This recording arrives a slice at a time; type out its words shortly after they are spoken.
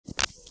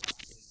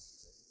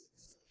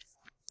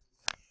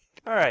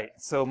All right,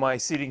 so my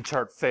seating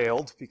chart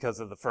failed because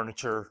of the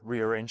furniture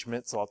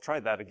rearrangement, so I'll try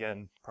that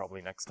again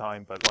probably next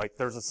time. But like,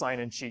 there's a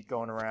sign-in sheet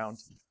going around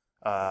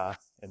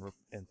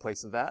in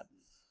place of that.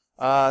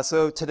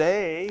 So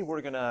today we're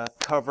going to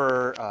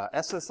cover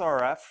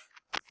SSRF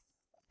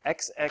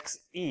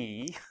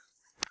XXE,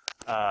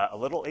 a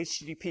little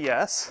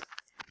HTTPS,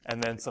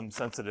 and then some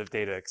sensitive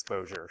data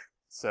exposure.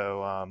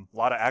 So a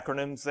lot of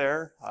acronyms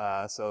there,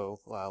 so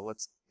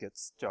let's get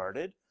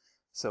started.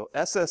 So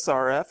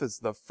SSRF is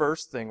the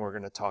first thing we're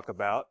going to talk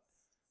about.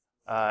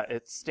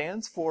 It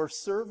stands for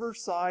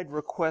Server-Side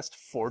Request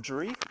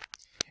Forgery.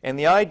 And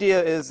the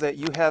idea is that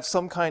you have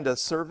some kind of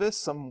service,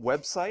 some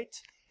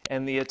website,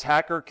 and the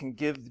attacker can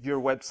give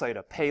your website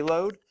a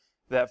payload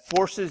that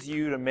forces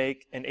you to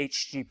make an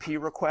HTTP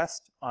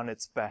request on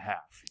its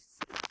behalf.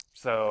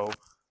 So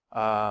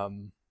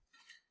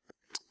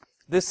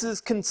this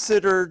is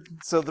considered,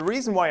 so the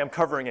reason why I'm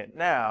covering it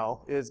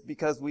now is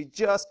because we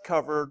just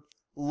covered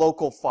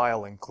local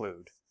file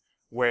include,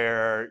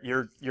 where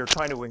you're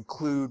trying to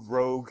include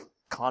rogue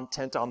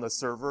content on the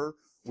server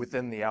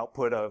within the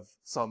output of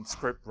some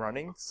script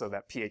running, so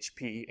that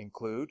PHP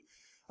include.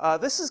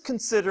 This is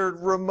considered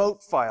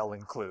remote file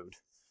include,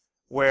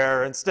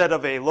 where instead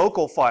of a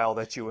local file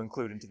that you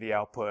include into the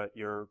output,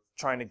 you're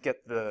trying to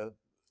get the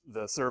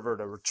server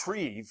to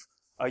retrieve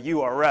a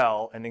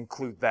URL and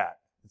include that.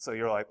 And so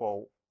you're like,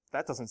 well,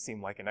 that doesn't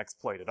seem like an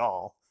exploit at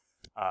all.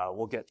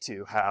 We'll get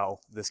to how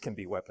this can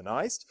be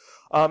weaponized.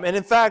 And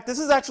in fact, this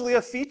is actually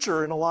a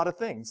feature in a lot of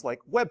things, like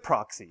web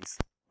proxies,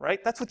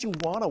 right? That's what you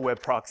want a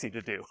web proxy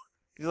to do.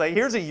 You're like,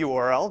 here's a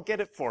URL, get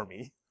it for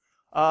me.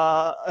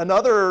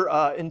 Another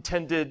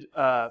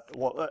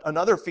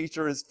another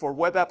feature is for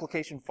web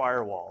application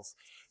firewalls.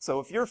 So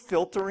if you're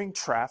filtering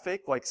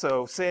traffic, like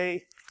so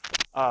say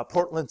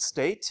Portland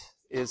State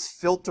is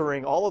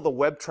filtering all of the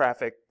web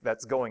traffic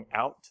that's going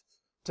out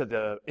to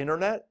the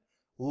internet,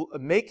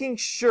 making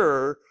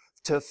sure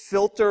to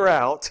filter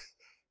out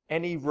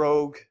any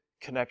rogue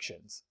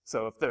connections.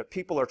 So if the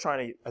people are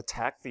trying to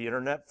attack the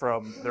internet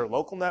from their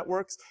local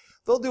networks,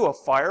 they'll do a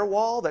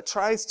firewall that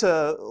tries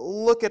to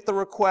look at the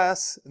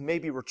requests,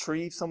 maybe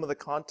retrieve some of the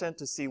content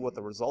to see what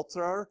the results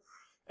are,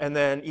 and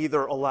then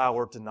either allow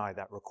or deny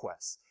that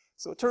request.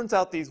 So it turns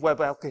out these web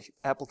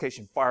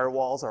application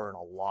firewalls are in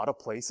a lot of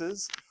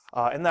places,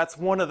 and that's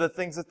one of the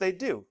things that they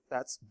do.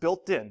 That's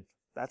built in.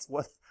 That's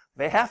what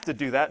they have to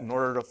do that in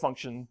order to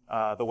function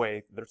the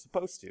way they're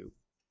supposed to.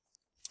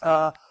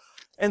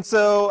 And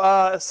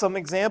so some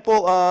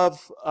example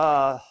of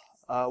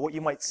what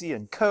you might see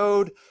in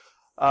code.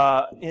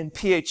 In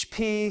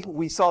PHP,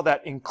 we saw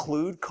that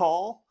include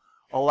call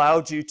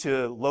allowed you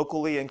to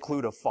locally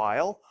include a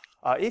file.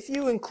 If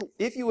you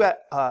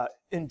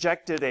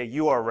injected a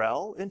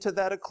URL into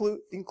that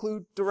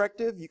include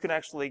directive, you can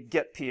actually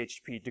get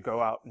PHP to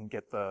go out and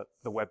get the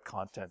web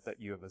content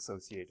that you have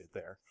associated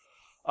there.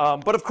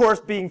 But of course,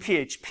 being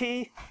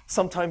PHP,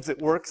 sometimes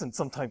it works and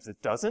sometimes it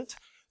doesn't.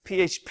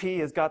 PHP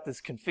has got this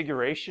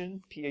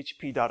configuration,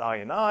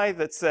 php.ini,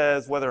 that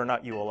says whether or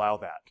not you allow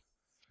that.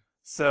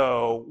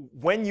 So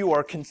when you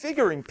are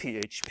configuring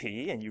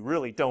PHP and you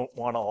really don't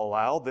want to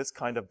allow this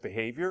kind of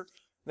behavior,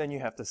 then you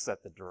have to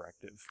set the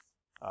directive.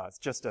 It's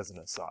just as an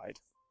aside.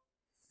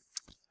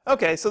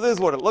 Okay, so this is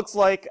what it looks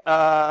like.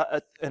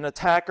 An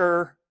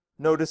attacker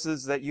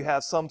notices that you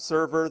have some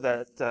server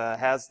that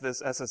has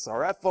this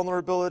SSRF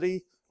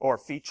vulnerability or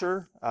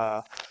feature,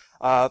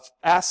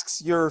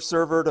 asks your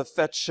server to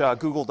fetch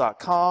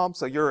google.com,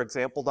 so your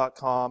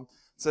example.com.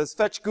 Says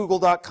fetch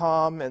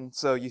google.com, and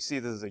so you see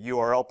there's a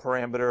URL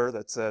parameter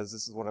that says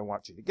this is what I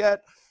want you to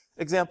get.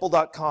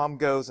 Example.com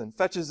goes and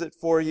fetches it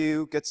for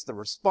you, gets the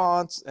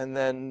response, and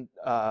then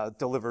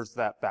delivers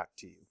that back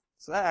to you.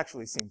 So that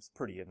actually seems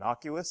pretty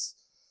innocuous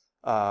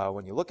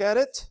when you look at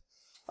it.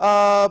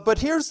 But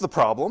here's the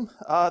problem.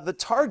 The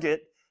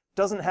target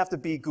doesn't have to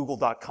be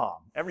google.com.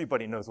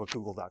 Everybody knows what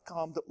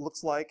google.com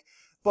looks like.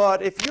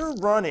 But if you're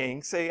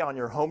running, say on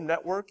your home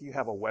network, you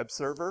have a web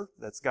server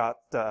that's got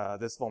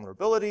this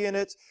vulnerability in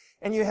it,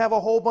 and you have a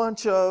whole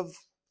bunch of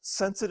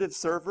sensitive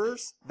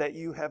servers that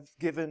you have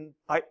given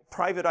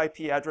private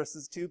IP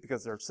addresses to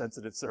because they're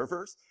sensitive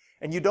servers,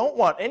 and you don't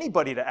want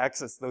anybody to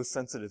access those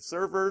sensitive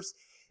servers.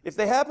 If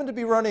they happen to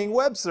be running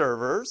web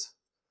servers,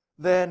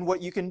 then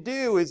what you can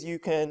do is you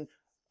can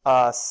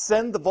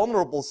send the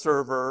vulnerable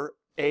server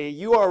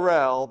a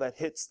URL that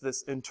hits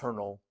this the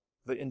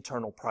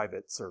internal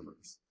private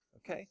servers.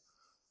 Okay,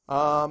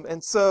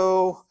 and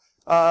so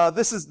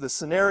this is the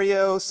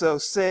scenario. So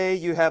say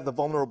you have the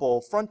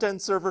vulnerable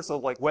front-end server, so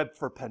like web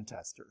for pen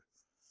tester.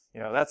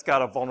 You know, that's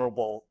got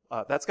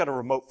a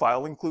remote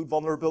file include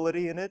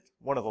vulnerability in it.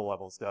 One of the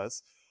levels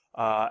does.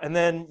 And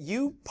then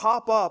you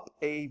pop up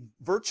a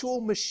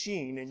virtual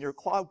machine in your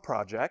cloud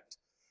project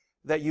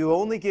that you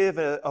only give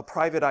a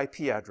private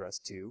IP address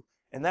to,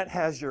 and that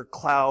has your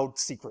cloud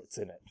secrets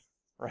in it.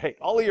 Right?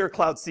 All of your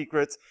cloud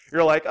secrets,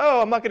 you're like,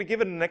 oh, I'm not going to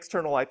give it an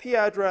external IP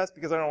address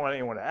because I don't want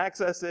anyone to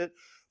access it.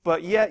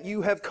 But yet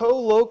you have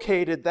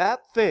co-located that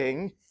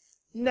thing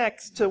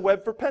next to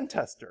Web for Pen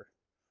Tester.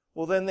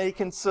 well, then they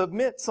can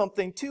submit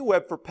something to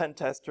Web for Pen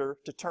Tester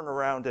to turn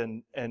around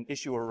and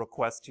issue a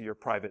request to your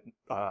private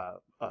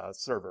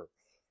server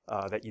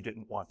that you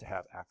didn't want to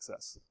have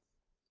access.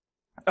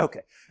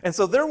 Okay, and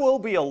so there will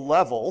be a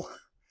level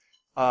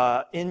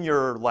in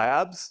your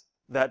labs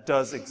that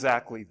does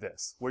exactly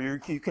this, where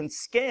you can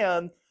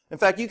scan, in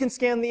fact, you can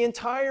scan the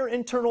entire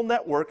internal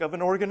network of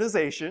an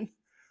organization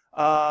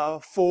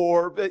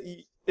for,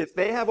 if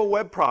they have a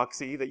web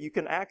proxy that you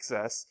can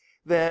access,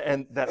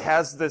 and that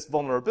has this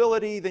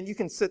vulnerability, then you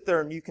can sit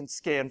there and you can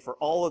scan for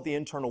all of the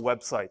internal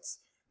websites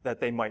that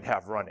they might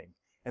have running.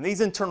 And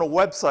these internal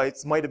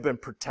websites might have been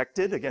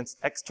protected against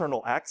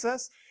external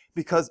access,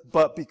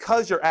 but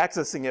because you're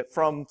accessing it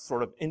from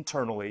sort of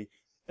internally,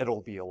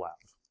 it'll be allowed.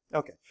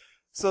 Okay,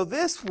 so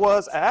this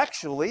was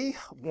actually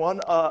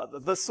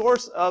the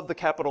source of the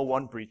Capital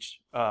One breach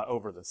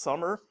over the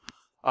summer.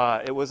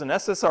 It was an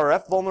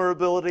SSRF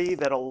vulnerability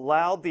that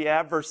allowed the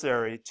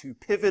adversary to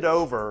pivot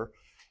over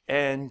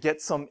and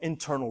get some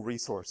internal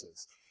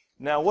resources.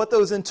 Now, what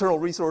those internal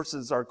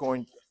resources are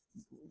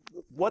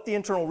what the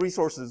internal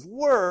resources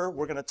were,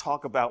 we're going to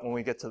talk about when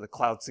we get to the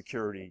cloud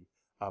security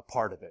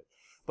part of it.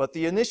 But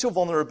the initial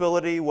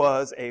vulnerability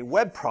was a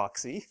web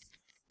proxy.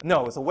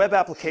 No, it was a web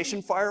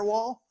application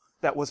firewall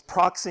that was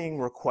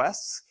proxying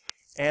requests,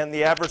 and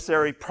the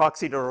adversary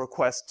proxied a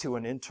request to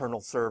an internal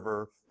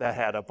server that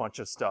had a bunch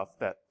of stuff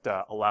that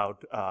allowed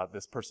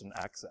this person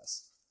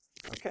access.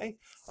 Okay,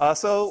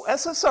 so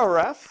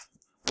SSRF.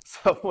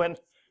 So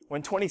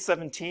when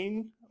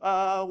 2017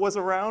 was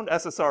around,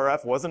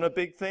 SSRF wasn't a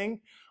big thing.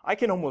 I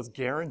can almost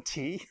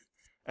guarantee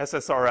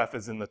SSRF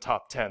is in the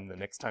top 10 the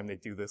next time they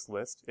do this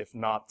list. If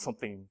not,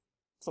 something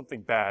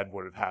bad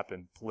would have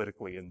happened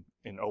politically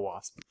in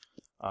OWASP.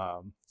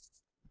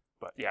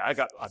 But yeah, I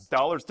got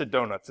dollars to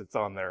donuts. It's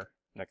on there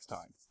next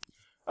time.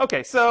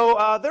 Okay,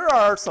 so there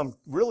are some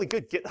really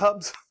good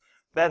GitHubs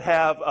that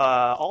have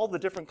all the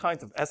different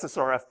kinds of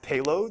SSRF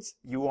payloads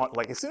you want.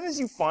 Like as soon as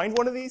you find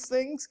one of these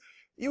things,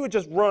 you would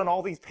just run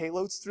all these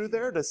payloads through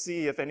there to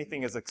see if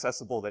anything is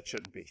accessible that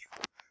shouldn't be.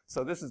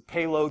 So this is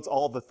payloads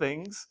all the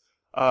things,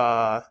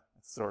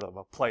 sort of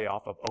a play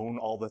off of own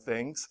all the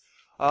things.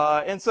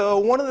 And so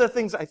one of the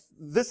things,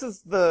 this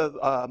is the,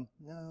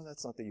 no,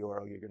 that's not the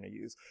URL you're going to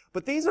use.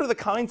 But these are the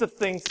kinds of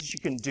things that you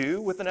can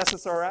do with an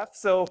SSRF.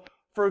 So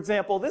for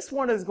example, this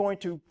one is going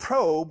to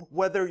probe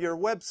whether your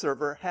web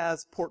server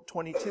has port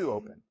 22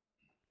 open,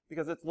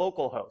 because it's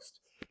localhost.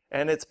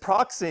 And it's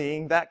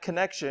proxying that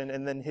connection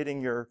and then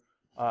hitting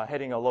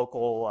a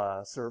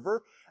local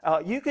server.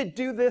 You could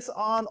do this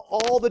on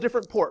all the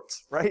different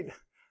ports, right?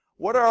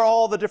 What are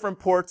all the different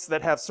ports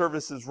that have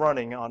services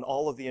running on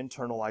all of the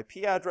internal IP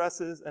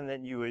addresses? And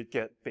then you would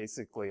get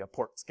basically a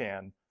port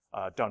scan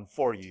done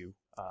for you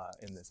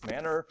in this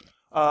manner.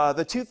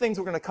 The two things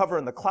we're going to cover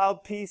in the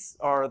cloud piece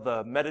are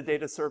the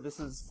metadata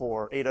services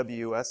for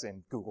AWS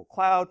and Google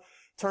Cloud.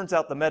 Turns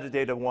out the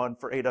metadata one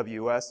for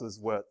AWS is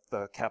what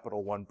the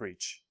Capital One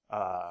breach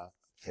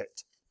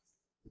hit.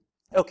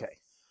 Okay.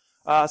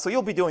 So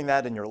you'll be doing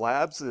that in your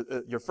labs,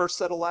 your first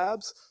set of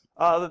labs.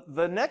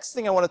 The next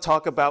thing I want to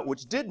talk about,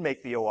 which did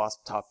make the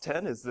OWASP top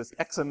 10, is this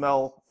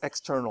XML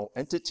external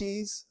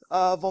entities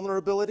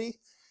vulnerability.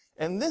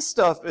 And this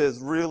stuff is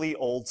really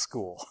old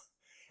school.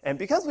 And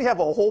because we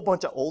have a whole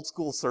bunch of old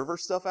school server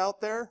stuff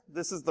out there,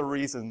 this is the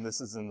reason this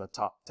is in the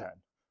top 10.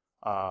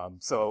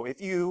 So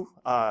if you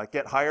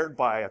get hired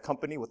by a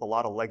company with a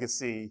lot of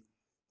legacy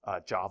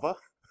Java,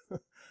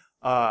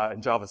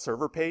 and Java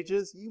server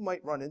pages, you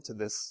might run into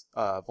this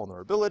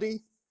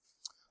vulnerability.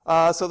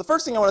 So the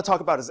first thing I want to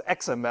talk about is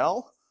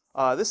XML.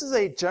 This is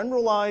a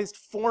generalized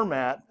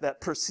format that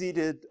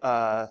preceded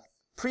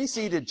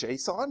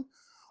JSON,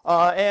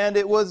 and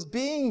it was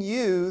being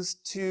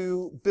used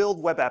to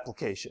build web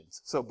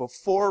applications. So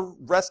before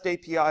REST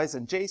APIs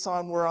and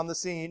JSON were on the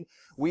scene,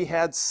 we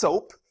had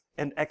SOAP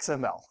and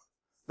XML.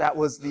 That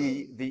was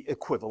the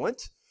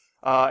equivalent.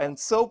 And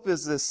SOAP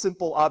is this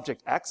simple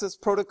object access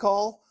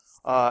protocol.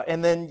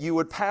 And then you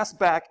would pass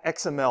back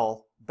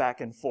XML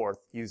back and forth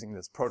using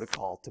this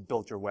protocol to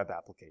build your web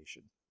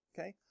application.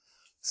 Okay,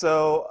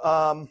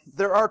 so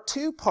there are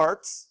two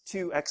parts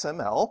to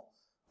XML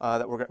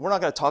that we're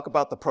not going to talk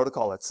about the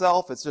protocol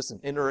itself. It's just an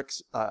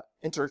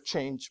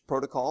interchange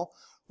protocol.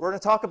 We're going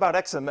to talk about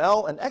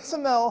XML, and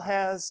XML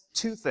has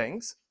two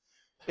things.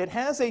 It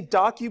has a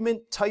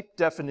document type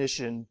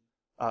definition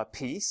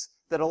piece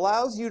that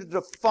allows you to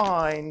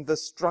define the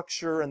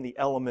structure and the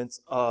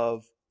elements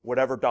of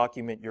whatever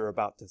document you're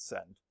about to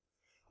send.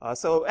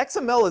 So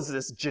XML is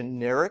this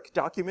generic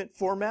document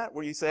format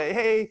where you say,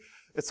 hey,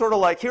 it's sort of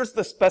like, here's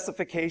the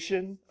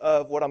specification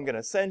of what I'm going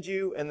to send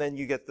you, and then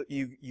you get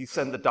you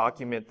send the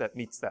document that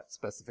meets that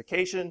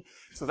specification.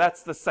 So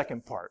that's the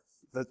second part,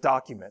 the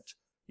document.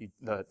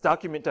 The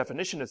document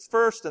definition is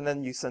first, and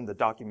then you send the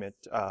document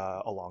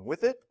along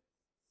with it.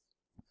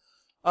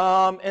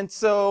 And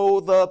so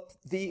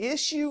the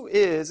issue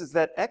is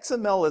that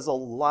XML is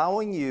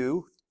allowing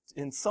you,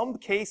 in some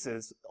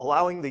cases,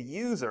 allowing the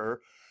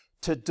user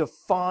to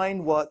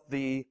define what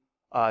the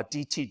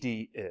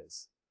DTD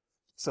is.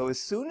 So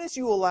as soon as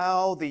you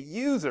allow the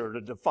user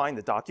to define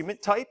the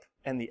document type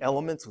and the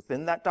elements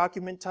within that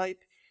document type,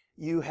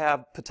 you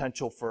have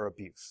potential for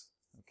abuse,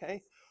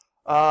 okay?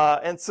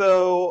 And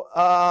so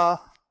I'm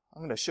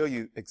going to show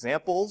you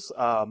examples.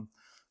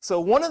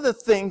 So one of the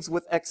things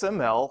with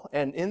XML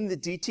and in the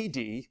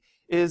DTD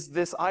is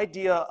this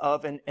idea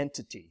of an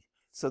entity.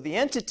 So the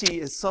entity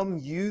is some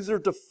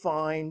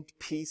user-defined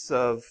piece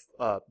of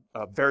a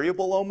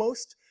variable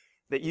almost,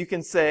 that you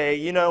can say,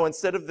 you know,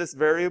 instead of this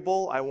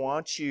variable, I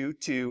want you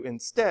to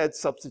instead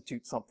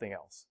substitute something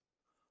else.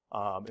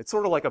 It's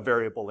sort of like a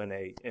variable in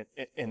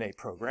a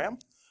program.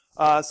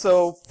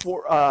 So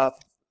for I'll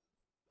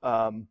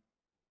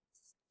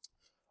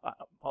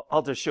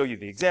just show you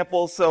the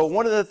example. So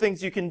one of the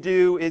things you can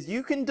do is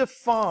you can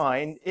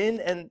define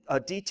in a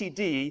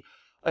DTD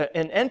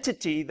an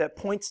entity that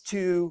points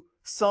to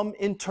some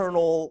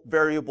internal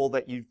variable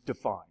that you've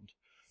defined.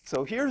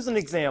 So here's an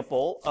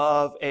example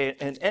of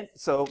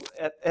so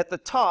at the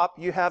top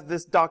you have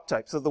this doc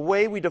type. So the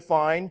way we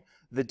define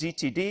the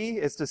DTD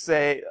is to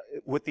say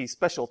with these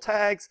special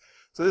tags,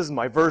 so this is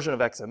my version of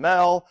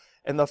XML,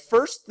 and the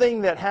first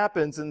thing that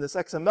happens in this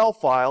XML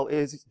file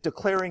is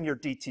declaring your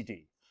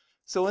DTD.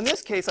 So in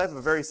this case I have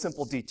a very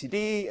simple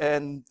DTD,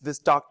 and this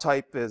doc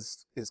type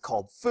is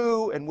called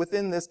foo, and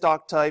within this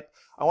doc type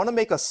I want to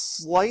make a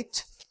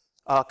slight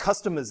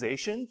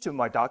customization to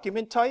my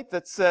document type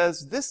that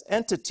says this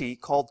entity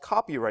called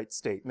copyright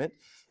statement.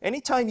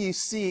 Anytime you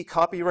see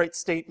copyright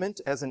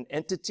statement as an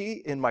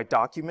entity in my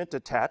document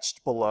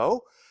attached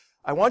below,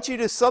 I want you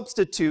to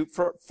substitute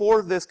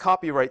for this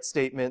copyright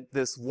statement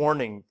this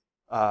warning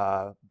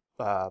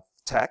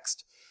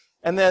text,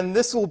 and then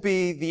this will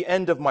be the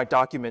end of my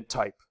document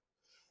type.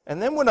 And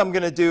then what I'm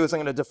going to do is I'm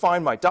going to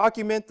define my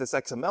document, this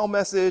XML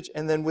message,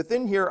 and then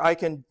within here I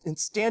can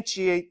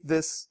instantiate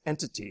this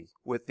entity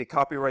with the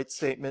copyright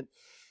statement.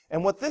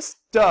 And what this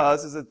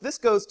does is that this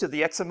goes to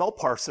the XML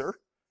parser.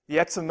 The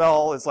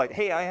XML is like,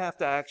 hey, I have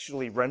to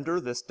actually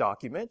render this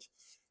document.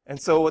 And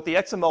so what the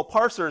XML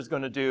parser is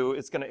going to do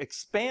is going to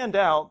expand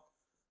out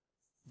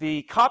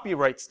the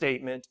copyright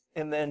statement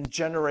and then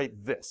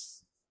generate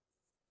this.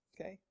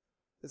 Okay?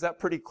 Is that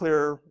pretty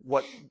clear?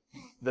 What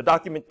the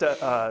document,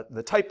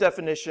 the type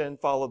definition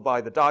followed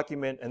by the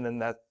document, and then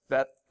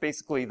that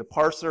basically the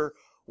parser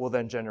will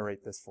then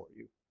generate this for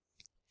you.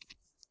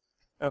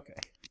 Okay.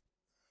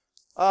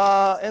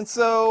 And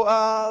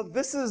so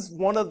this is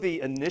one of the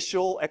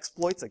initial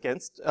exploits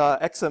against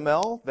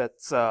XML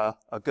that's a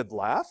good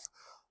laugh.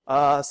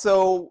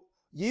 So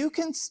you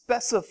can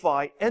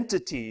specify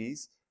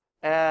entities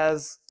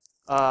as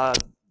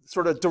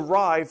sort of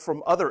derived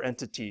from other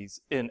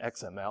entities in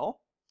XML.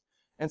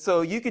 And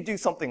so you could do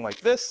something like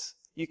this.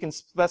 You can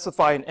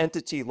specify an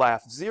entity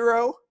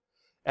laugh0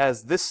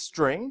 as this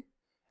string,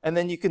 and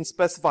then you can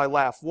specify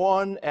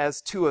laugh1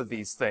 as two of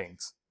these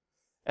things.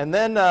 And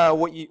then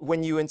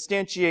when you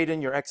instantiate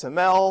in your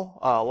XML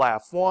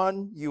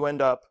laugh1, you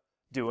end up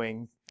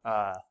doing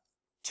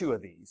two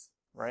of these,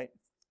 right?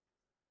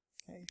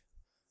 Okay.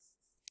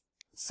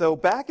 So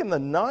back in the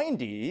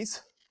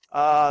 90s,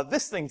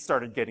 this thing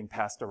started getting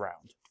passed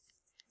around.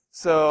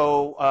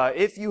 So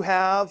if you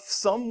have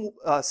some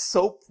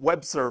SOAP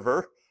web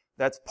server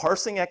that's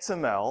parsing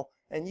XML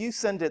and you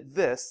send it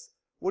this,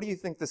 what do you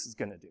think this is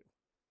going to do?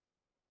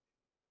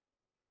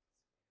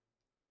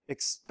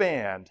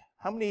 Expand.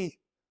 How many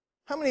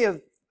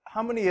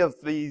of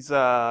these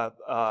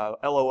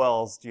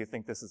LOLs do you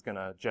think this is going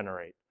to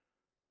generate?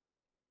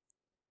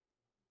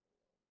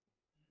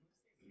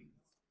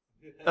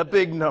 A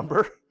big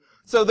number.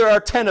 So there are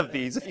 10 of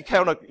these if you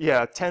count,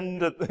 yeah, 10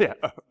 to, yeah,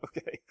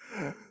 okay.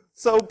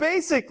 So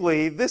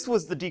basically, this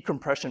was the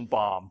decompression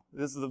bomb.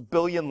 This is the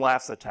billion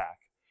laughs attack.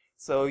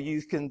 So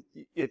you can,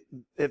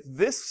 if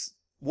this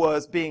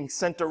was being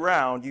sent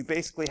around, you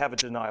basically have a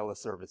denial of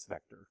service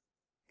vector.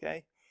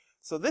 Okay?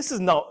 So this is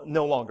no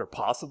longer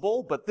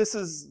possible, but this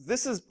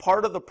is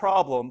part of the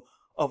problem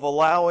of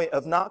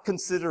not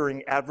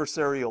considering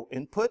adversarial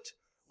input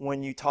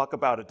when you talk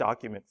about a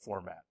document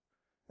format.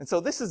 And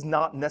so this is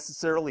not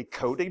necessarily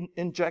code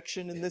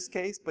injection in this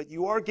case, but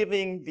you are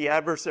giving the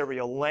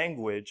adversarial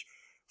language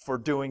for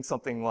doing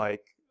something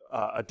like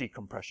a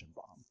decompression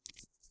bomb.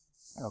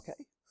 Okay.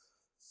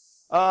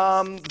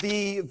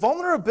 The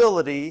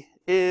vulnerability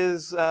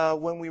is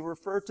when we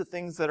refer to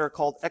things that are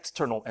called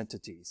external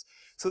entities.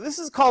 So this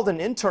is called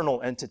an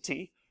internal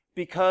entity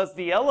because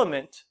the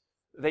element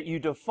that you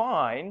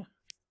define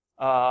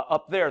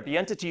up there, the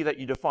entity that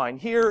you define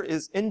here,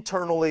 is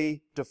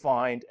internally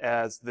defined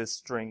as this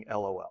string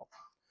LOL.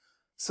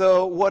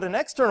 So what an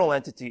external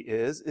entity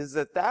is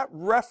that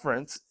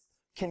reference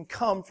can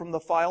come from the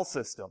file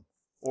system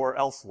or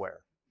elsewhere.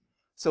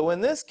 So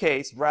in this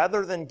case,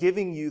 rather than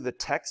giving you the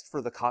text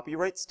for the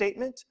copyright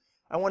statement,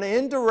 I want to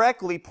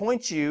indirectly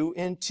point you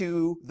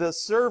into the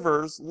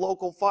server's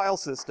local file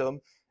system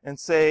and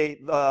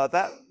say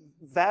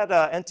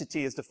that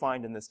entity is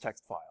defined in this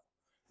text file.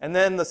 And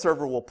then the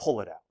server will pull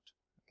it out.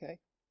 Okay?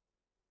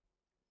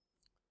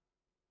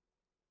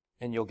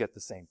 And you'll get the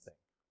same thing.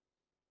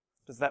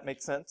 Does that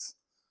make sense?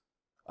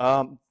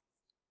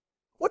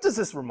 What does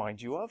this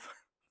remind you of?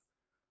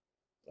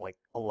 Like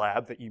a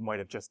lab that you might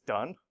have just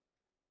done?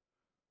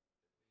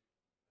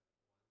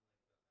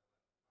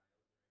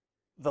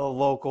 The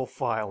local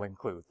file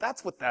include.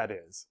 That's what that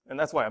is. And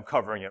that's why I'm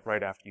covering it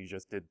right after you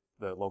just did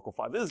the local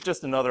file. This is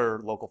just another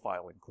local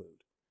file include.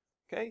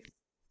 Okay?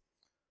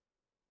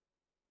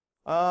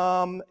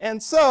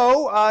 And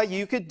so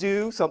you could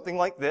do something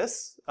like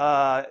this.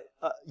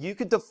 You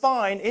could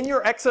define in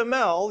your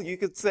XML, you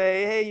could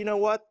say, hey, you know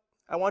what?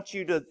 I want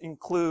you to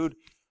include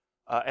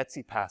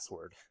Etsy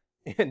password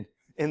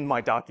in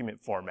my document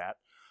format.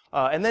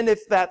 And then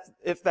if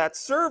that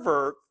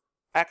server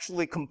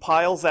actually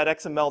compiles that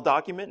XML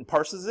document and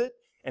parses it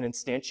and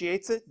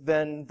instantiates it,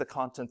 then the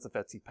contents of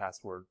Etsy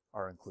password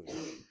are included.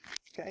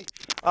 Okay.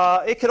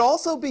 It could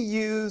also be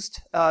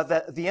used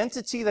that the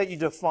entity that you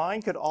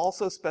define could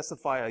also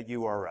specify a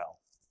URL.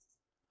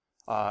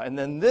 And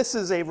then this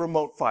is a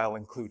remote file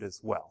include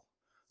as well.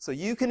 So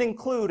you can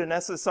include an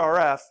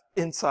SSRF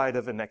inside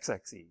of an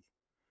XXE,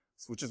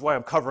 which is why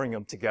I'm covering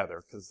them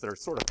together, because they're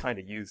sort of kind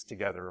of used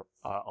together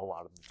a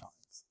lot of the times.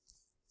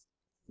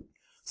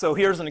 So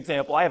here's an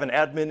example. I have an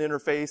admin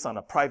interface on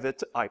a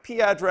private IP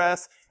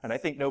address, and I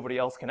think nobody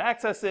else can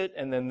access it,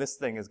 and then this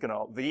thing is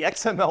the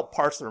XML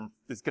parser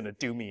is gonna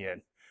do me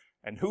in.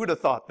 And who would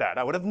have thought that?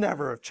 I would have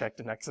never have checked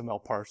an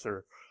XML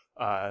parser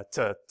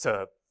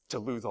to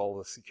lose all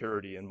the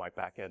security in my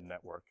back-end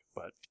network,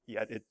 but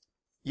yet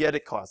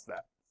it caused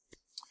that.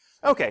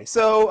 Okay,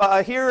 so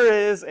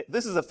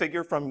this is a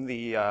figure from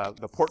the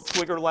Port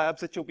Swigger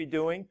labs that you'll be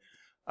doing.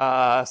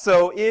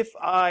 So if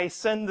I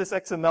send this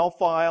XML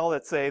file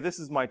that say this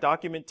is my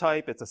document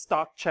type, it's a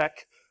stock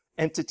check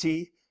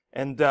entity,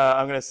 and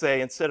I'm going to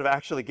say instead of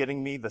actually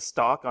getting me the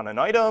stock on an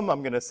item,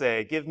 I'm going to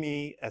say give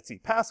me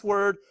Etsy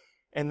password,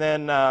 and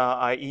then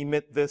I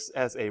emit this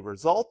as a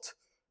result.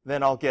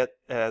 Then I'll get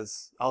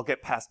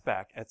passed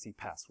back Etsy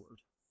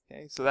password.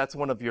 Okay, so that's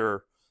one of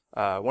your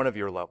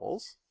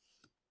levels.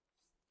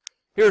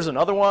 Here's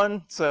another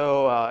one.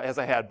 So as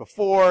I had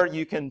before,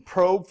 you can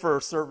probe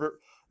for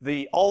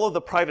all of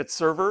the private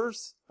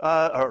servers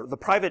or the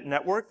private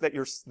network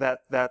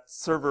that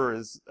server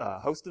is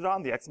hosted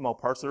on. The XML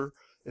parser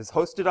is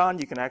hosted on.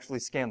 You can actually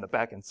scan the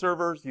backend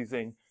servers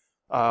using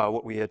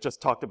what we had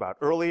just talked about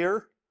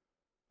earlier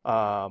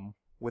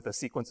with a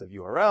sequence of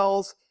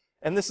URLs.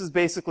 And this is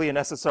basically an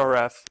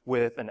SSRF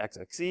with an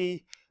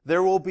XXE.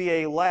 There will be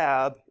a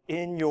lab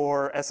in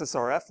your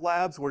SSRF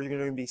labs where you're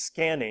going to be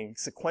scanning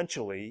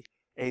sequentially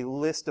a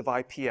list of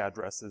IP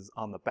addresses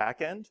on the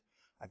back end.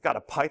 I've got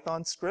a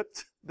Python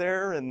script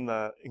there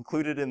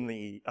included in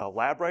the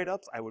lab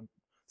write-ups. I would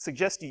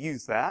suggest you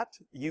use that.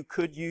 You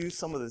could use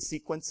some of the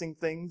sequencing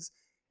things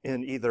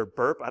in either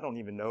Burp. I don't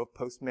even know if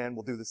Postman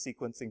will do the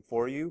sequencing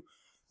for you.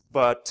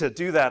 But to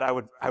do that, I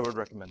would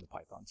recommend the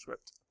Python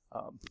script.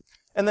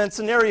 And then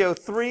scenario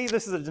 3,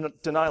 this is a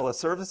denial of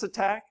service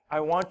attack. I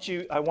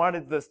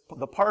wanted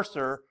the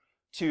parser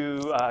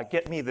to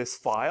get me this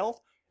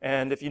file.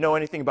 And if you know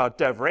anything about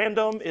dev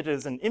random, it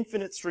is an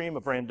infinite stream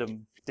of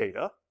random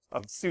data,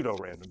 of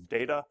pseudo-random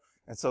data.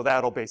 And so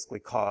that'll basically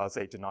cause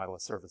a denial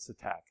of service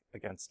attack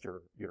against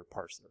your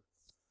parser.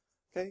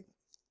 Okay?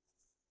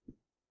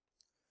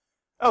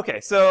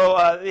 Okay,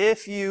 so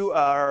if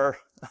you're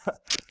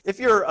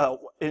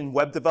in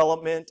web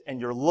development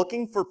and you're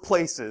looking for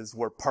places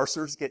where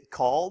parsers get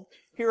called,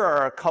 here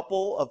are a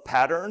couple of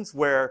patterns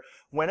where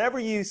whenever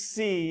you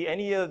see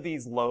any of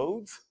these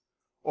loads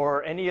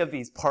or any of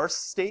these parse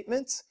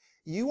statements,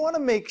 you want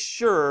to make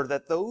sure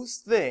that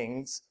those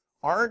things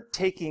aren't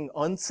taking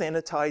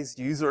unsanitized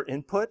user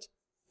input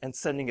and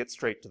sending it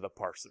straight to the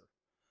parser.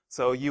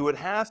 So you would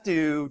have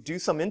to do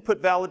some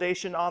input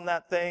validation on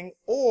that thing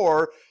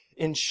or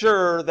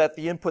ensure that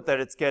the input that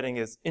it's getting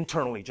is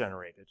internally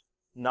generated,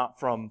 not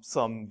from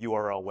some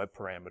URL web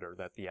parameter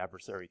that the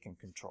adversary can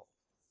control.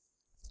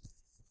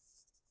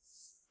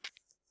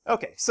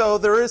 Okay, so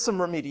there is some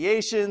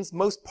remediations.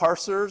 Most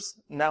parsers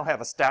now have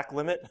a stack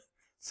limit,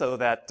 so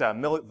that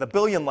the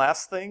billion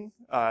last thing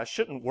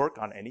shouldn't work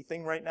on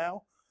anything right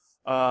now.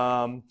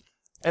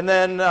 And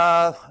then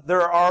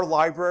there are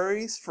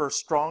libraries for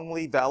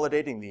strongly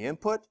validating the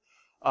input.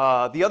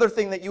 The other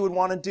thing that you would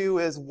want to do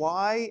is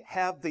why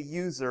have the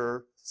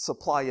user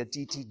supply a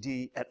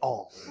DTD at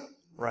all,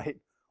 right?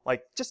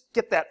 Like just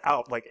get that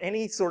out. Like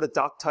any sort of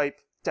doc type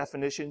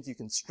definitions you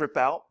can strip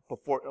out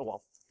before,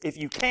 well, if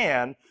you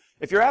can.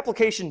 If your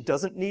application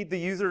doesn't need the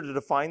user to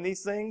define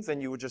these things,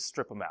 then you would just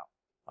strip them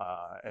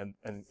out and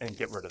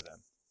get rid of them.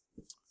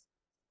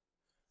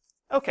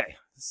 Okay,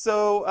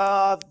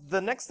 so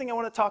the next thing I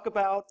want to talk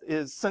about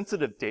is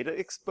sensitive data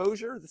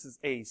exposure. This is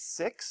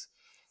A6.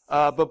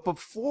 But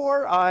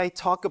before I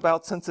talk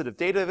about sensitive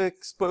data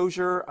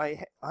exposure,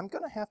 I'm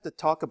going to have to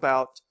talk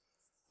about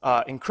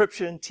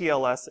encryption,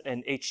 TLS,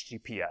 and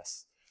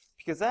HTTPS,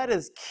 because that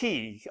is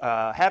key.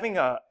 Having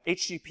a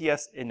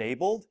HTTPS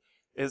enabled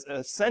is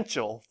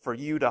essential for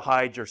you to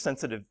hide your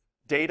sensitive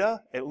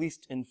data, at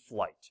least in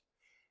flight.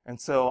 And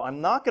so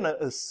I'm not going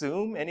to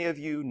assume any of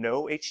you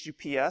know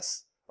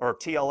HTTPS or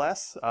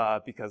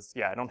TLS, because,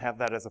 yeah, I don't have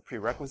that as a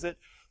prerequisite.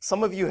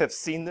 Some of you have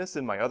seen this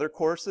in my other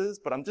courses,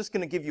 but I'm just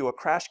going to give you a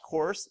crash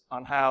course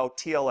on how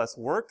TLS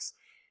works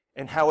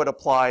and how it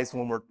applies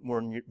when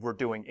we're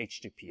doing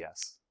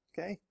HTTPS.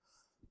 Okay.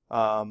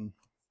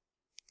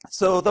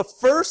 So the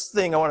first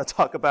thing I want to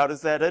talk about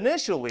is that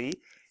initially,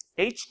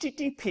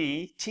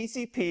 HTTP,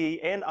 TCP,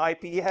 and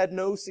IP had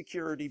no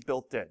security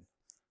built in.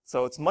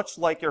 So it's much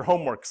like your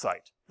homework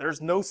site.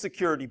 There's no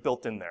security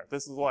built in there.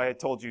 This is why I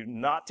told you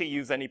not to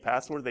use any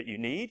password that you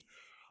need,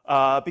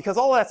 because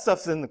all that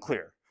stuff's in the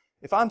clear.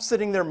 If I'm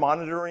sitting there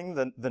monitoring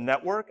the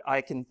network, I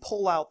can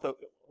pull out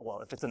well,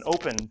 if it's an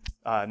open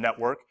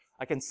network,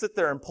 I can sit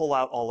there and pull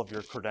out all of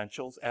your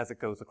credentials as it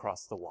goes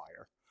across the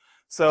wire.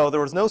 So there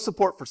was no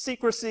support for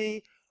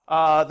secrecy.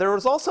 There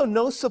was also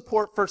no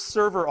support for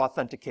server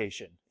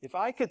authentication. If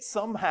I could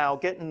somehow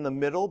get in the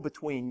middle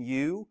between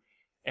you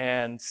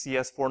and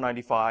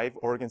CS495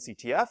 Oregon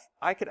CTF,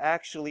 I could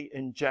actually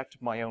inject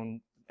my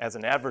own, as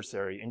an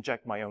adversary,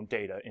 inject my own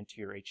data into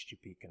your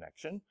HTTP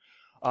connection.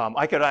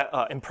 I could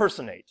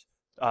impersonate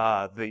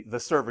the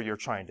server you're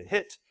trying to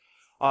hit.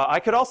 I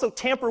could also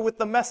tamper with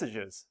the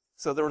messages.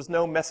 So there was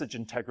no message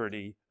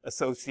integrity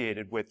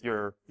associated with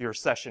your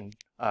session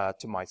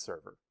to my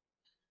server.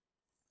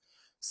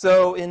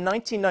 So in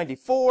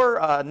 1994,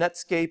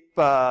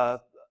 Netscape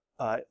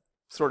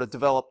sort of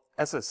developed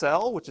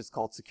SSL, which is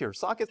called Secure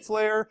Sockets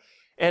Layer,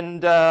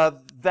 and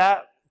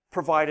that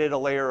provided a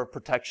layer of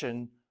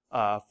protection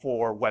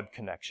for web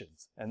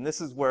connections. And this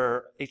is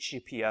where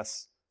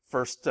HTTPS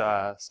first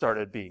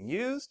started being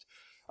used.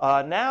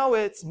 Now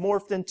it's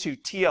morphed into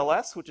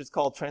TLS, which is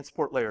called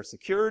Transport Layer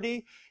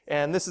Security,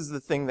 and this is the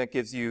thing that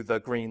gives you the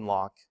green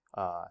lock.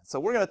 So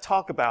we're going to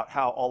talk about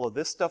how all of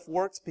this stuff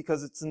works,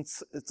 because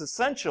it's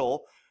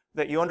essential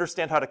that you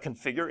understand how to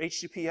configure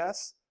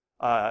HTTPS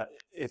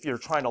if you're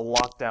trying to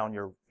lock down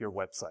your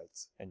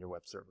websites and your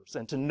web servers,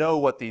 and to know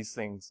what these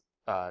things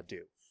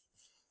do.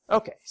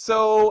 Okay,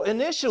 so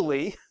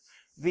initially,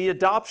 the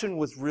adoption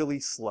was really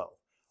slow.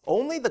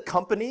 Only the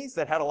companies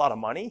that had a lot of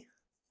money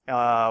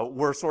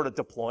were sort of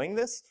deploying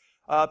this,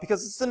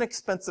 because it's an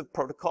expensive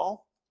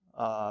protocol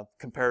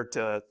compared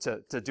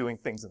to doing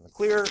things in the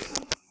clear.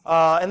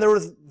 And there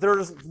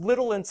was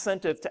little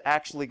incentive to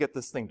actually get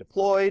this thing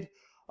deployed.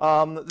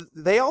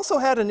 They also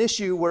had an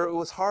issue where it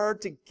was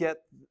hard to get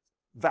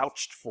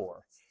vouched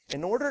for.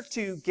 In order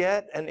to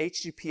get an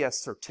HTTPS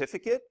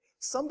certificate,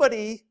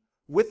 somebody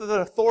with an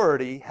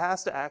authority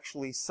has to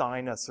actually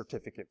sign a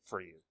certificate for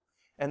you.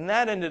 And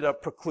that ended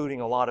up precluding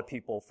a lot of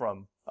people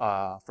from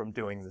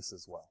doing this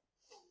as well.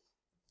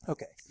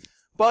 Okay,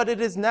 but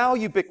it is now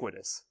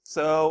ubiquitous.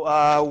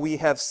 So we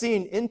have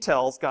seen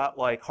Intel's got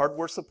like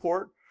hardware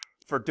support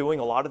for doing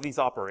a lot of these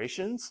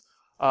operations.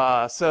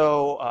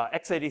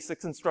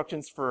 x86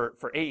 instructions for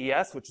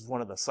AES, which is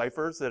one of the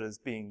ciphers that is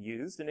being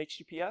used in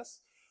HTTPS.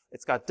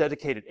 It's got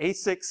dedicated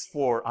ASICs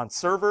on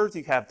servers.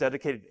 You have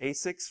dedicated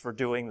ASICs for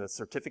doing the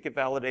certificate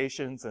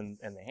validations and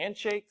the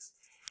handshakes.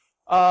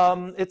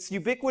 It's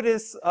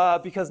ubiquitous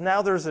because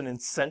now there's an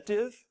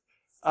incentive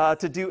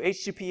to do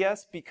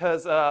HTTPS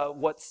because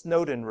what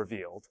Snowden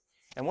revealed.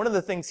 And one of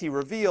the things he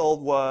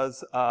revealed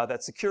was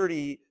that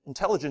security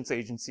intelligence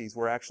agencies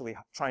were actually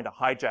trying to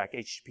hijack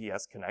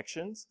HTTPS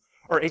connections,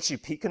 or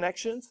HTTP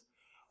connections.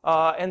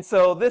 And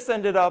so this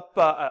ended up,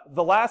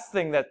 the last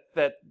thing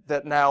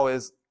that now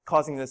is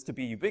causing this to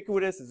be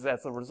ubiquitous is,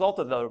 as a result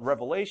of the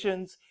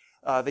revelations,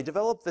 they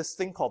developed this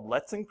thing called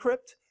Let's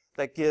Encrypt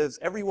that gives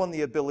everyone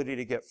the ability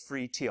to get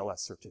free TLS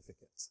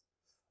certificates.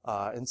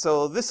 And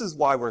so this is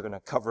why we're going to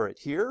cover it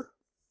here.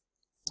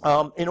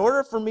 In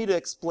order for me to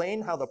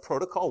explain how the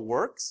protocol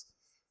works,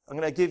 I'm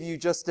going to give you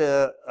just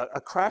a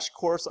crash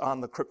course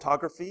on the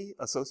cryptography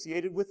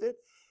associated with it.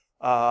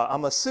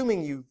 I'm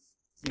assuming you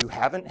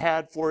haven't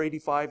had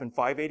 485 and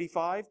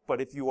 585,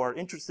 but if you are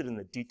interested in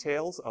the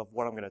details of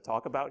what I'm going to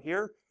talk about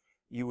here,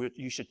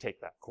 you should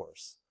take that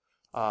course.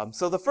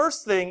 So the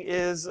first thing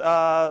is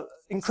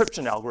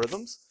encryption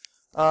algorithms.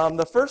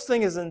 The first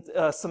thing is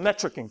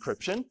symmetric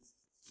encryption.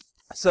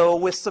 So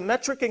with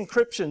symmetric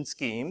encryption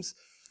schemes,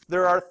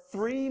 there are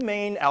three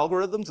main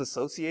algorithms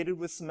associated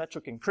with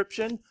symmetric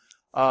encryption.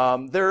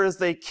 There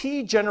is a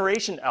key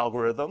generation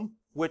algorithm,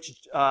 which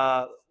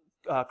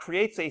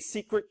creates a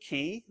secret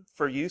key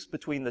for use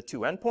between the two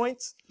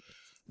endpoints.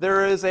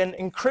 There is an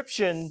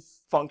encryption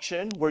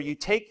function where you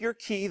take your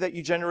key that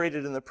you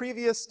generated in the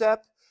previous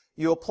step,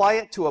 you apply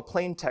it to a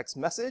plain text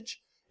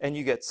message, and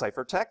you get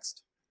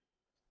ciphertext.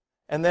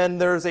 And then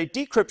there's a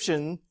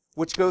decryption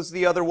which goes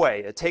the other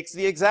way. It takes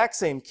the exact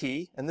same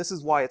key, and this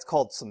is why it's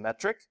called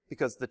symmetric,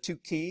 because the two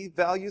key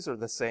values are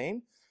the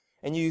same.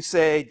 And you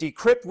say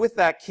decrypt with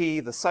that key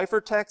the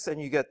ciphertext,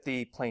 and you get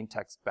the plain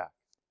text back.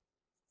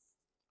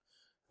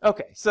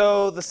 Okay,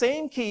 so the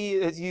same key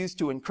is used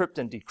to encrypt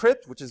and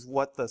decrypt, which is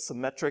what the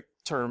symmetric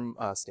term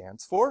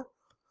stands for.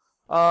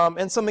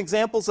 And some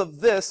examples of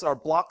this are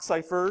block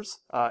ciphers,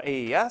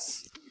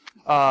 AES.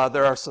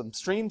 There are some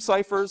stream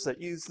ciphers that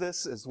use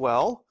this as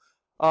well.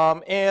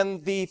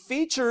 And the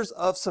features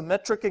of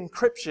symmetric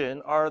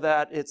encryption are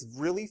that it's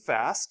really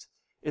fast,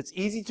 it's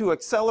easy to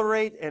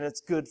accelerate, and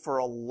it's good for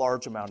a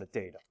large amount of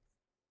data.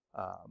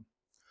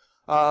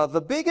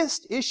 The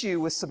biggest issue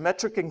with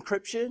symmetric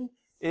encryption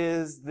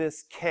is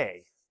this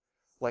K.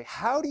 Like,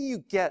 how do you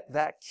get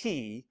that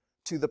key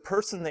to the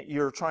person that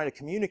you're trying to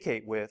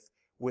communicate with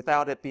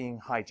without it being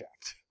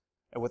hijacked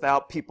and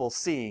without people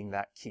seeing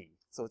that key?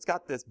 So it's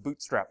got this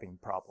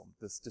bootstrapping problem,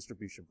 this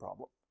distribution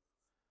problem.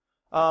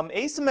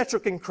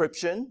 Asymmetric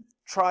encryption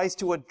tries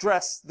to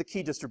address the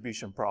key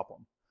distribution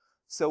problem.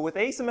 So with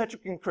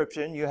asymmetric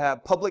encryption, you have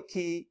a public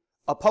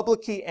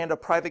key and a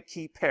private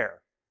key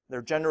pair.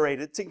 They're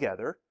generated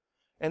together,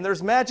 and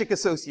there's magic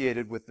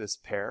associated with this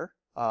pair.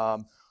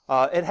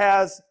 It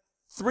has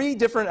 3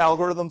 different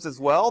algorithms as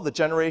well: the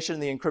generation,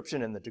 the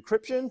encryption, and the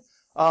decryption.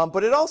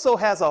 But it also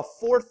has a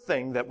 4th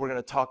thing that we're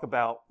going to talk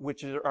about,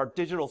 which are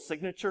digital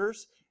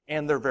signatures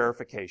and their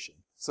verification.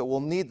 So we'll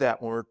need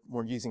that when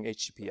we're using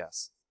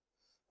HTTPS.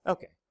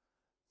 Okay.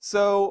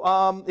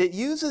 So it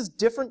uses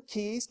different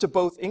keys to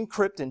both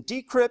encrypt and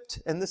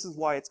decrypt, and this is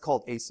why it's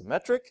called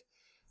asymmetric.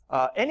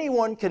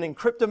 Anyone can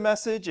encrypt a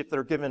message if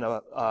they're given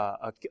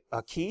a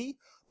key,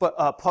 but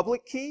a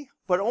public key,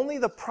 but only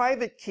the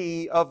private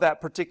key of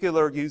that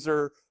particular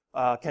user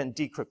can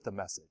decrypt the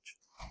message.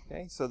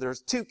 Okay, so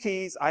there's 2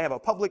 keys. I have a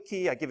public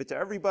key, I give it to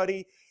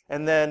everybody,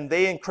 and then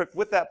they encrypt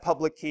with that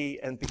public key,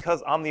 and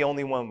because I'm the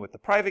only one with the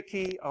private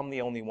key, I'm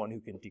the only one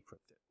who can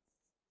decrypt it.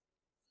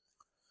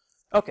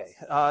 Okay,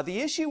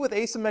 the issue with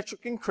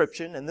asymmetric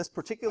encryption in this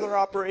particular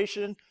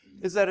operation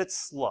is that it's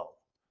slow.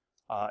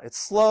 It's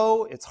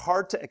slow, it's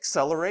hard to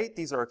accelerate,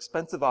 these are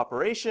expensive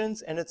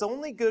operations, and it's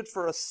only good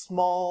for a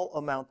small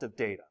amount of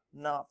data,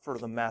 not for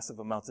the massive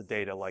amounts of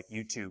data like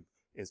YouTube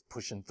is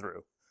pushing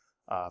through,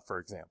 for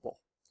example.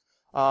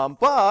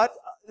 But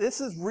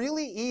this is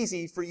really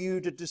easy for you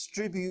to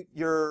distribute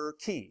your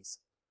keys,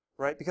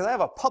 right? Because I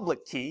have a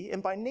public key,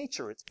 and by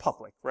nature it's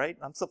public, right?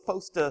 I'm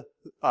supposed to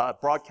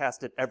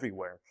broadcast it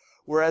everywhere.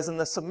 Whereas in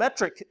the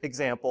symmetric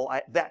example,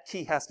 that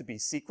key has to be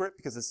secret,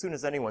 because as soon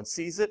as anyone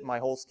sees it, my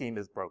whole scheme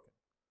is broken.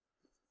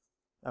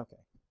 Okay.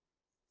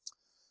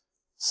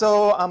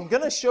 So I'm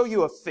going to show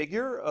you a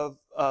figure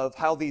of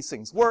how these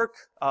things work.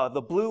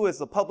 The blue is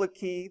the public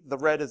key, the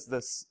red is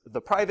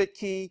the private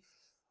key.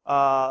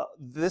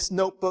 This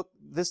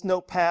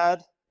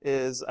notepad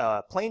is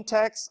plain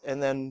text,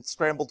 and then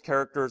scrambled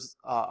characters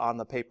on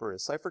the paper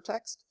is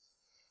ciphertext.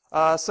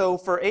 So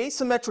for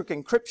asymmetric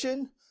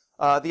encryption,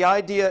 the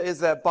idea is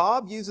that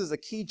Bob uses a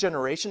key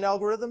generation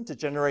algorithm to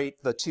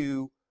generate the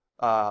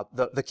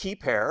key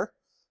pair.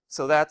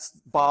 So that's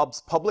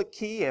Bob's public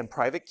key and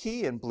private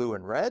key in blue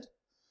and red.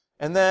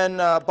 And then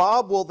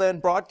Bob will then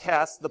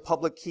broadcast the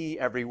public key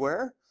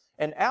everywhere,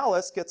 and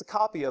Alice gets a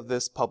copy of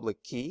this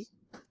public key.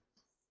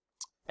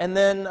 And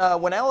then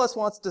when Alice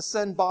wants to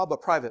send Bob a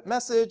private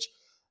message,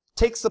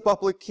 takes the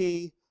public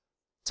key,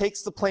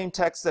 takes the plain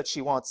text that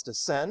she wants to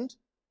send,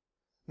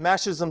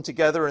 mashes them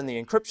together in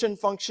the encryption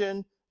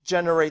function,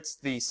 generates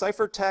the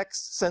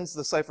ciphertext, sends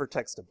the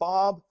ciphertext to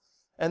Bob,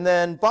 and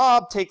then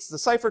Bob takes the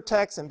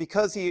ciphertext, and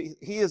because he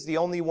is the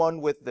only one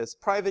with this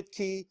private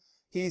key,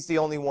 he's the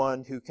only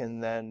one who can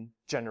then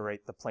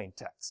generate the plain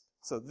text.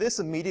 So this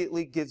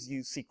immediately gives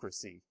you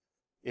secrecy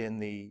in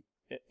the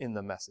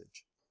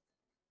message.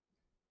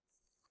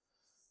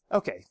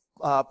 Okay,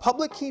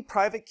 public key,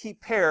 private key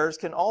pairs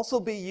can also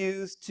be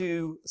used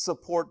to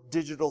support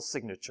digital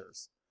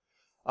signatures.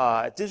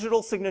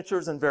 Digital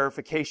signatures and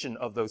verification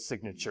of those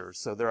signatures.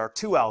 So there are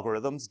 2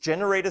 algorithms: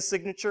 generate a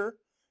signature,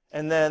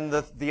 and then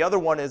the other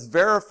one is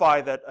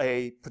verify that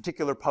a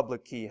particular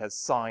public key has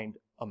signed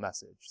a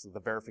message, so the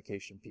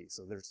verification piece.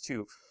 So there's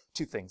two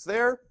things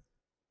there.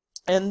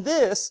 And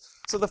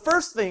so the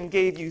first thing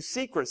gave you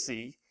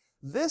secrecy.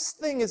 This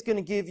thing is going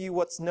to give you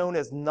what's known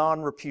as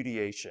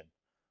non-repudiation.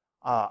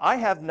 I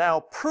have now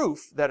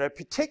proof that a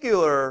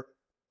particular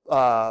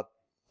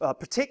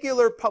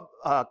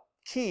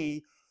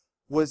key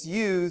was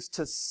used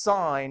to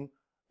sign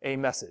a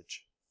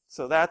message.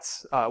 So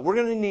that's, we're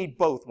going to need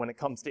both when it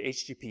comes to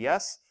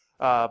HTTPS,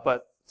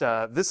 but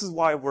this is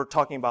why we're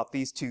talking about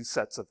these 2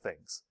 sets of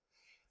things.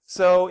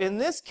 So in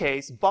this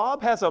case,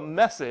 Bob has a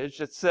message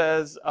that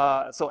says,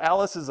 so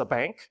Alice is a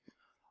bank,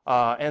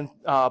 and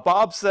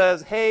Bob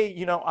says, hey,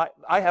 you know,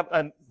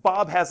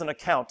 Bob has an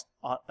account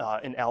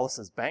in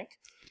Alice's bank.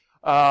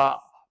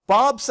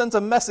 Bob sends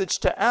a message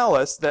to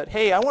Alice that,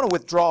 hey, I want to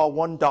withdraw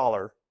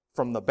 $1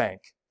 from the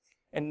bank.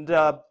 And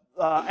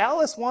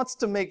Alice wants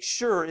to make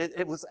sure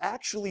it was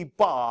actually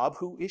Bob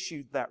who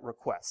issued that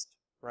request,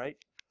 right?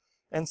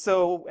 And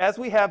so as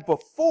we have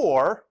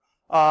before,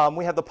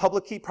 we have the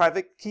public key,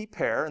 private key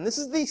pair, and this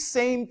is the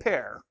same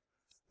pair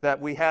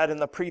that we had in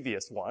the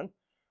previous one.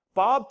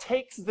 Bob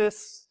takes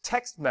this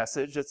text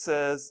message that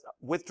says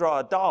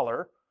withdraw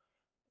 $1,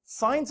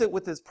 signs it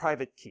with his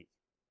private key,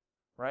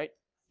 right?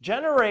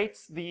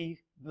 Generates the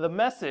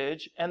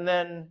message, and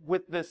then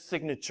with this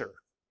signature,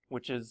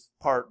 which is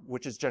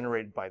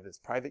generated by this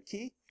private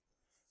key,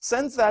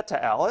 sends that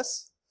to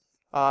Alice.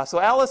 So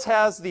Alice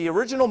has the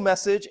original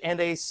message and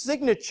a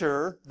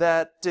signature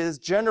that is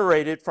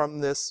generated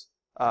from this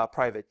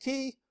private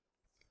key.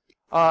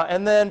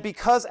 And then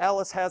because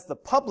Alice has the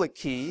public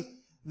key,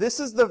 this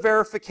is the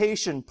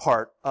verification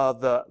part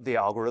of the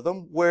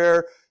algorithm,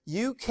 where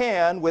you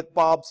can, with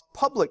Bob's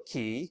public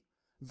key,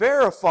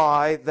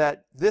 verify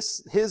that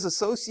his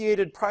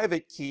associated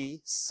private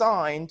key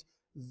signed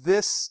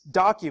this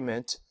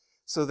document,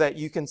 so that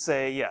you can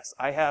say, yes,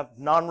 I have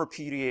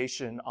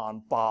non-repudiation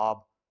on Bob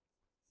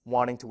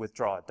wanting to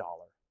withdraw $1.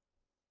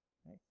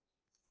 Okay.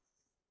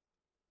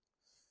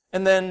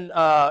 And then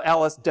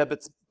Alice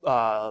debits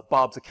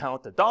Bob's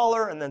account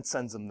 $1 and then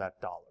sends him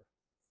that $1.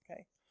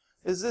 Okay.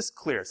 Is this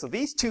clear? So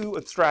these two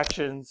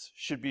abstractions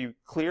should be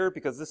clear,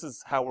 because this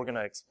is how we're going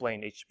to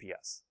explain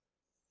HTTPS.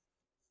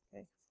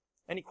 Okay.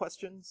 Any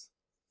questions?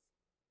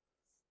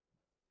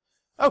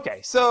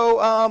 Okay,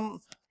 so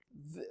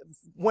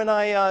when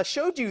I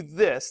showed you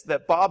this,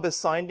 that Bob is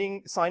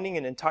signing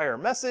an entire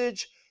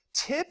message,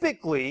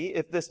 typically,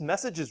 if this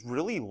message is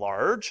really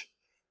large,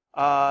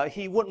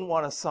 he wouldn't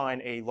want to sign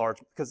a large,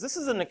 because this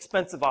is an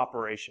expensive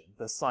operation,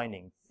 the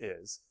signing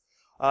is.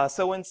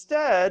 So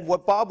instead,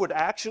 what Bob would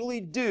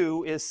actually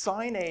do is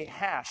sign a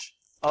hash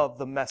of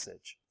the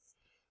message.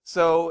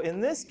 So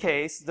in this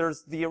case,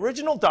 there's the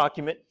original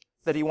document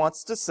that he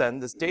wants to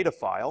send, this data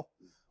file.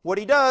 What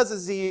he does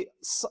is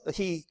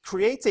he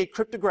creates a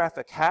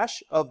cryptographic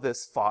hash of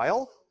this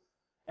file,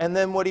 and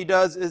then what he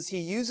does is he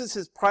uses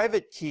his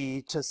private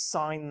key to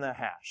sign the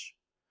hash.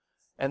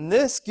 And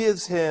this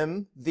gives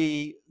him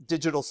the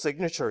digital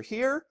signature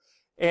here,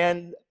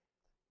 and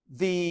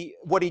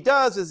what he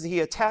does is he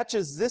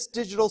attaches this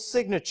digital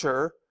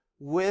signature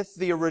with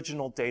the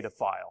original data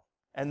file,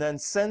 and then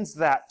sends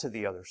that to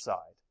the other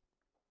side.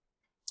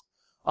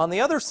 On the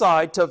other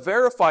side, to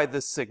verify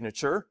this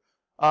signature,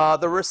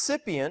 the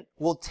recipient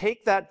will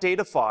take that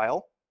data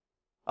file,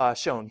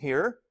 shown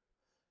here,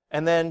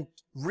 and then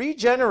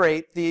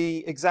regenerate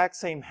the exact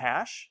same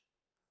hash.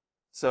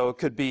 So it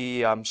could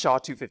be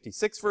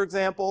SHA-256, for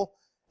example,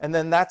 and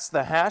then that's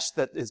the hash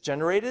that is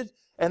generated.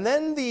 And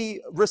then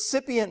the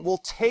recipient will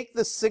take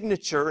the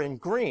signature in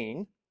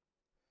green,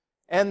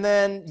 and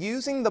then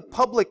using the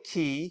public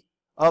key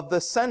of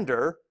the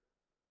sender,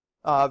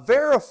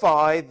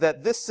 verify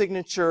that this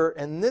signature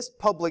and this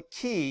public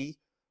key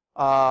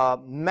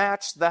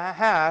match the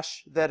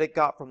hash that it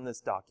got from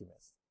this document.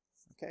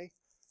 Okay?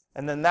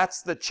 And then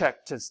that's the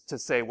check to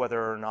say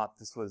whether or not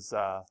this was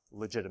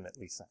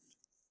legitimately sent.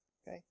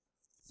 Okay?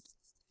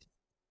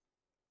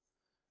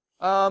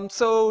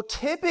 So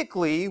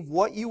typically,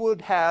 what you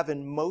would have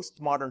in most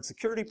modern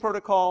security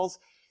protocols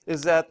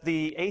is that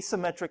the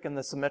asymmetric and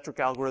the symmetric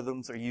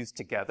algorithms are used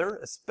together,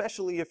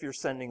 especially if you're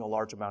sending a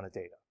large amount of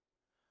data.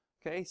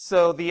 Okay,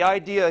 so the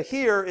idea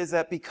here is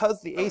that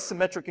because the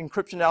asymmetric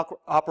encryption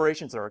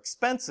operations are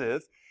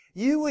expensive,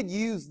 you would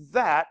use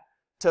that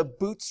to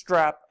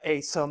bootstrap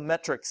a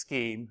symmetric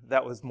scheme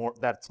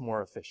that's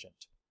more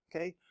efficient.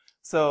 Okay,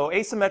 so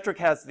asymmetric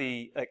has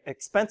the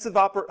expensive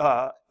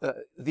the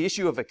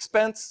issue of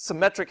expense.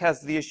 Symmetric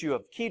has the issue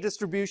of key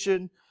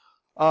distribution,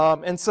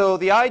 and so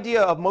the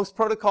idea of most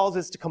protocols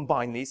is to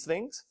combine these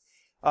things.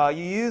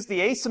 You use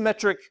the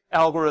asymmetric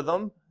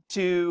algorithm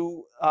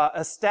to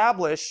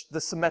establish the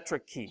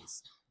symmetric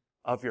keys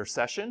of your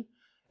session,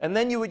 and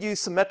then you would use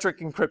symmetric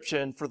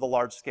encryption for the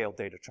large-scale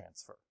data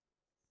transfer.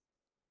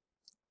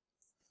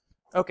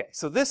 Okay,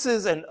 so this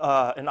is an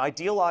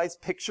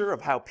idealized picture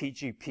of how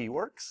PGP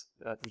works,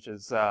 which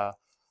is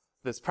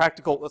this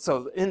practical.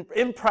 So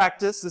in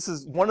practice, this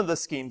is one of the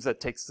schemes that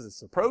takes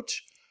this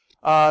approach.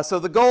 So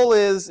the goal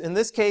is, in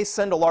this case,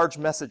 send a large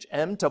message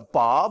M to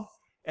Bob,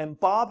 and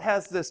Bob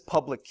has this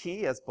public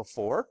key as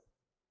before.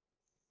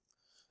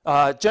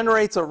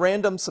 Generates a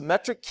random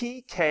symmetric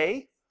key,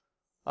 K,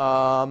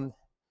 and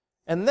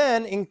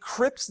then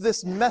encrypts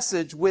this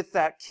message with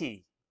that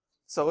key.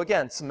 So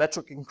again,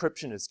 symmetric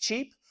encryption is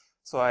cheap.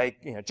 So I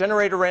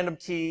generate a random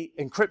key,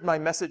 encrypt my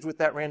message with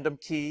that random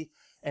key,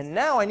 and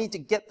now I need to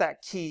get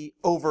that key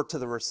over to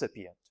the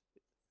recipient.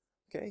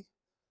 Okay?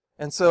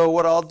 And so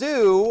what I'll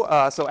do,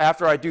 so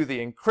after I do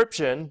the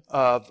encryption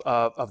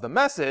of the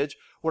message,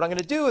 what I'm going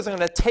to do is I'm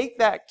going to take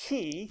that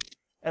key,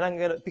 and I'm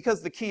going to,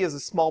 because the key is a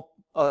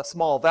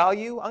small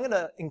value, I'm going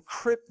to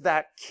encrypt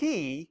that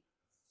key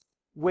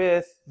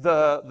with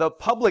the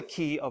public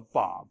key of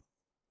Bob,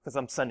 because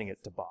I'm sending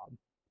it to Bob.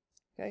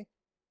 Okay?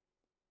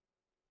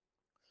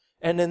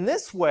 And in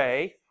this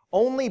way,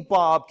 only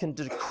Bob can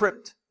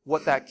decrypt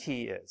what that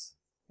key is.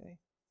 Okay?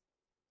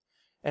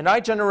 And I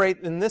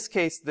generate, in this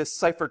case, this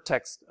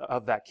ciphertext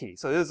of that key.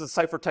 So this is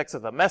a ciphertext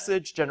of the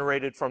message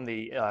generated from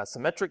the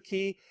symmetric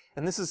key,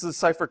 and this is the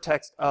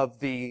ciphertext of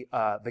the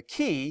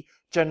key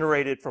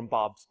generated from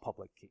Bob's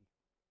public key.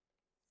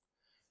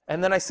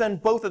 And then I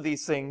send both of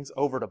these things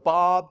over to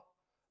Bob.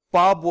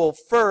 Bob will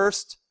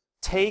first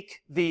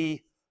take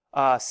the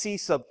C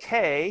sub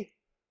k,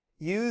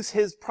 use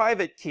his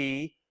private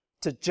key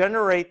to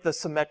generate the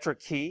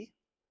symmetric key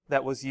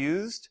that was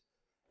used,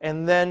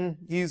 and then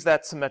use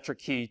that symmetric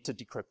key to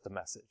decrypt the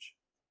message.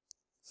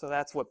 So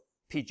that's what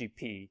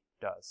PGP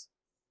does.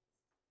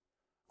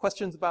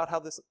 Questions about how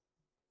this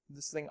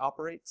thing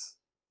operates?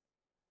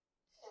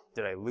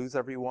 Did I lose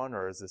everyone,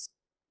 or is this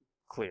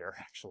clear,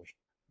 actually?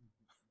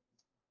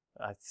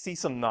 I see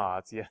some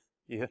nods, yeah.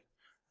 Yeah.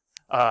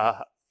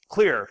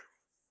 Clear.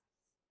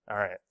 All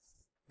right.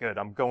 Good.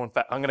 I'm going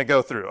I'm going to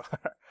go through.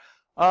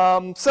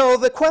 So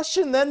the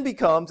question then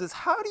becomes is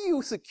how do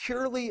you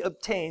securely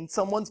obtain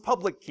someone's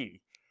public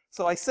key?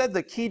 So I said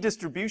the key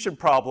distribution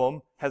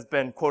problem has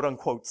been quote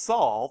unquote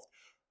solved,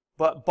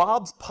 but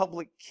Bob's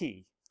public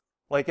key.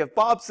 Like if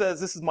Bob says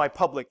this is my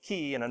public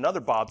key and another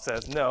Bob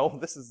says no,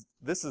 this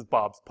is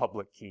Bob's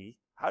public key.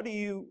 How do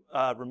you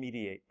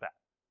remediate that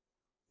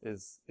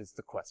is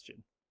the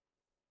question.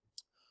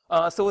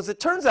 So as it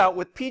turns out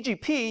with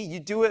PGP, you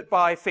do it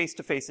by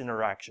face-to-face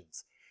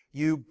interactions.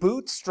 You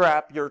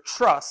bootstrap your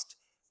trust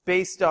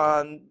based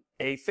on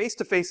a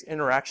face-to-face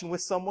interaction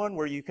with someone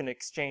where you can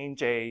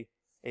exchange a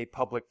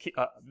public key,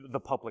 the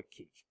public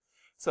key.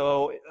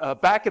 So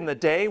back in the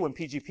day when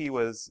PGP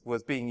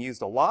was being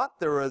used a lot,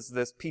 there was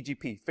this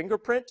PGP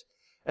fingerprint,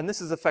 and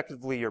this is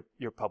effectively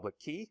your public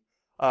key.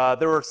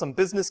 There were some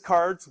business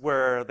cards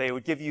where they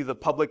would give you the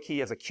public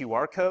key as a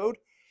QR code,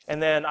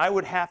 and then I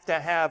would have to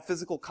have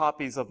physical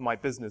copies of my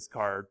business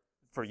card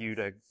for you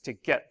to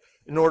get,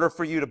 in order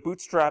for you to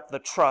bootstrap the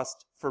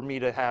trust for me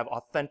to have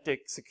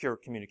authentic, secure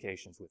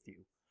communications with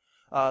you.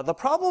 The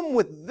problem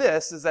with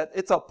this is that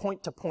it's a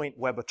point-to-point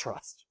web of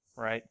trust,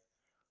 right?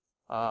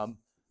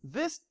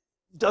 This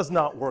does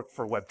not work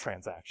for web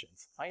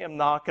transactions. I am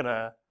not going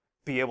to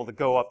be able to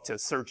go up to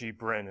Sergey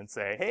Brin and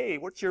say, hey,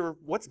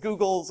 what's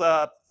Google's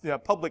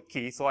public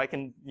key so I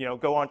can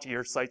go onto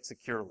your site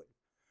securely.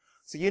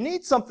 So you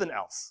need something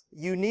else.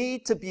 You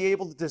need to be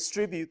able to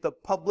distribute the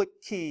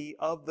public key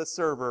of the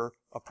server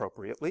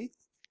appropriately.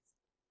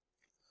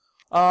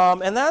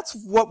 And that's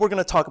what we're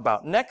going to talk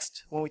about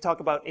next when we talk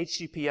about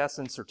HTTPS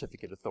and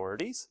certificate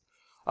authorities.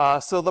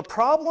 So the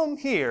problem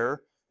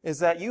here is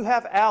that you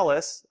have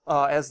Alice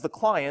as the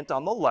client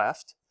on the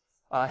left,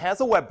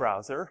 has a web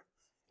browser,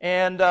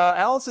 and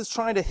Alice is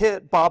trying to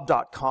hit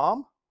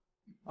bob.com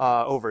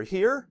over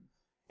here.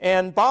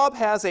 And Bob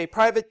has a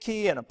private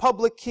key and a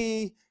public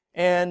key.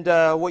 And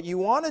what you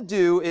want to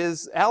do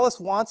is Alice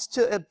wants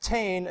to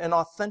obtain an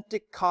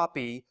authentic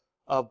copy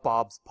of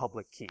Bob's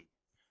public key.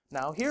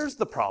 Now here's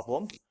the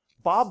problem.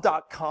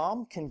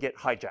 Bob.com can get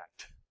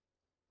hijacked,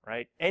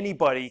 right?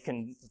 Anybody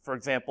can, for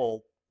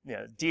example,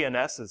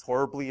 DNS is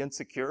horribly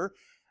insecure.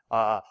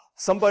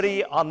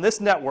 Somebody on this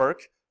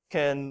network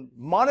can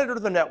monitor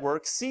the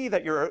network, see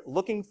that you're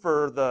looking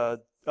for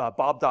the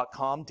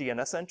bob.com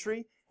DNS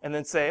entry, and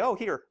then say, oh,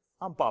 here,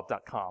 I'm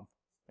bob.com.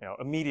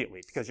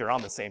 Immediately, because you're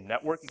on the same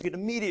network, you could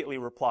immediately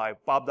reply,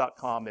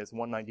 bob.com is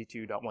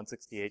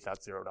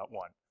 192.168.0.1.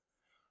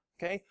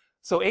 Okay?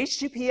 So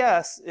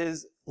HTTPS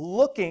is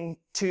looking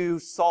to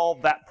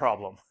solve that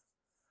problem.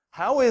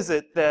 How is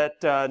it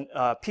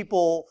that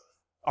people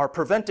are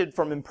prevented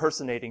from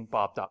impersonating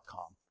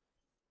bob.com?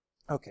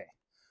 Okay.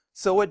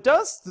 So it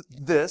does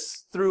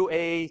this through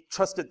a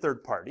trusted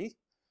third party.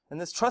 And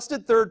this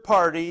trusted third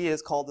party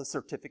is called the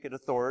certificate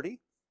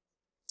authority.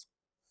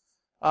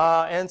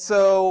 And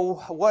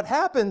so what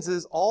happens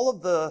is all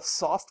of the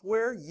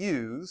software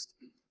used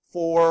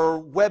for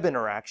web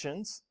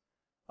interactions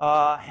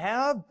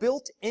have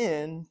built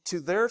in to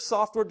their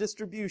software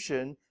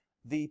distribution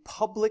the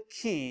public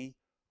key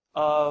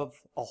of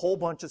a whole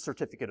bunch of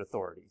certificate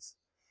authorities.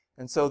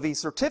 And so these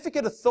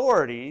certificate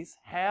authorities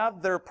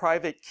have their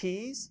private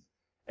keys,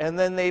 and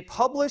then they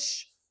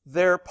publish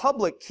their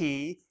public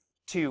key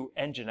to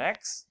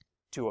Nginx,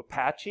 to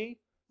Apache,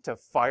 to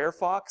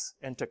Firefox,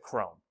 and to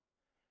Chrome.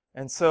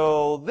 And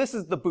so this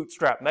is the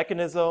bootstrap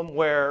mechanism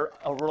where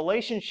a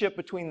relationship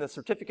between the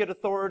certificate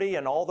authority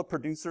and all the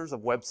producers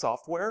of web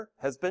software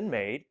has been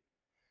made.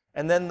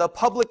 And then the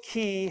public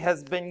key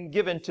has been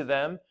given to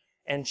them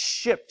and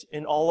shipped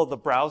in all of the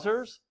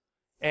browsers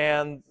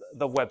and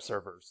the web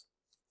servers.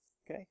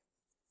 Okay.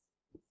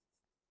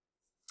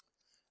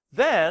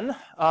 Then,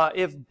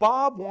 if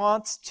Bob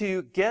wants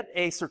to get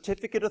a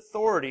certificate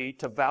authority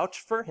to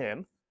vouch for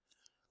him,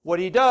 what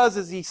he does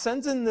is he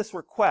sends in this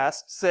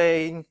request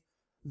saying,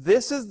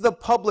 this is the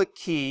public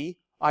key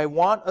I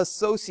want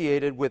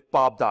associated with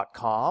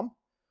bob.com,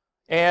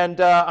 and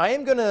I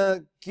am going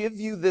to give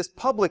you this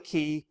public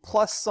key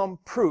plus some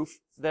proof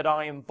that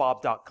I am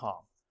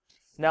bob.com.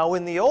 Now,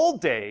 in the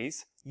old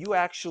days, you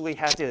actually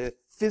had to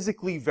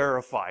physically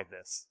verify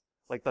this.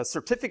 Like the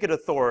certificate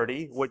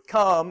authority would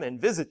come and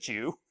visit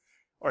you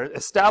or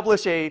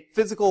establish a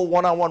physical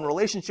one-on-one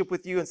relationship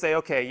with you and say,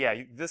 okay,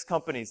 yeah, this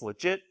company's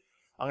legit.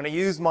 I'm going to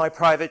use my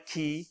private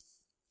key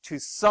to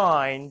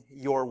sign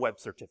your web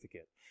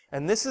certificate.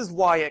 And this is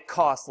why it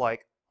costs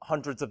like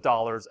hundreds of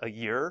dollars a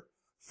year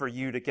for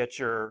you to get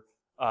your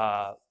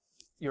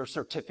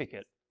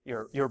certificate,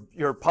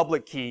 your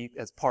public key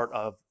as part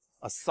of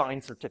a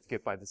signed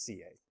certificate by the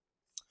CA.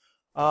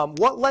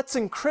 What Let's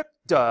Encrypt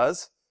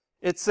does,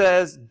 it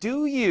says,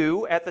 do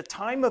you, at the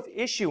time of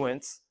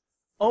issuance,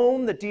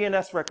 own the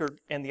DNS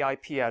record and the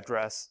IP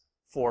address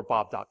for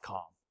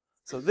bob.com?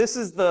 So this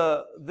is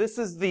the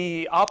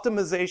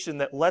optimization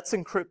that Let's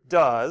Encrypt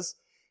does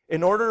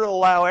in order to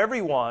allow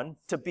everyone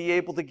to be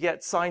able to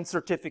get signed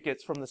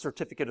certificates from the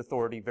certificate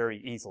authority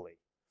very easily.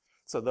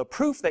 So the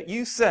proof that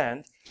you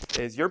send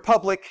is your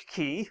public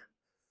key,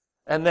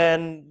 And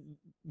then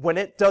when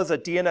it does a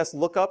DNS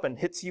lookup and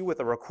hits you with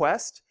a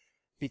request,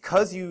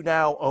 because you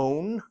now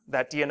own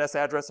that DNS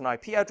address and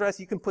IP address,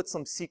 you can put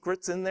some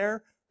secrets in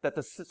there that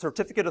the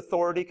certificate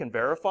authority can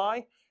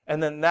verify,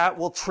 and then that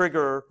will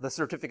trigger the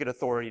certificate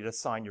authority to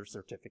sign your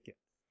certificate.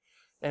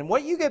 And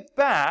what you get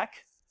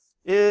back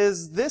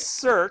is this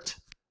cert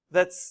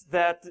that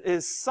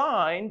is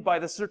signed by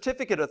the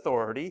certificate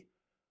authority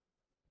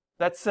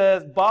that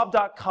says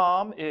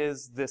bob.com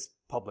is this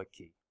public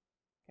key.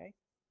 Okay?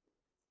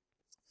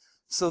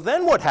 So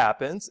then what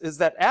happens is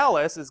that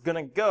Alice is going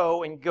to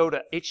go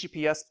to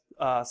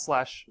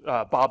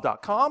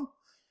https:/bob.com,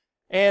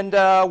 and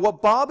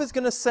what Bob is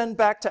going to send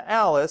back to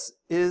Alice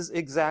is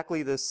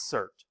exactly this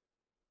cert.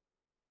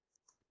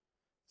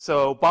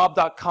 So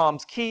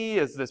bob.com's key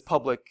is this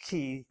public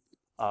key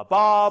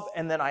Bob,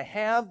 and then I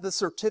have the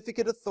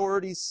certificate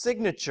authority's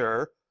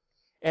signature,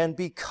 and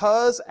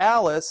because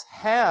Alice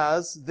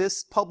has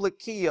this public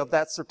key of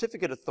that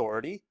certificate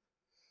authority,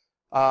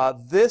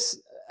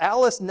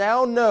 Alice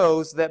now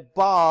knows that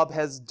Bob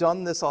has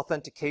done this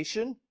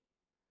authentication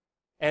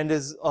and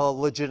is the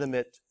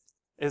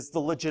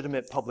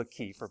legitimate public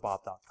key for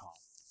bob.com.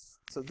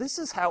 So this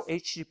is how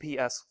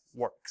HTTPS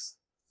works.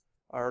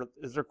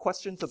 Is there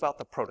questions about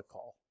the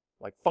protocol,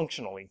 like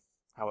functionally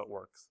how it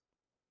works?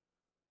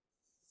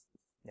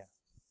 Yeah.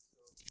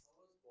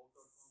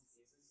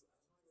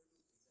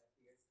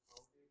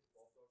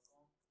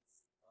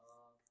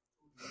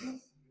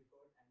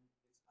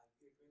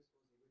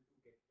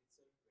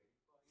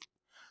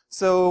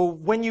 So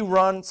when you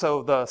run,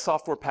 so the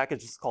software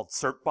package is called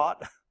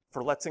certbot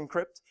for Let's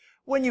Encrypt.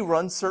 When you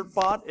run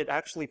certbot, it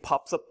actually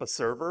pops up a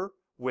server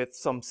with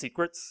some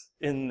secrets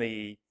in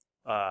the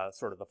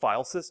sort of the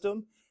file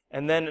system,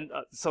 and then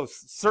so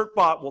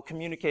certbot will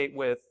communicate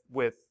with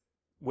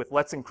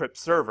Let's Encrypt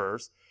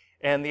servers,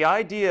 and the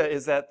idea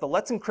is that the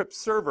Let's Encrypt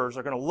servers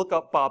are going to look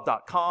up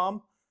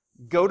bob.com,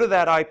 go to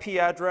that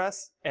IP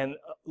address, and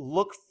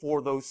look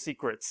for those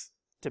secrets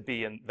to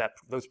be in that,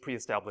 those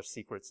pre-established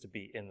secrets to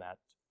be in that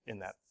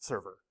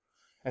server.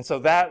 And so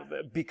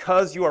that,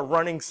 because you are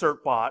running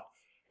certbot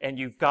and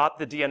you've got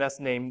the DNS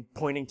name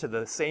pointing to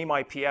the same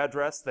IP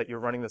address that you're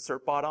running the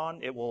certbot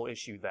on, it will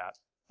issue that.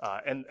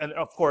 And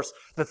of course,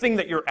 the thing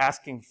that you're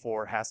asking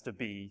for has to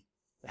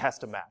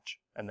match,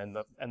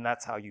 and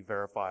that's how you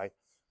verify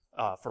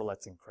for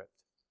Let's Encrypt.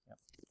 Yeah.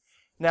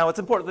 Now, it's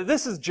important that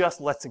this is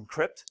just Let's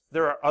Encrypt.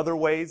 There are other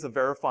ways of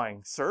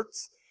verifying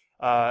certs.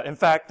 In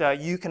fact,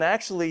 you can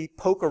actually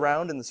poke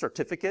around in the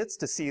certificates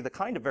to see the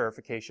kind of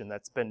verification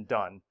that's been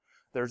done.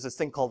 There's this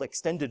thing called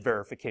extended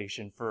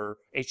verification for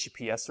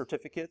HTTPS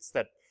certificates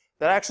that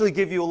actually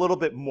give you a little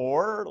bit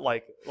more,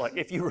 like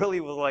if you really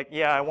was like,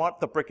 yeah, I want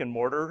the brick and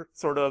mortar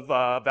sort of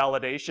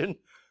validation,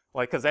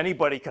 like, because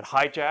anybody could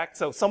hijack.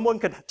 So someone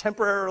could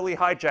temporarily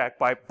hijack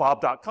by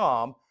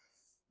bob.com,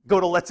 go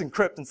to Let's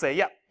Encrypt and say,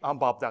 yeah, I'm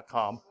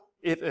bob.com.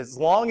 As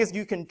long as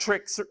you can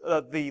trick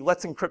the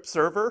Let's Encrypt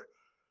server,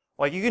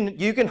 like you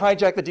can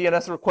hijack the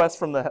DNS request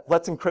from the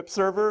Let's Encrypt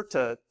server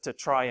to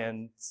try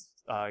and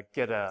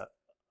get a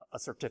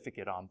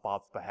certificate on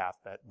Bob's behalf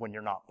that when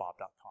you're not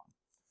bob.com.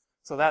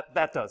 So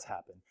that does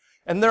happen.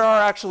 And there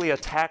are actually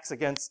attacks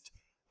against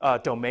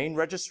domain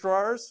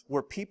registrars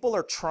where people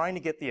are trying to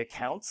get the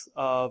accounts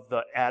of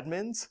the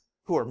admins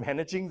who are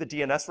managing the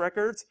DNS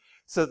records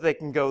so that they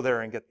can go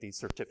there and get these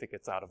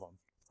certificates out of them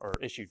or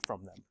issued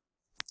from them.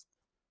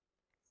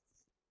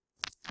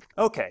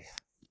 Okay.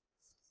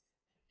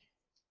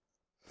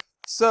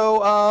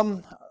 So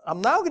I'm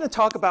now going to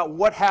talk about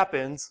what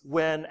happens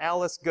when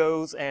Alice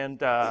goes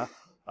and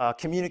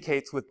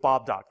communicates with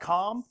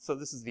bob.com. So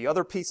this is the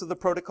other piece of the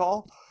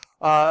protocol.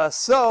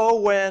 So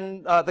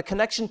when the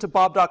connection to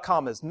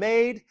bob.com is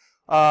made,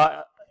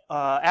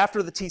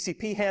 after the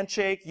TCP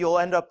handshake, you'll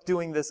end up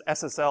doing this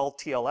SSL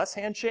TLS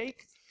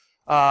handshake.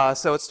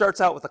 So it starts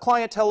out with the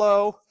client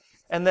hello,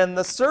 and then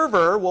the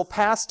server will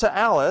pass to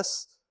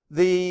Alice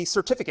the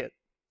certificate.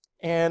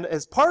 And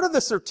as part of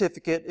the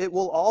certificate, it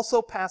will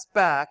also pass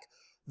back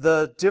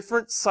the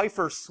different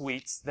cipher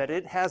suites that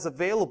it has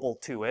available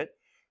to it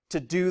to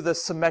do the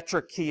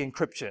symmetric key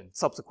encryption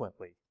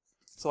subsequently.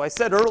 So I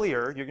said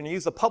earlier, you're going to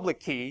use a public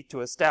key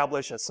to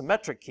establish a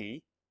symmetric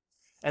key,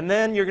 and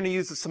then you're going to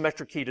use the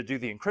symmetric key to do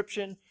the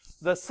encryption.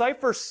 The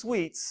cipher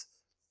suites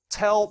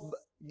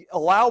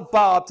allow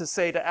Bob to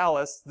say to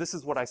Alice, this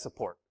is what I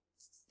support.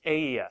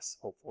 AES,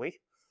 hopefully.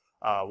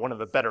 One of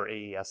the better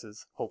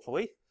AESs,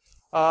 hopefully.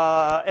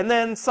 And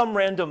then some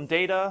random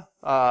data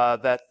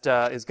that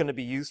is going to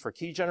be used for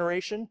key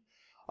generation.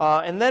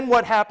 And then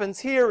what happens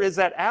here is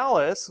that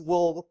Alice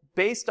will,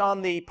 based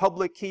on the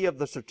public key of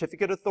the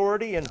certificate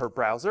authority in her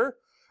browser,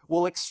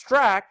 will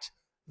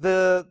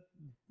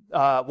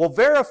will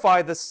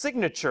verify the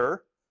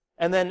signature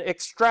and then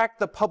extract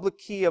the public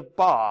key of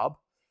Bob.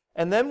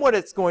 And then what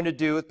it's going to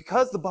do is,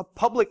 because the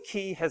public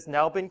key has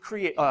now been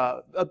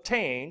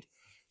obtained,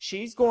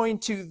 she's going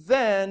to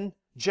then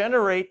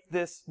generate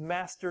this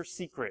master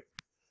secret.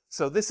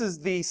 So this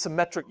is the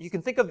symmetric, you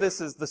can think of this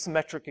as the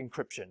symmetric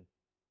encryption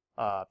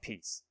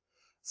piece.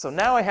 So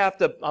now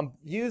I'm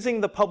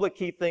using the public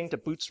key thing to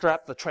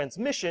bootstrap the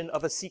transmission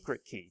of a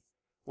secret key,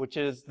 which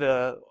is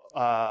the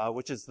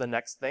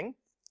next thing.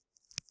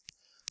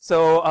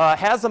 So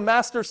has a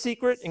master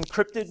secret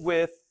encrypted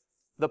with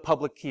the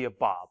public key of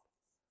Bob.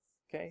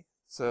 Okay,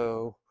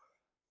 so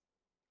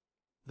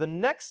the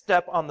next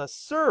step on the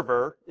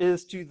server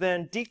is to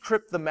then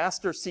decrypt the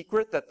master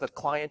secret that the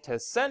client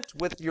has sent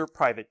with your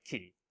private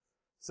key.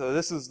 So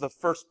this is the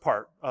first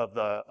part of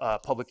the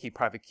public key,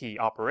 private key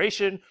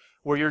operation,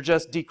 where you're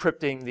just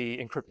decrypting the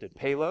encrypted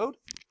payload.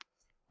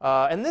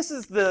 And this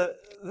is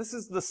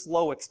the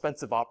slow,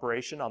 expensive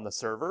operation on the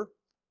server,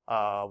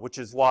 which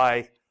is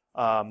why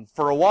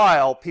for a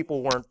while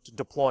people weren't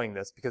deploying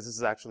this, because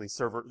this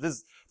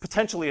is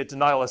potentially a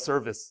denial of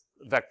service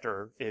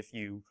vector if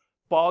you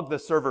bog the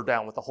server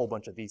down with a whole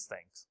bunch of these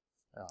things.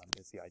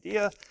 Is the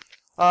idea.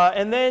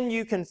 And then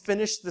you can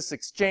finish this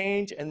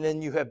exchange, and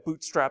then you have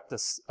bootstrapped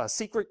this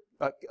secret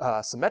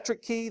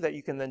symmetric key that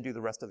you can then do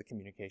the rest of the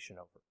communication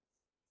over.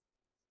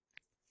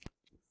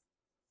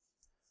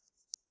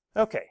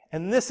 Okay,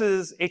 and this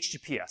is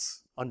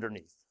HTTPS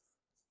underneath.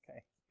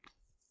 Okay.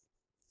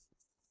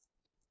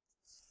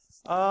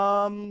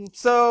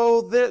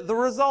 So the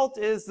result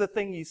is the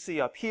thing you see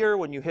up here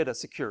when you hit a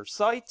secure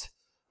site.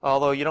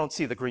 Although you don't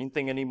see the green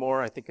thing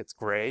anymore, I think it's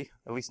gray.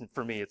 At least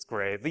for me, it's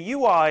gray. The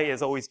UI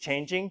is always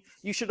changing.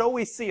 You should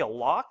always see a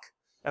lock,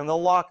 and the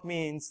lock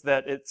means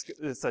that it's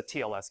a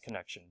TLS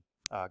connection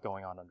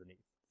going on underneath.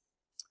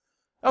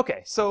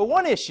 Okay, so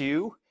one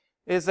issue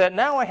is that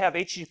now I have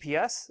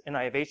HTTPS and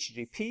I have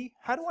HTTP.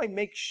 How do I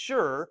make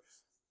sure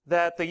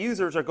that the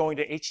users are going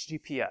to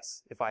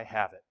HTTPS if I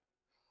have it?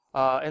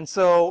 And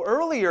so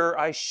earlier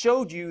I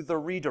showed you the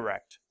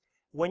redirect.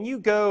 When you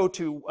go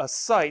to a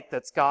site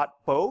that's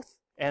got both,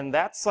 and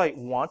that site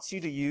wants you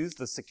to use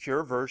the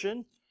secure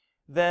version,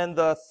 then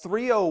the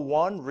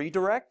 301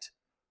 redirect,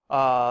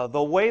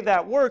 the way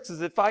that works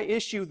is if I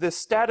issue this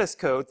status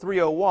code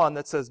 301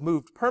 that says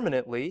moved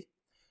permanently,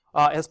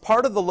 as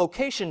part of the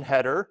location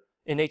header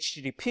in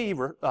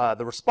HTTP,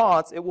 the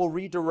response, it will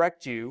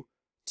redirect you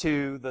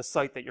to the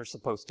site that you're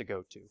supposed to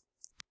go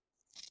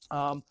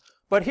to.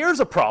 But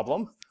here's a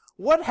problem.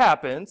 What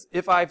happens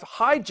if I've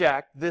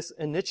hijacked this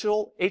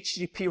initial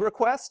HTTP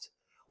request?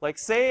 Like,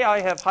 say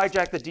I have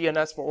hijacked the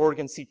DNS for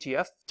Oregon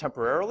CTF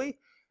temporarily,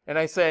 and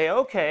I say,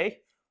 okay,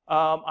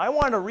 I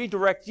want to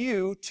redirect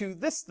you to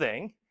this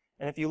thing.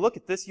 And if you look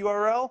at this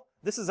URL,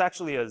 this is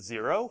actually a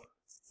 0,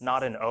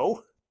 not an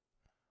O.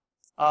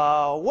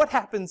 What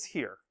happens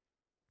here?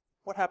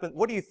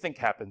 What do you think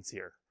happens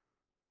here?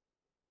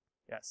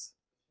 Yes.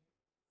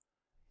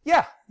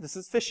 Yeah, this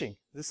is phishing.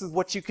 This is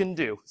what you can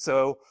do.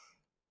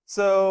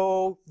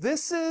 So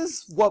this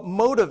is what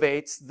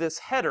motivates this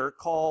header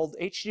called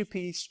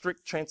HTTP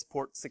strict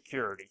transport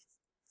security.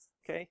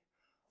 Okay.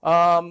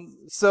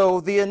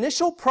 So the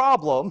initial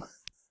problem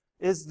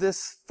is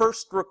this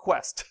first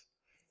request.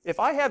 If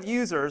I have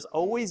users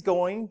always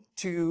going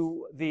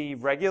to the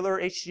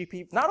regular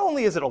HTTP, not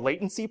only is it a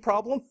latency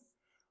problem,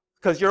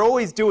 because you're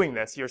always doing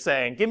this. You're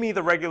saying, give me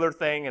the regular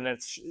thing, and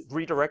it's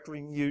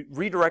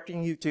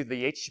redirecting you to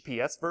the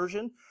HTTPS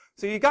version.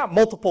 So you got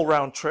multiple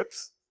round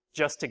trips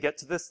just to get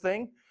to this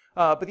thing.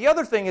 But the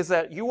other thing is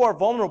that you are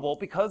vulnerable,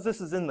 because this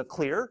is in the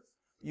clear,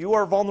 you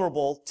are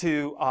vulnerable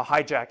to a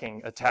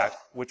hijacking attack,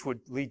 which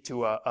would lead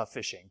to a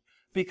phishing.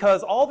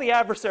 Because all the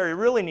adversary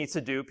really needs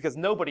to do, because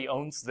nobody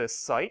owns this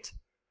site,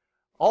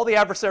 all the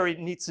adversary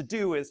needs to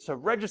do is to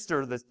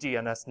register this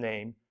DNS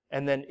name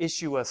and then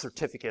issue a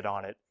certificate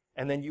on it.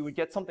 And then you would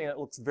get something that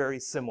looks very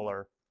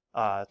similar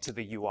to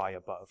the UI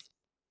above.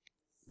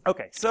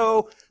 Okay,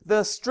 so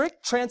the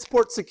strict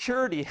transport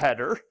security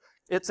header,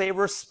 it's a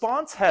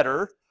response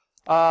header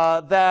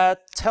that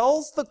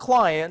tells the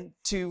client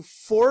to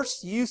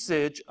force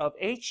usage of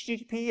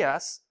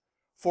HTTPS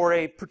for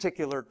a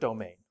particular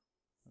domain.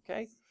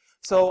 Okay?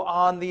 So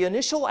on the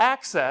initial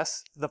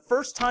access, the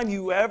first time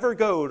you ever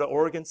go to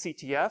Oregon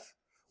CTF,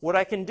 what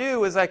I can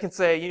do is I can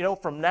say, you know,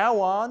 from now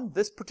on,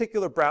 this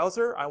particular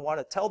browser, I want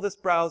to tell this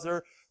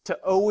browser to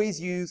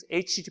always use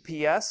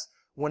HTTPS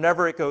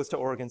whenever it goes to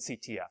Oregon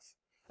CTF.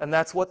 And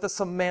that's what the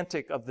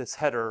semantic of this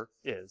header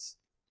is.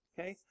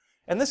 Okay?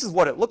 And this is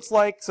what it looks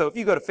like. So if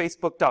you go to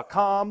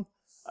facebook.com,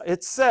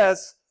 it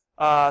says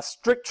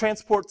strict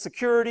transport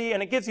security,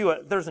 and it gives you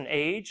there's an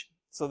age.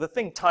 So the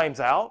thing times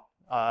out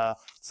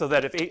so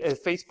that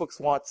if Facebook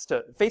wants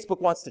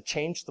to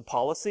change the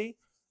policy,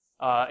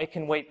 it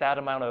can wait that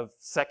amount of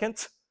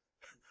seconds,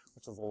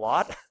 which is a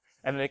lot,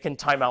 and then it can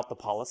time out the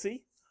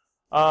policy.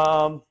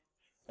 And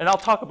I'll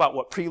talk about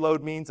what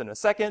preload means in a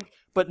second.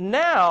 But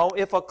now,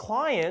 if a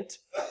client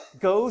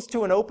goes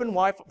to an open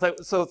Wi-Fi,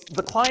 so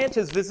the client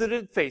has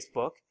visited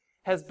Facebook,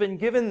 has been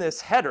given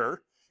this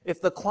header.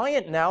 If the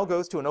client now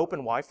goes to an open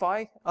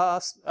Wi-Fi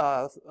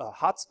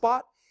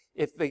hotspot,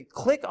 if they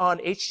click on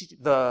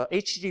the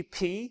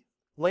HTTP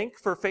link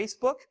for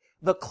Facebook,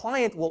 the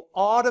client will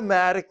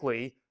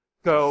automatically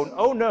go,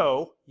 oh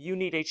no, you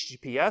need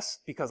HTTPS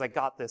because I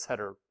got this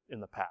header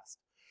in the past.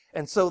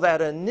 And so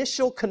that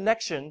initial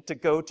connection to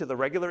go to the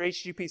regular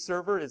HTTP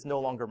server is no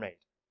longer made.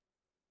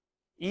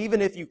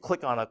 even if you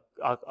click on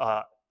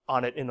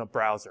it in a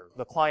browser.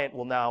 The client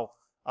will now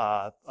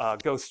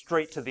go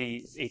straight to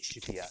the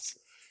HTTPS.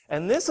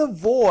 And this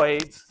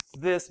avoids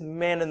this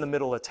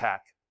man-in-the-middle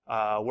attack,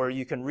 where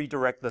you can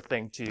redirect the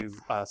thing to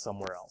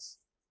somewhere else.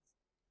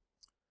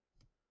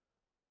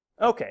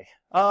 Okay,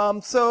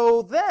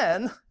 so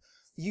then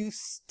you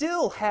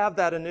still have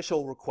that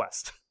initial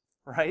request,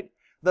 right?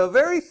 The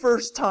very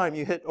first time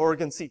you hit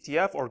Oregon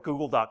CTF or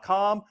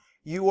google.com,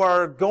 you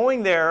are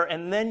going there,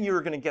 and then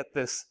you're going to get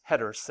this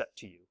header set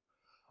to you.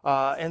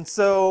 And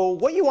so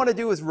what you want to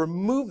do is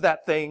remove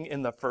that thing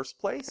in the first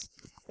place.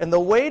 And the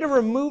way to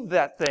remove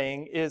that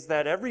thing is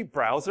that every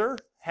browser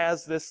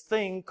has this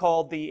thing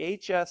called the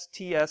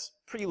HTTPS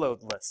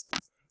preload list.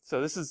 So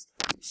this is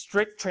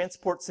strict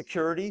transport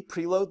security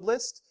preload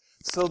list.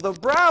 So the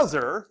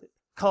browser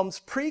comes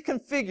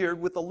pre-configured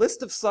with a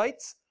list of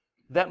sites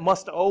that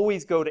must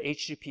always go to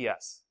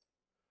HTTPS.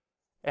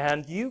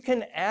 And you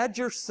can add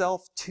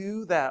yourself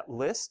to that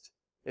list.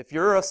 If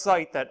you're a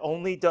site that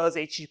only does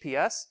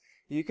HTTPS,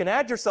 you can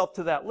add yourself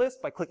to that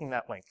list by clicking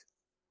that link.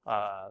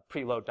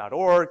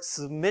 Preload.org,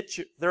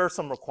 there are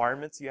some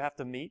requirements you have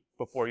to meet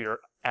before you're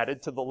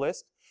added to the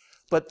list.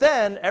 But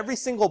then every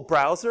single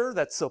browser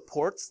that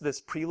supports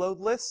this preload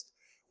list,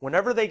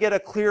 whenever they get a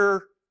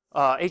clear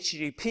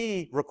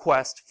HTTP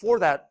request for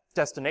that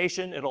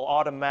destination, it'll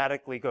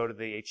automatically go to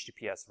the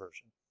HTTPS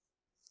version.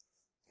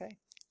 Okay.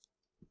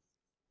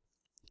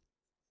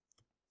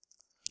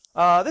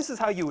 This is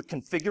how you would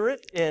configure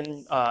it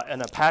in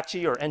an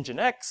Apache or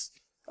Nginx.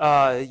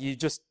 You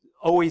just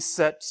always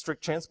set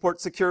strict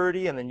transport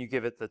security, and then you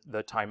give it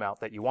the timeout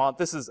that you want.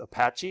 This is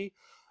Apache.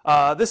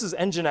 This is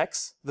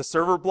Nginx, the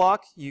server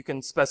block. You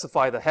can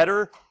specify the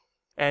header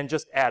and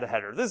just add a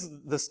header. This is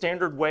the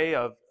standard way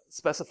of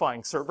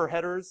specifying server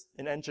headers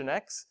in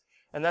Nginx,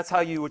 and that's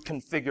how you would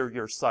configure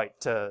your site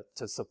to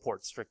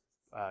support strict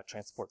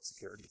transport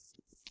security.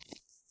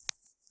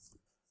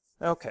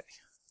 Okay,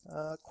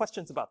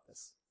 questions about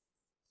this?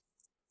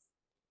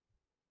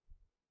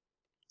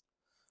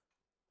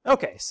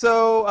 Okay,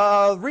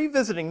 so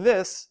revisiting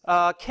this,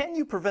 can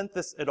you prevent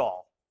this at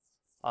all,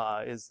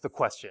 is the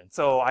question.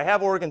 So I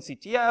have Oregon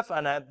CTF,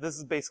 and this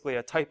is basically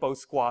a typo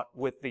squat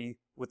with the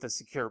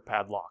secure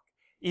padlock,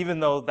 even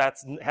though that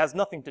has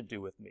nothing to do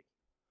with me.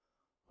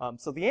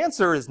 So the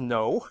answer is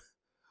no.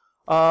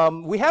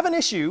 We have an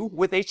issue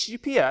with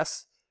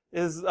HTTPS,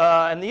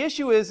 and the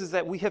issue is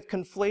that we have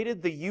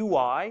conflated the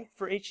UI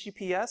for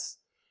HTTPS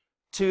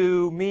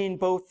to mean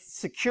both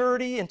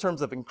security in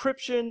terms of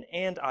encryption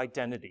and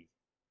identity.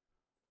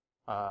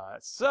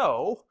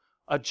 So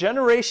a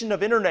generation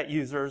of internet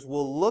users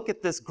will look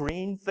at this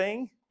green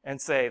thing and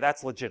say,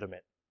 that's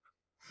legitimate.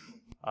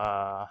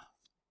 And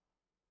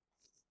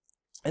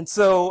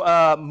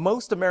so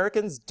most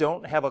Americans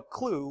don't have a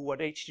clue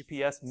what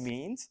HTTPS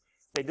means.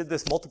 They did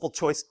this multiple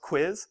choice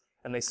quiz,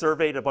 and they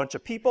surveyed a bunch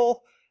of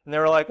people, and they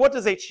were like, what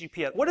does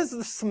HTTPS, what is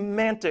the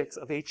semantics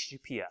of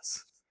HTTPS?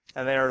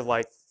 And they're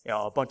like, you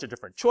know, a bunch of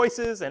different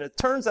choices, and it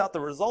turns out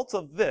the results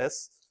of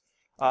this,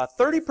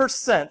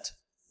 30%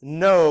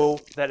 know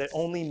that it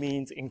only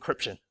means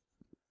encryption.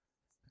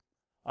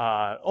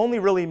 Only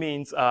really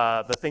means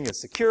the thing is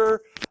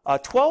secure.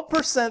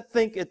 12%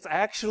 think it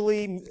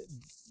actually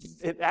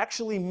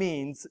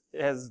means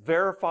as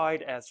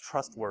verified as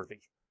trustworthy.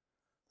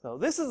 So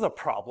this is a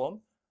problem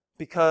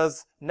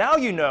because now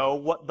you know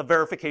what the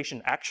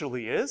verification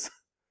actually is,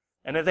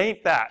 and it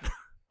ain't that.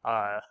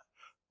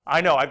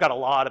 I know I've got a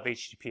lot of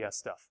HTTPS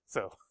stuff,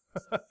 so.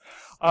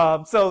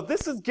 So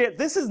this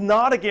is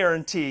not a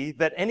guarantee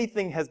that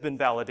anything has been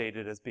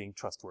validated as being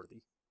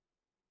trustworthy.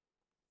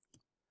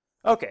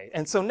 Okay,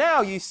 and so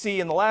now you see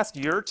in the last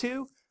year or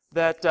two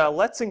that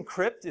Let's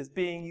Encrypt is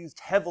being used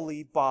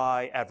heavily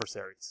by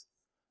adversaries.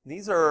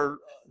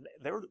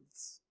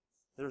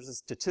 There's a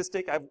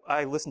statistic,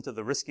 I listened to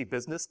the Risky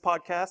Business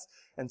podcast,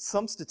 and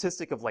some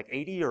statistic of like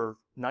 80 or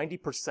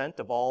 90%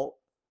 of all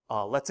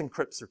Let's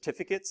Encrypt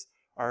certificates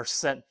are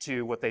sent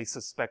to what they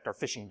suspect are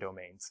phishing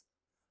domains.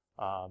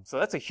 So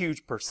that's a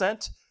huge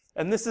percent.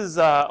 And this is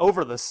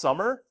over the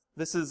summer.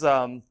 This is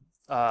the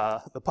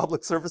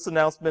public service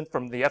announcement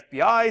from the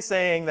FBI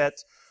saying that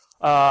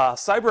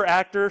cyber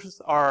actors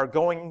are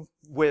going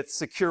with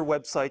secure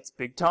websites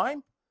big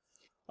time.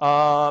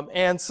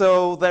 And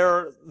so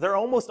they're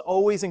almost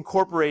always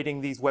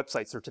incorporating these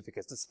website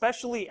certificates,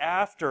 especially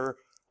after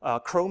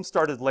Chrome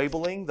started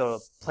labeling the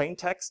plain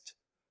text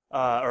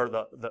or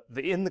the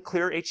in the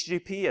clear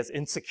HTTP as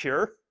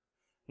insecure.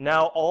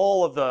 Now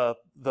all of the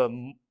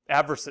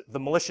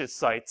malicious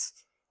sites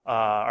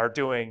are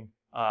doing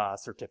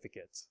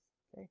certificates.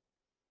 Okay.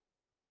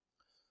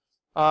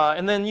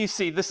 And then you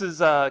see this is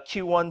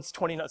Q1's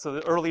 29.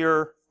 So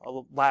earlier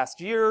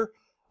last year,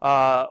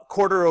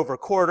 quarter over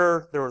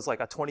quarter, there was like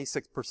a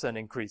 26%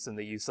 increase in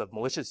the use of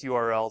malicious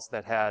URLs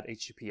that had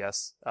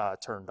HTTPS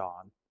turned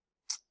on.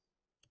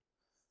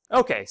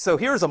 Okay, so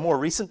here's a more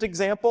recent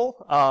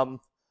example.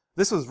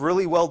 This was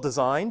really well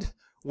designed,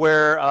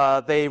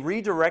 where they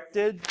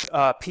redirected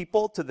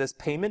people to this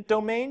payment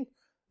domain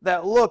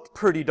that looked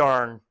pretty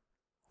darn,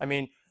 I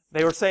mean,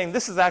 they were saying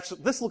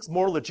this looks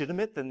more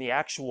legitimate than the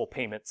actual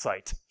payment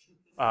site,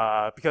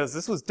 because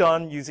this was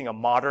done using a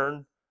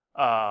modern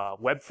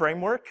web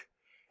framework.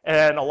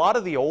 And a lot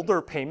of the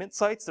older payment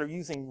sites, they're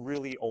using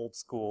really old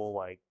school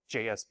like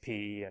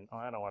JSP, and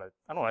I don't want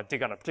to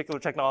dig on a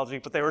particular technology,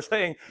 but they were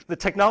saying the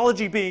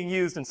technology being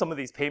used in some of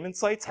these payment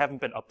sites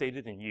haven't been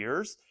updated in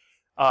years.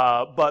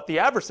 But the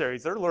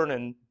adversaries, they're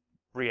learning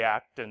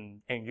React and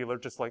Angular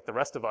just like the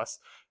rest of us,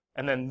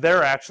 and then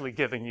they're actually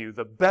giving you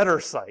the better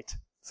site.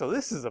 So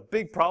this is a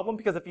big problem,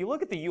 because if you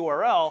look at the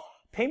URL,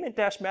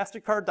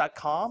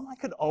 payment-mastercard.com, I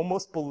could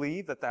almost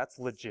believe that that's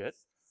legit.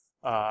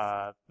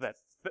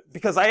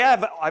 Because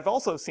I've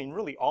also seen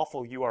really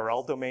awful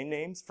URL domain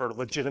names for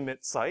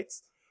legitimate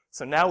sites.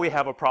 So now we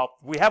have a problem.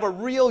 We have a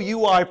real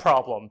UI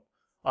problem,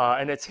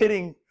 and it's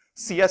hitting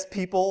CS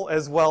people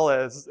as well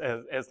as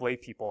lay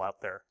people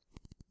out there.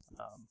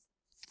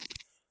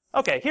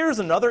 Okay, here's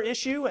another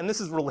issue, and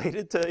this is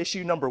related to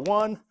issue number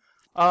 1.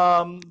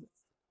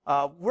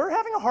 We're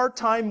having a hard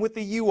time with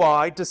the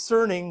UI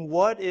discerning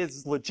what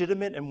is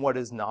legitimate and what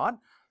is not.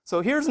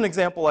 So here's an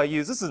example I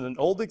use. This is an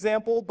old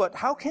example, but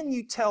how can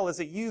you tell as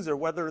a user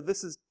whether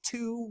this is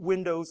 2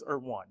 windows or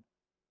 1,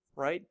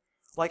 right?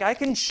 Like I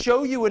can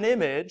show you an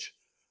image,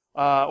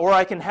 or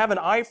I can have an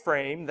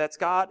iframe that's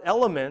got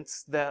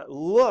elements that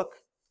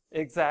look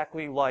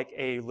exactly like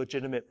a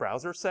legitimate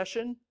browser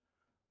session,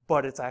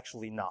 but it's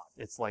actually not.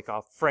 It's like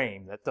a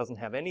frame that doesn't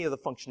have any of the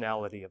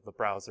functionality of the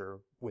browser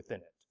within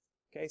it.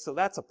 Okay, so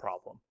that's a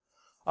problem.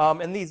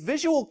 And these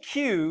visual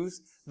cues,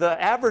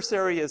 the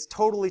adversary is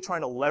totally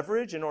trying to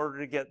leverage in order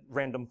to get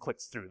random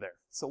clicks through there.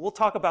 So we'll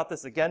talk about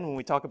this again when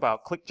we talk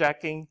about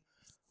clickjacking.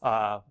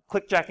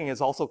 Clickjacking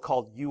is also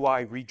called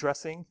UI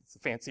redressing. It's a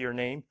fancier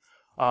name,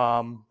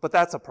 but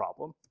that's a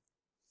problem.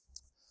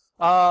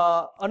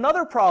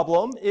 Another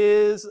problem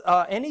is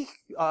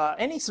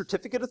any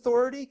certificate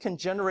authority can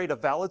generate a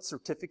valid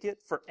certificate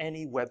for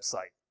any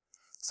website.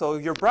 So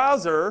your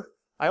browser,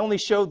 I only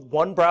showed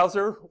one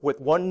browser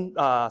with one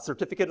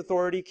certificate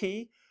authority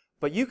key,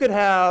 but you could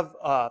have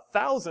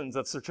thousands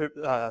of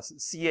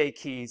CA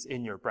keys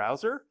in your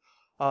browser.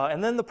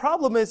 And then the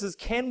problem is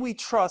can we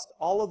trust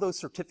all of those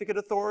certificate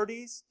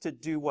authorities to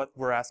do what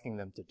we're asking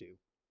them to do?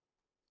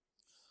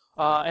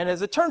 And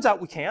as it turns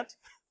out, we can't.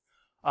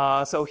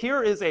 So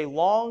here is a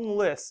long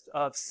list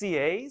of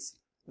CAs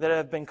that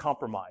have been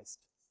compromised.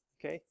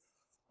 Okay?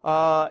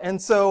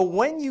 And so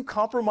when you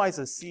compromise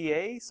a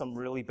CA, some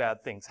really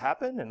bad things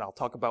happen, and I'll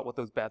talk about what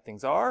those bad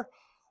things are.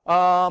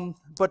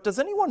 But does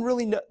anyone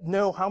really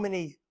know how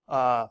many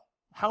CAs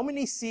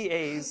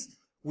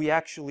we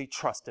actually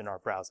trust in our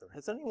browser?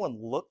 Has anyone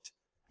looked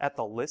at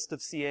the list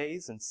of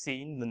CAs and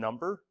seen the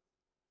number?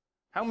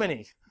 How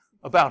many?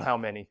 About how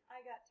many?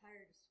 I got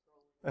tired of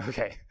scrolling.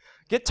 Okay.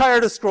 Get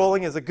tired of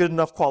scrolling is a good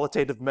enough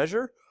qualitative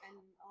measure. And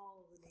all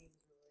of the names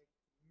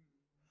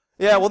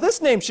are like, Yeah, well,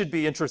 this name should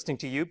be interesting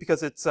to you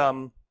because it's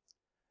a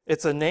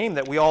name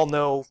that we all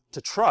know to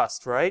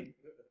trust, right?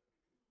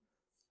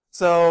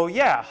 So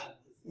yeah,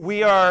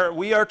 we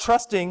are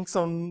trusting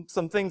some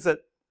things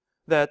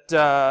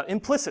that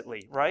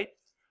implicitly, right?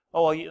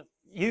 Oh, well,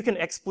 you can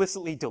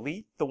explicitly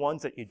delete the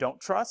ones that you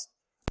don't trust,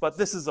 but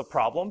this is a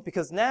problem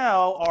because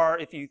now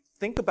if you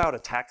think about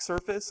attack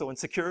surface, so in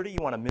security you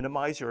want to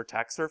minimize your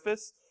attack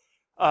surface.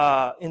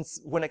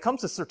 When it comes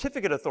to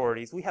certificate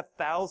authorities, we have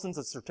thousands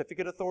of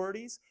certificate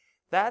authorities.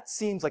 That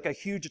seems like a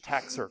huge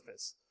attack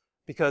surface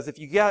because if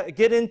you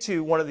get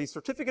into one of these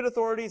certificate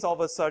authorities, all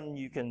of a sudden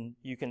you can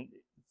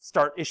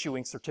start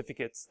issuing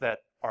certificates that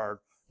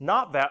are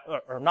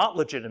not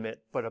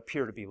legitimate but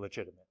appear to be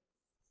legitimate.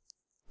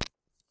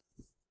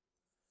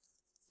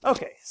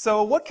 Okay,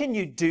 so what can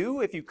you do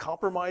if you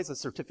compromise a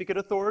certificate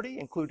authority,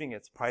 including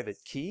its private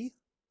key?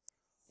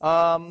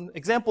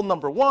 Example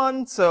number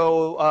 1,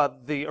 so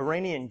the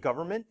Iranian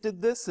government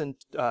did this in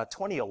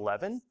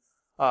 2011.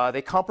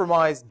 They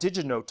compromised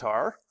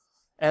DigiNotar,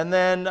 and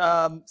then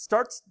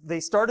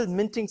they started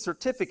minting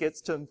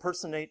certificates to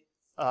impersonate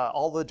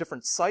all the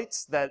different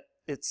sites that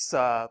its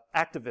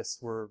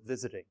activists were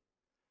visiting.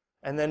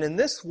 And then in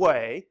this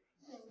way,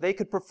 they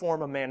could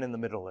perform a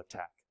man-in-the-middle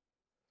attack,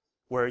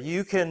 where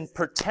you can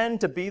pretend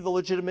to be the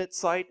legitimate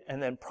site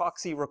and then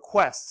proxy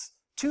requests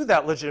to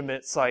that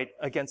legitimate site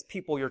against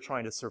people you're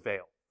trying to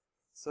surveil.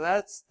 So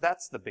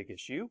that's the big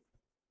issue.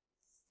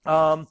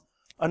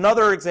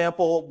 Another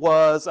example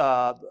was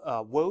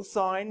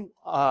Wu-chang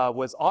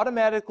was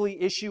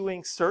automatically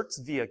issuing certs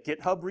via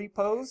GitHub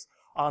repos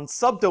on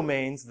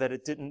subdomains that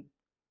it didn't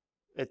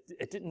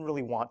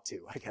really want to,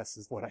 I guess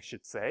is what I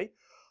should say.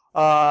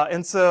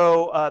 And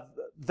so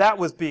that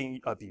was being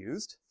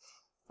abused.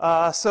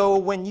 So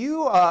when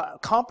you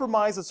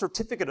compromise a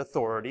certificate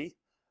authority,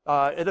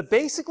 it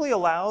basically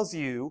allows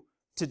you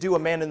to do a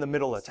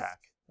man-in-the-middle attack.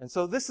 And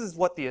so this is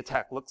what the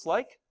attack looks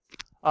like.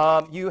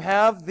 You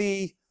have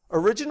the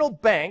original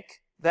bank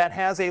that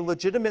has a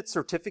legitimate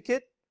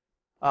certificate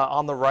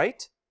on the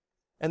right.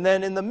 And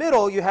then in the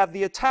middle, you have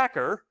the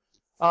attacker.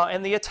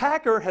 And the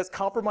attacker has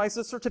compromised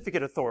the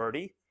certificate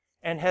authority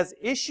and has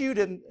issued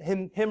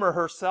him or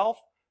herself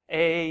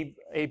a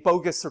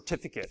bogus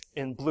certificate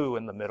in blue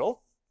in the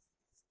middle.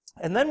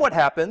 And then what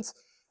happens,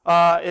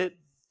 the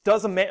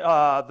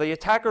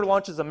attacker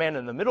launches a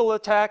man-in-the-middle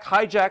attack,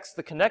 hijacks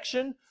the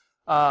connection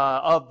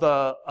of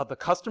the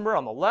customer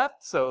on the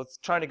left. So it's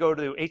trying to go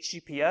to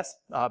HTTPS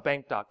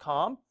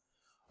bank.com.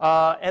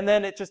 And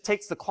then it just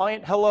takes the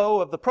client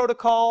hello of the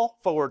protocol,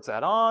 forwards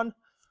that on.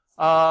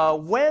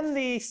 When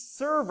the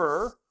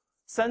server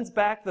sends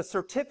back the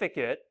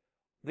certificate,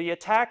 the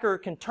attacker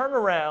can turn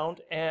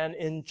around and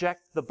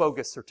inject the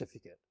bogus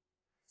certificate.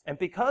 And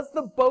because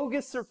the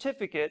bogus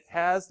certificate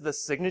has the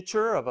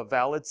signature of a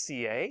valid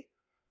CA,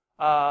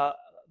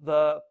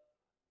 we'll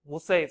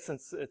say,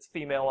 since it's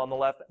female on the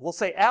left, we'll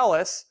say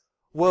Alice's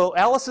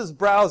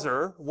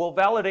browser will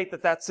validate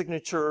that that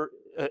signature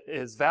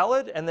is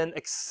valid and then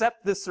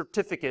accept this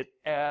certificate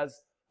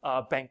as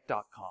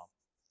bank.com.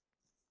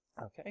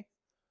 Okay?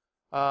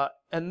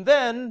 And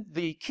then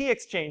the key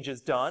exchange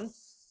is done.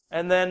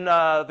 And then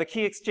the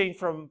key exchange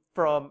from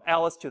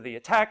Alice to the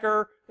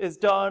attacker is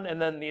done,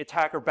 and then the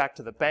attacker back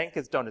to the bank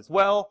is done as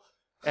well.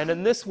 And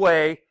in this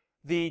way,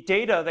 the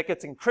data that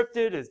gets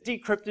encrypted is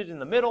decrypted in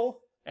the middle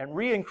and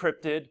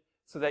re-encrypted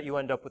so that you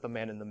end up with a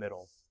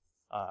man-in-the-middle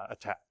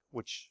attack,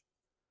 which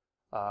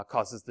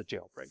causes the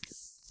jailbreak.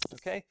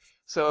 Okay?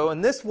 So in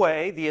this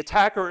way, the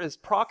attacker is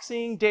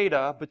proxying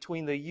data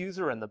between the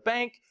user and the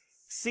bank,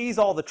 sees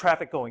all the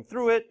traffic going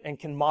through it, and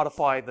can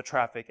modify the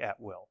traffic at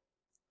will.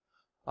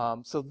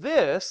 So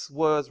this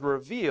was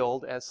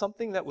revealed as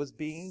something that was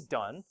being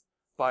done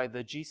by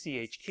the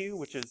GCHQ,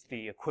 which is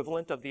the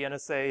equivalent of the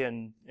NSA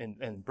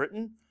in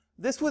Britain.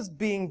 This was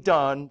being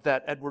done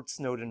that Edward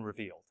Snowden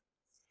revealed.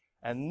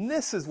 And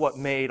this is what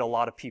made a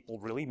lot of people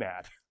really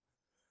mad,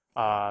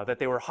 that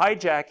they were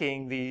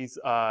hijacking these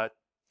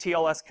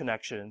TLS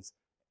connections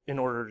in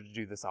order to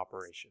do this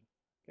operation.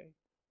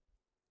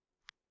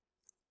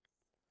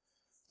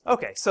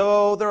 Okay,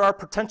 so there are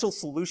potential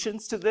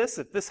solutions to this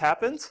if this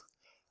happens.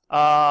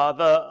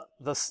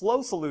 The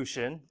slow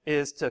solution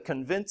is to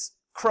convince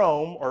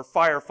Chrome or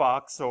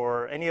Firefox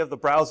or any of the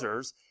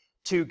browsers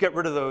to get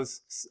rid of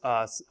those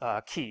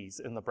keys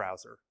in the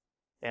browser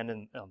and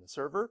on the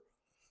server.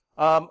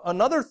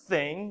 Another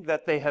thing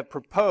that they have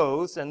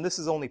proposed, and this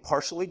is only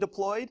partially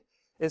deployed,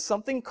 is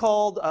something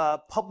called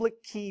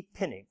public key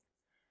pinning.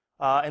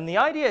 And the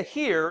idea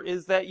here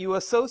is that you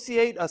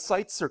associate a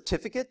site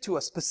certificate to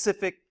a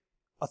specific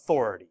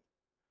authority.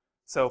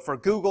 So for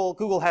Google,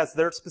 Google has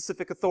their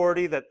specific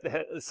authority that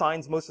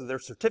assigns most of their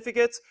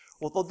certificates.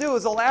 What they'll do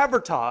is they'll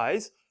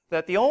advertise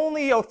that the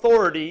only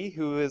authority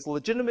who is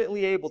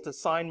legitimately able to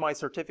sign my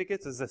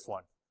certificates is this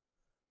one.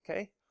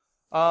 Okay?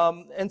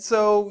 And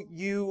so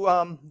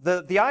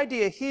the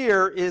idea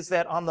here is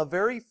that on the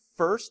very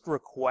first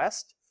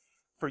request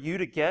for you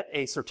to get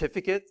a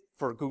certificate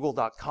for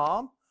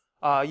google.com,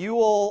 you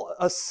will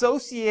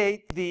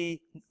associate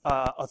the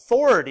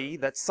authority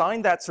that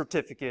signed that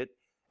certificate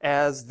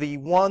as the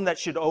one that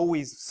should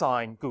always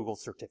sign Google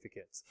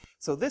certificates.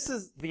 So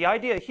the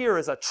idea here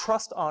is a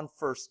trust on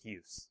first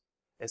use.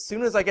 As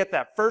soon as I get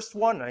that first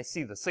one and I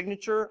see the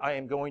signature, I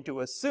am going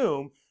to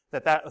assume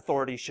that that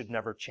authority should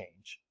never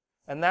change.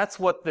 And that's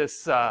what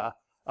this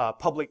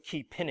public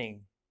key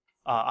pinning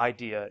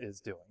idea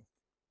is doing.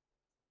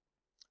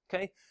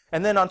 Okay?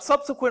 And then on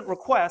subsequent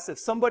requests, if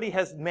somebody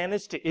has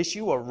managed to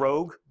issue a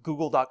rogue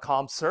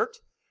google.com cert,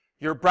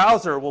 your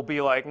browser will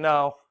be like,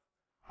 no,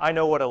 I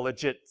know what a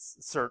legit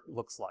cert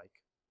looks like.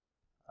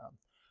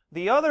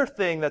 The other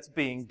thing that's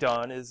being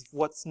done is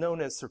what's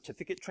known as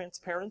certificate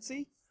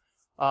transparency.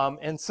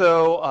 And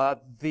so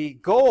the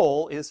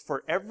goal is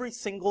for every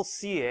single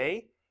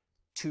CA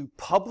to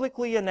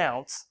publicly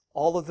announce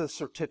all of the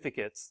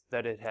certificates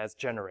that it has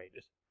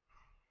generated.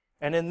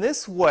 And in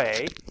this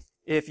way,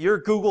 if you're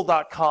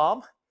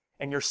google.com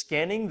and you're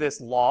scanning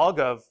this log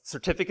of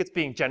certificates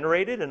being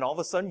generated and all of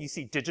a sudden you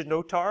see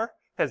DigiNotar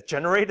has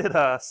generated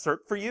a cert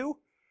for you,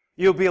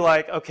 you'll be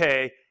like,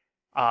 okay,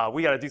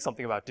 we got to do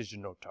something about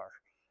DigiNotar.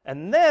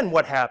 And then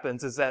what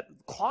happens is that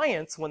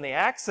clients, when they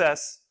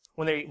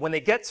when they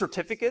get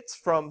certificates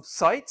from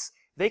sites,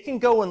 they can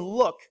go and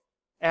look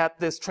at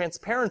this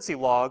transparency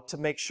log to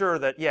make sure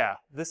that, yeah,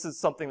 this is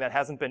something that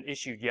hasn't been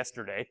issued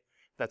yesterday.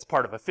 That's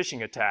part of a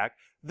phishing attack.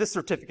 This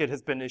certificate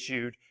has been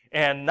issued.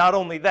 And not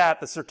only that,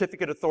 the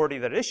certificate authority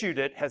that issued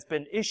it has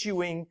been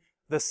issuing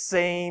the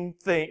same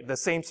thing, the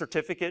same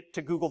certificate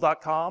to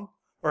google.com,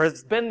 or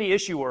has been the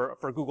issuer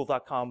for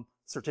google.com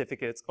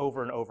certificates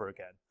over and over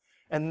again.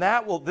 And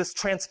this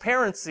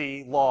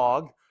transparency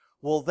log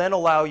will then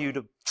allow you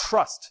to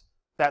trust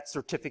that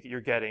certificate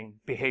you're getting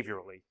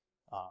behaviorally,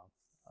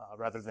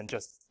 rather than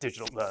just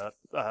digital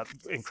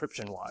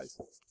encryption-wise.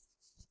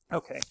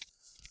 Okay.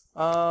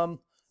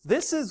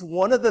 This is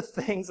one of the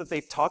things that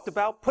they've talked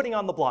about, putting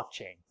on the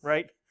blockchain,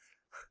 right?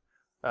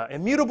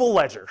 Immutable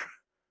ledger.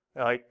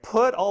 Like,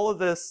 put all of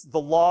the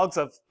logs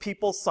of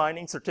people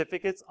signing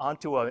certificates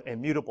onto an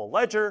immutable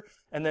ledger,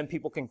 and then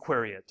people can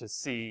query it to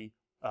see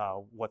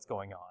what's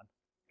going on.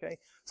 Okay,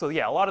 so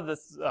yeah, a lot of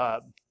this,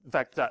 in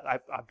fact, I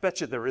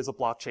bet you there is a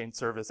blockchain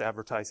service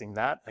advertising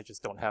that. I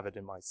just don't have it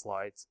in my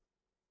slides.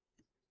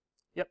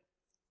 Yep.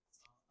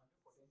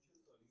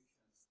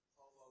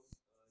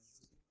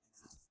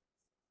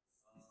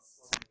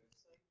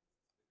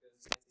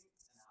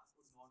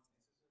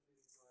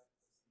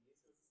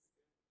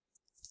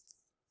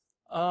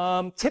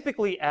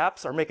 Typically,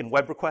 apps are making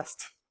web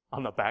requests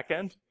on the back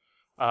end.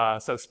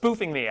 So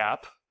spoofing the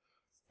app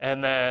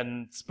and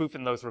then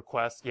spoofing those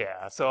requests,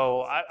 yeah.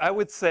 So I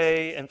would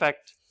say, in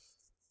fact,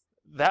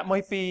 that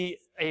might be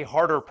a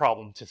harder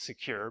problem to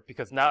secure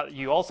because now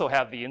you also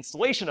have the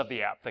installation of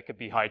the app that could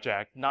be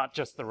hijacked, not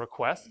just the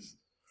requests.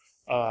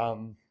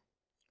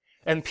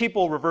 And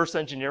people reverse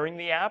engineering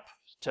the app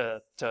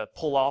to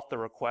pull off the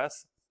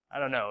requests. I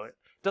don't know. It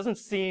doesn't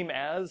seem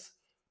as,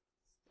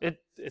 it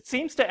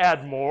seems to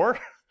add more,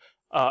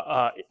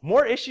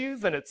 more issues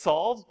than it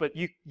solves, but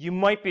you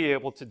might be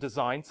able to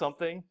design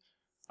something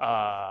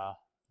that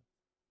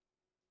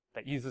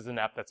uses an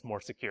app that's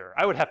more secure.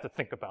 I would have to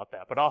think about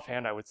that, but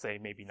offhand I would say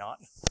maybe not.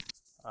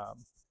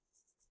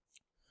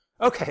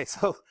 Okay,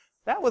 so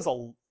that was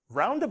a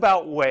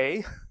roundabout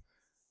way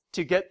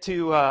to get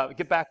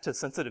back to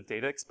sensitive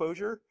data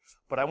exposure,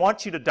 but I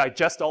want you to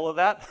digest all of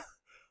that.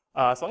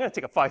 So I'm going to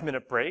take a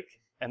 5-minute break,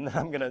 and then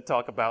I'm going to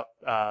talk about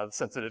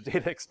sensitive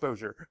data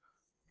exposure.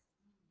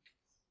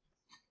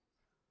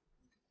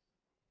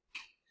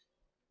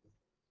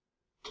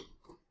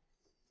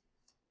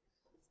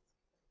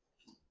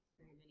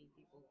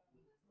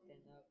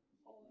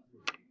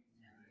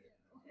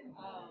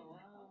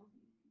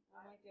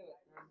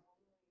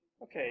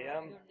 Okay.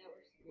 Not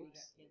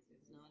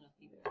enough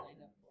people signed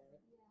up for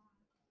it.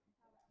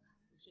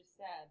 Which is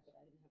sad, but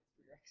I didn't have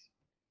to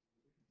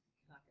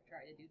not gonna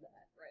try to do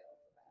that right off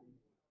the bat.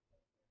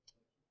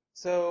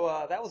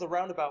 So that was a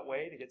roundabout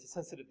way to get to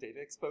sensitive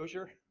data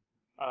exposure,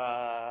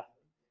 and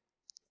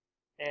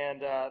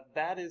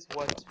that is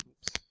what. Oops,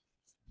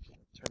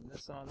 turn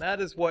this on. That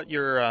is what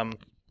your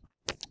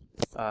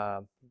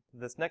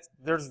this next.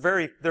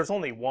 There's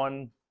only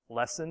one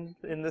lesson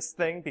in this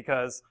thing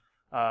because.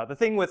 The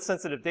thing with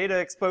sensitive data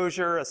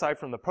exposure, aside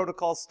from the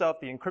protocol stuff,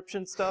 the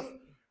encryption stuff,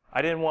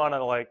 I didn't want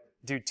to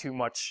do too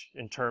much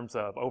in terms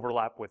of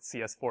overlap with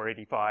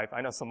CS485.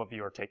 I know some of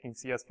you are taking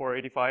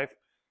CS485.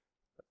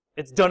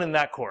 It's done in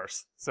that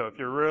course. So if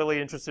you're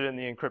really interested in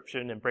the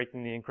encryption and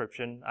breaking the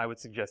encryption, I would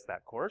suggest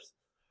that course.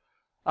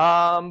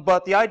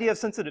 But the idea of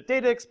sensitive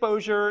data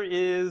exposure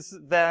is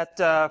that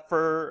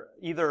for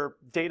either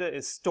data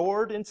is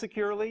stored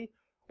insecurely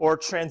or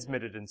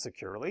transmitted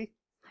insecurely.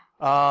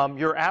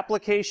 Your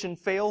application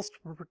fails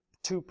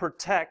to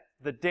protect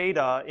the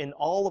data in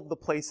all of the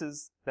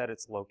places that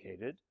it's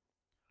located.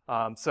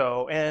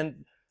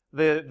 And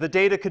the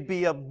data could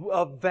be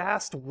a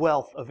vast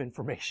wealth of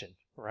information,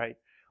 right?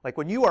 Like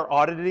when you are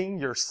auditing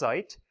your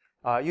site,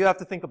 you have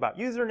to think about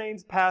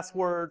usernames,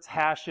 passwords,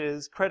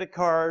 hashes, credit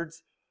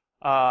cards,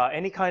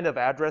 any kind of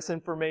address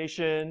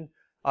information.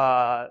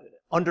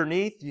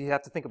 Underneath, you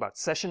have to think about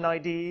session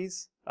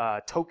IDs,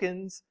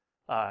 tokens,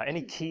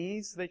 any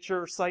keys that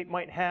your site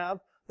might have.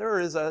 There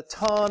is a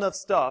ton of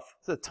stuff,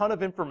 a ton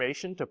of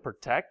information to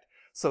protect.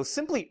 So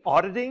simply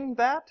auditing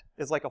that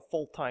is like a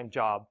full-time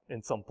job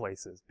in some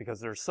places because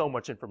there's so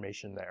much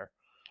information there.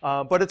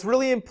 But it's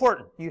really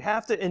important. You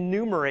have to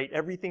enumerate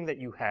everything that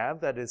you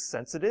have that is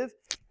sensitive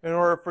in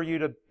order for you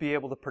to be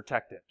able to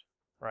protect it,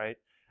 right?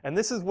 And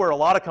this is where a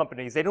lot of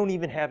companies, they don't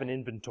even have an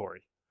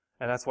inventory.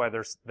 And that's why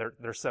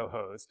they're so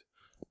hosed.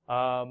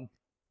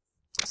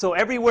 So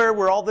everywhere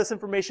where all this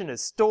information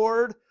is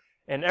stored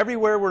and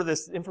everywhere where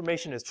this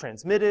information is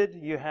transmitted,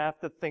 you have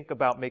to think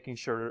about making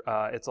sure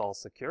it's all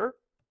secure.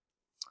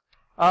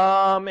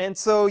 And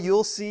so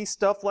you'll see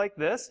stuff like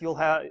this. You'll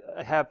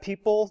have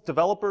people,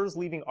 developers,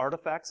 leaving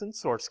artifacts in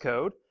source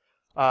code.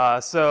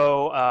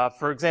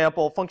 For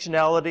example,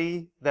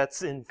 functionality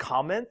that's in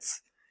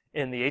comments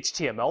in the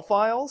HTML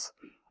files,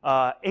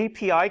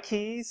 API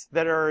keys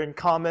that are in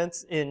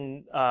comments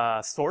in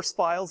source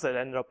files that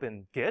ended up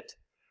in Git.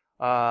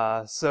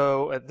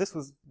 This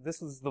was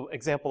the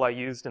example I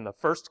used in the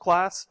first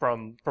class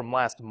from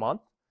last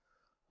month.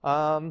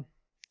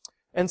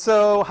 And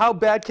so how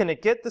bad can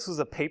it get? This was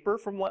a paper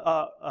from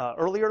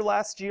earlier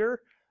last year.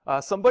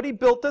 Somebody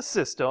built a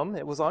system.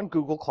 It was on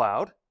Google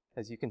Cloud,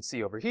 as you can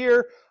see over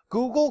here.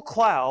 Google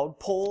Cloud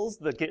pulls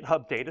the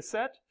GitHub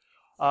dataset.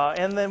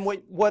 And then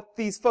what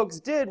these folks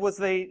did was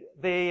they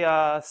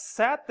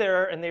sat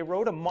there and they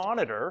wrote a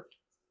monitor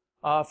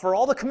for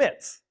all the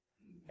commits.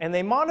 And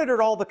they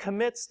monitored all the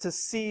commits to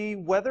see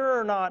whether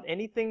or not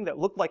anything that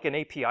looked like an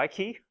API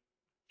key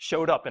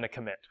showed up in a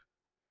commit.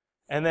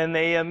 And then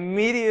they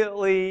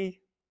immediately,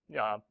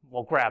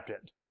 grabbed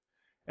it.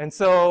 And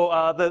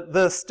so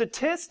the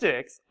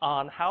statistics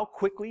on how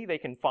quickly they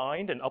can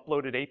find an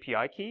uploaded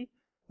API key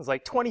is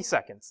like 20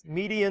 seconds,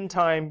 median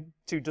time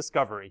to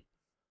discovery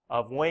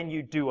of when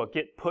you do a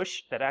git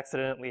push that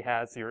accidentally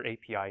has your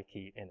API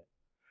key in it.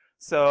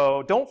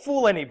 So don't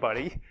fool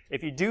anybody.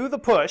 If you do the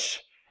push,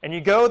 and you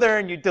go there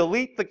and you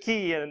delete the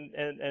key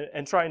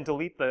and try and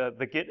delete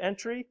the git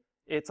entry,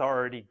 it's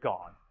already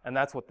gone. And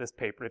that's what this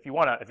paper, if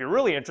you're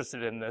really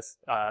interested in this,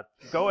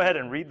 go ahead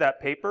and read that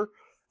paper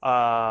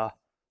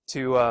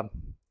to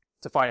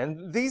find.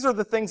 And these are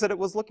the things that it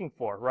was looking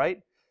for, right?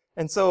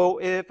 And so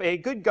if a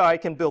good guy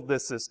can build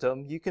this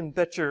system, you can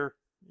bet your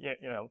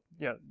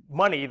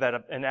money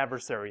that an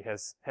adversary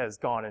has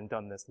gone and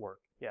done this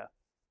work. Yeah.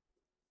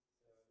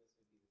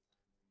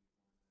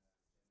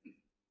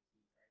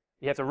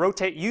 You have to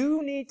rotate.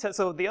 You need to,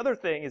 so the other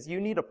thing is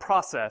you need a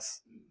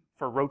process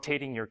for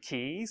rotating your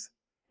keys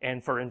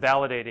and for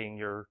invalidating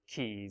your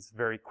keys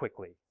very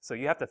quickly. So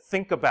you have to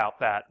think about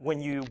that.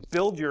 When you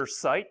build your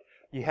site,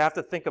 you have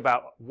to think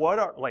about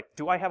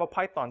do I have a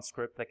Python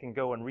script that can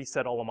go and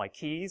reset all of my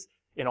keys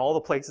in all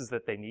the places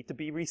that they need to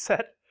be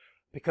reset?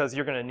 Because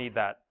you're going to need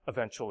that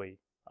eventually.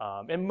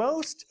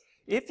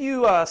 If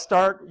you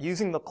start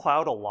using the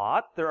cloud a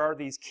lot, there are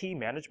these key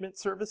management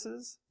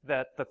services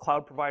that the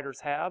cloud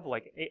providers have,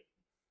 like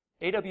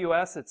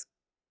AWS,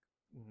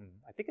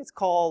 I think it's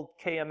called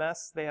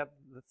KMS. They have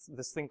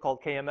this thing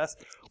called KMS,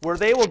 where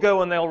they will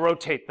go and they'll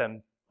rotate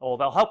them. Well,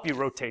 they'll help you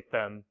rotate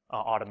them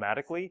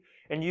automatically,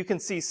 and you can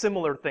see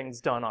similar things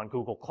done on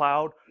Google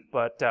Cloud.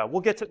 But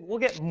we'll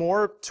get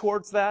more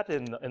towards that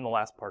in the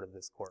last part of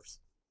this course.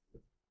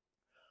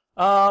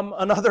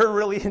 Another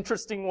really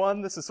interesting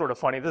one. This is sort of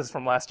funny. This is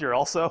from last year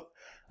also.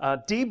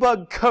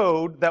 Debug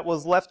code that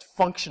was left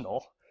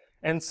functional.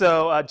 And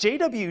so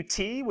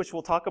JWT, which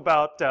we'll talk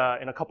about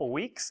in a couple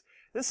weeks,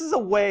 this is a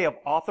way of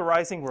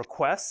authorizing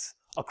requests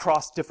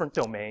across different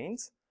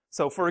domains.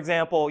 So for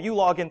example, you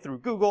log in through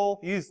Google,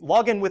 you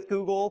log in with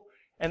Google,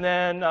 and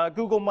then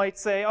Google might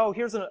say, oh,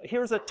 here's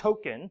a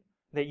token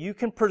that you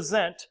can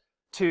present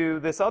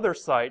to this other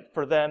site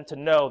for them to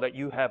know that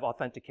you have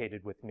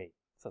authenticated with me.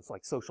 So it's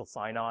like social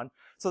sign-on.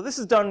 So this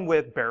is done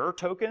with bearer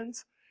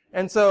tokens.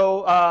 And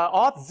so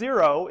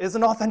Auth0 is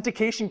an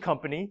authentication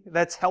company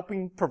that's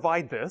helping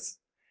provide this.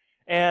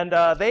 And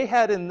they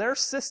had in their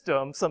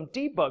system some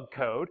debug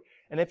code.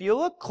 And if you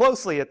look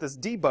closely at this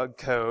debug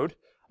code,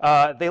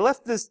 they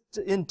left this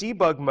in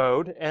debug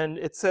mode, and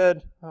it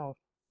said,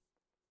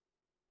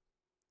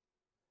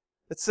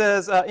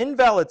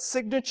 invalid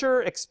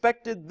signature,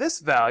 expected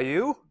this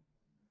value,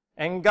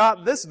 and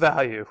got this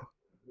value.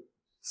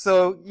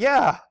 So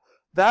yeah,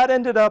 that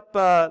ended up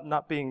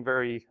not being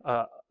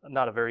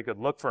not a very good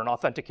look for an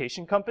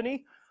authentication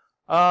company.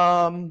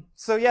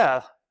 So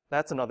yeah,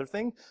 that's another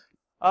thing.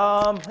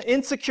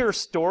 Insecure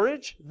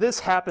storage. This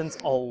happens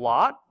a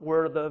lot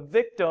where the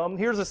victim,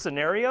 here's a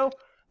scenario,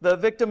 the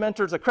victim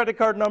enters a credit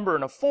card number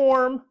in a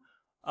form,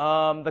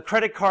 the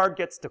credit card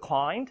gets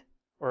declined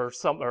or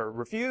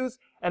refused,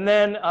 and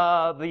then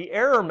the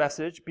error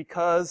message,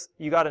 because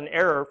you got an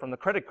error from the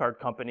credit card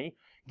company,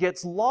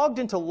 gets logged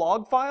into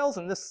log files,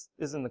 and this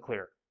is in the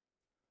clear.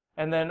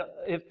 And then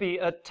if the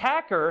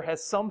attacker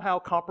has somehow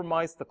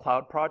compromised the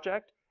cloud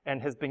project and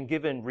has been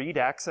given read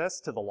access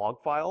to the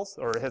log files,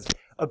 or has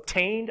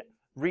obtained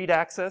read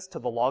access to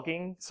the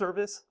logging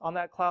service on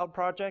that cloud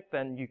project,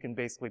 then you can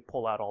basically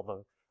pull out all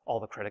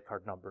the credit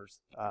card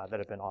numbers that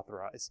have been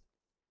authorized.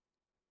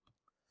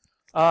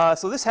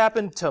 So this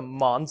happened to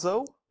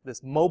Monzo,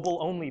 this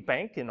mobile-only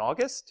bank, in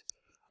August.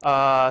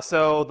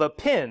 So the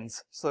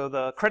pins, so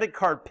the credit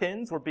card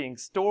pins were being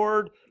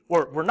stored,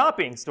 or were not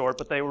being stored,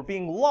 but they were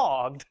being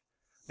logged.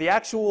 The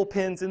actual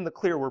pins in the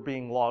clear were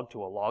being logged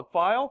to a log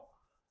file,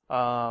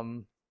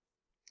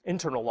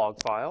 internal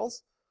log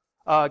files.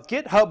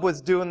 GitHub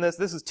was doing this.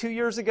 This is 2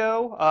 years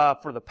ago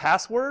for the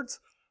passwords.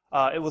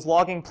 It was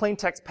logging plain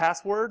text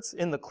passwords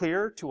in the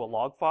clear to a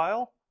log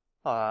file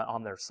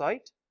on their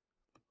site.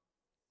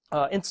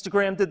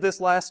 Instagram did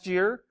this last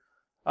year.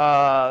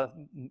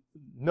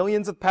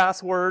 Millions of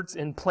passwords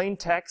in plain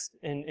text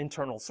in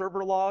internal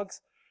server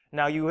logs.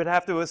 Now you would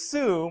have to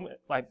assume,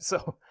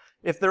 so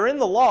if they're in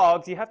the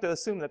logs, you have to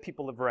assume that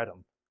people have read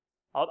them.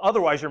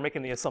 Otherwise, you're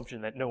making the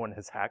assumption that no one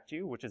has hacked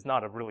you, which is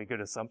not a really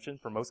good assumption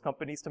for most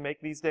companies to make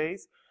these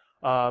days.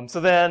 So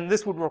then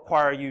this would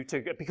require you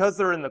to, because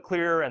they're in the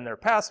clear and they're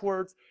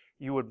passwords,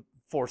 you would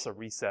force a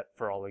reset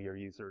for all of your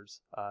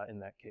users in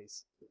that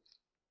case.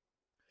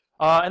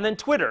 And then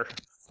Twitter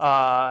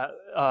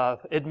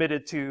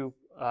admitted to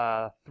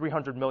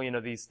 300 million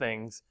of these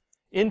things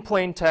in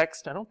plain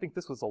text. I don't think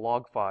this was a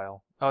log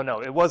file. Oh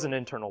no, it was an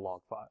internal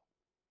log file.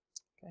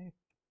 Okay.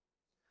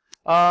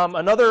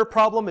 Another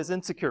problem is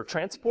insecure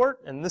transport,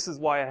 and this is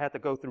why I had to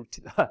go through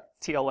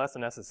TLS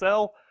and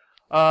SSL.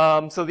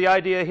 So the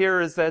idea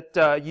here is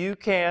that you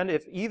can,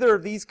 if either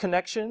of these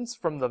connections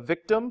from the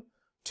victim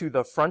to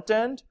the front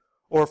end,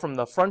 or from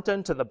the front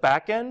end to the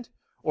back end,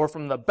 or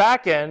from the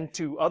back end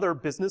to other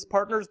business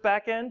partners'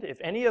 back end, if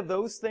any of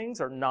those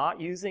things are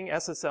not using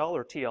SSL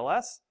or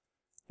TLS,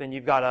 then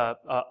you've got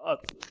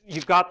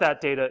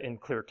that data in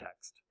clear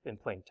text, in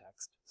plain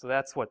text. So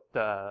that's what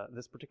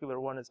this particular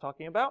one is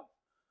talking about.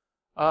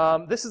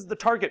 This is the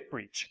target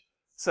breach.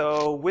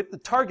 So with the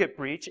target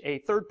breach, a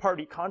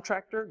third-party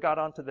contractor got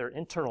onto their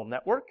internal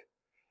network,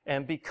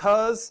 and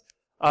because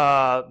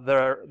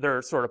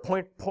their sort of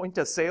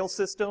point-of-sale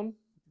system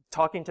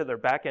talking to their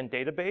back-end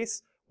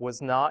database was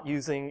not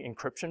using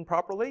encryption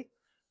properly,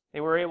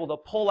 they were able to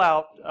pull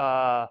out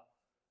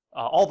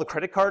all the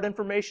credit card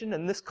information,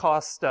 and this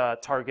cost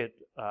Target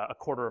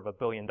 $250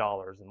 million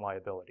in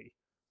liability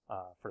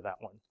for that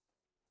one.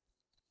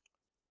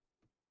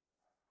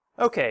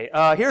 Okay,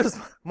 here's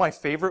my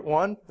favorite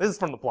one. This is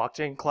from the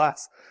blockchain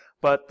class,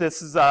 but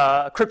this is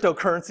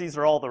cryptocurrencies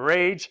are all the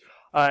rage.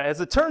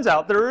 As it turns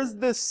out, there is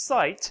this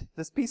site,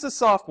 this piece of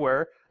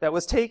software that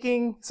was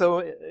taking, so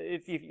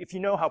if you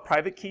know how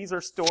private keys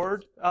are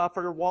stored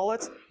for your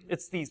wallets,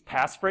 it's these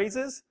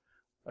passphrases.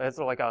 It's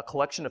like a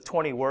collection of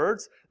 20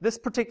 words. This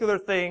particular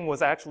thing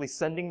was actually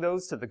sending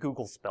those to the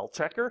Google spell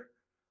checker.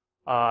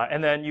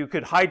 And then you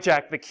could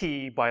hijack the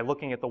key by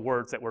looking at the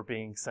words that were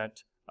being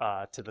sent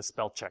to the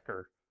spell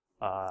checker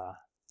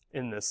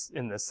in this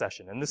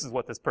session. And this is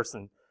what this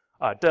person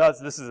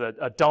does. This is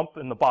a dump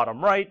in the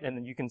bottom right, and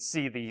then you can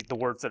see the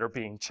words that are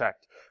being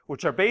checked,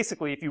 which are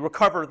basically, if you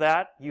recover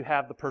that, you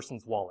have the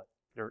person's wallet,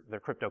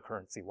 their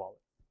cryptocurrency wallet.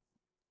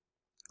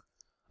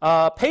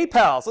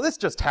 PayPal. So this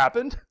just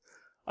happened.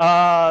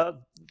 We're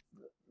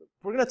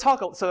going to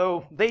talk.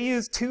 So they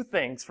use two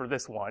things for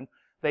this one.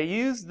 They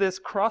use this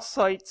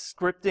cross-site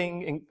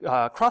scripting,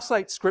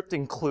 cross-site script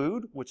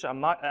include, which I'm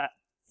not.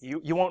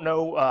 You won't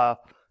know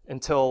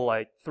until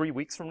like 3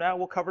 weeks from now.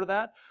 We'll cover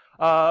that.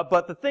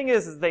 But the thing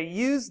is they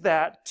use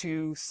that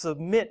to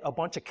submit a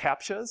bunch of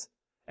CAPTCHAs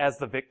as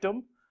the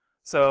victim.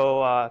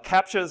 So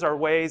CAPTCHAs are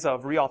ways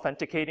of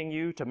re-authenticating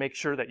you to make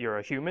sure that you're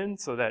a human,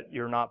 so that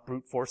you're not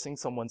brute forcing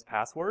someone's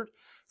password.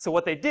 So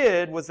what they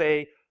did was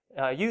they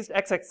used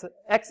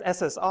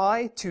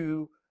XSSI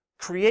to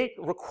create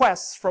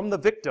requests from the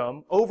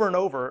victim over and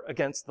over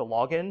against the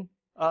login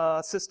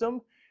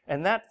system,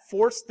 and that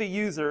forced the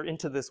user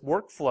into this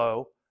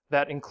workflow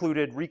that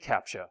included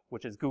reCAPTCHA,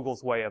 which is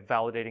Google's way of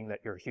validating that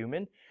you're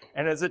human.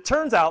 And as it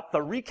turns out, the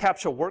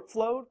reCAPTCHA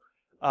workflow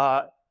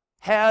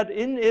had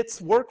in its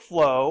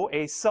workflow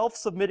a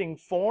self-submitting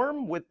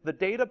form with the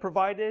data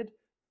provided,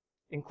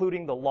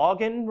 including the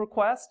login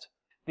request,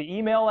 the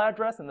email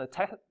address, and the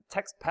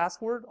text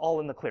password, all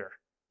in the clear.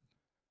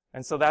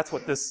 And so that's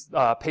what this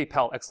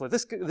PayPal exploit.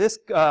 This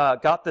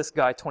got this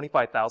guy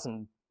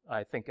 $25,000,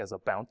 I think, as a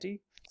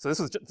bounty. So this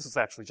was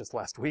actually just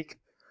last week.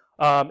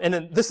 And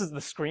then this is the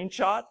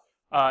screenshot.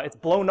 It's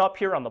blown up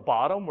here on the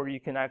bottom where you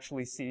can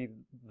actually see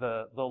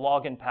the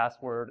login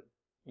password.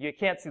 You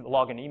can't see the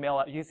login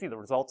email. You see the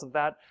results of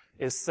that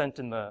is sent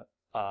in the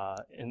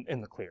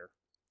clear,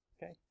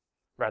 okay,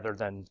 rather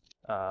than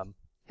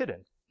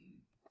hidden.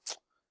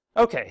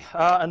 Okay,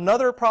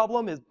 another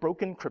problem is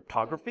broken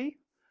cryptography.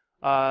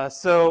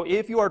 So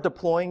if you are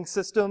deploying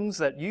systems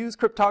that use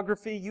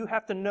cryptography, you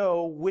have to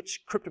know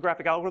which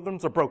cryptographic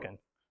algorithms are broken,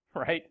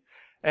 right?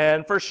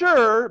 And for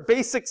sure,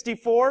 base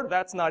 64,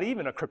 that's not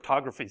even a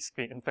cryptography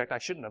scheme. In fact, I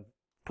shouldn't have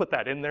put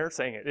that in there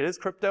saying it is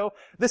crypto.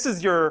 This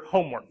is your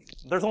homework.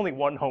 There's only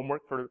one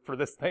homework for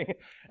this thing,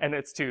 and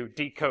it's to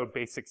decode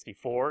base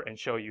 64 and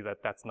show you that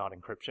that's not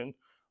encryption.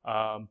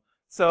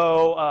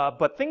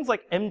 But things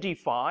like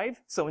MD5,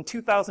 so in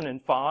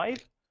 2005,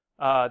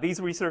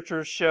 these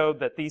researchers showed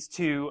that these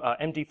two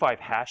MD5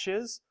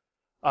 hashes,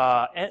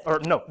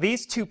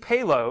 these two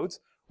payloads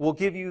will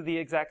give you the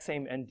exact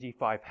same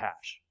MD5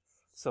 hash.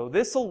 So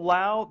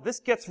this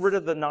gets rid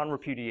of the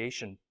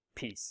non-repudiation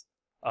piece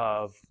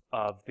of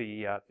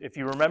if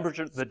you remember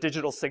the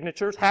digital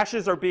signatures,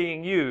 hashes are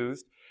being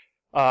used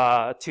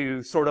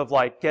to sort of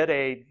like get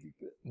a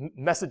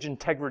message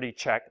integrity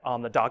check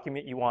on the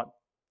document you want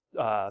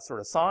sort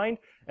of signed,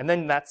 and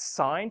then that's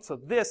signed. So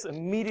this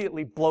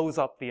immediately blows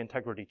up the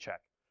integrity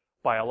check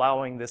by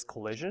allowing this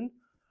collision.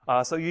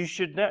 So you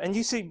should, and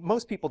you see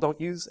most people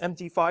don't use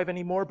MD5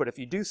 anymore, but if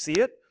you do see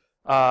it,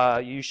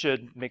 you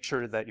should make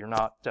sure that you're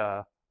not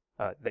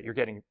that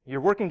you're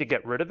working to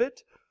get rid of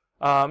it.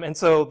 And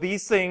so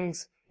these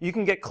things, you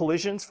can get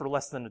collisions for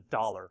less than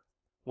 $1.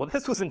 Well,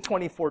 this was in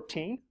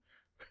 2014.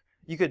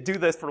 You could do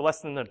this for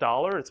less than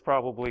 $1. It's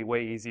probably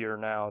way easier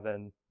now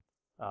than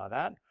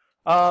that.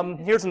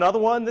 Here's another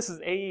one. This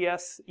is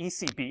AES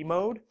ECB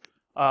mode.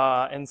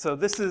 And so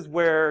this is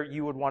where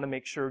you would want to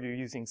make sure you're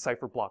using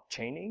cipher block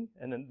chaining.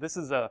 And then this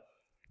is a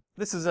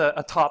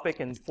topic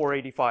in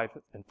 485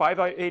 and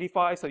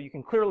 585. So you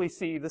can clearly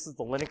see this is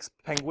the Linux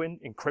Penguin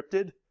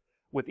encrypted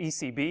with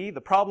ECB. The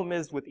problem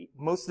is with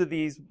most of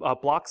these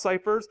block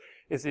ciphers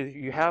is if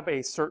you have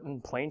a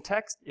certain plain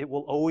text, it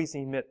will always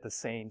emit the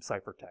same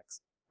ciphertext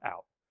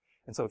out.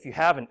 And so if you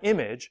have an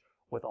image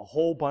with a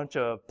whole bunch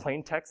of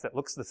plain text that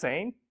looks the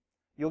same,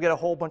 you'll get a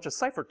whole bunch of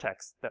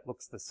ciphertext that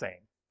looks the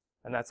same.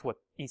 And that's what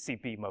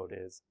ECB mode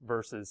is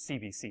versus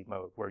CBC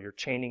mode, where you're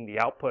chaining the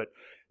output.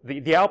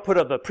 The output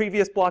of the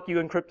previous block you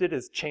encrypted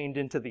is chained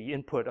into the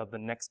input of the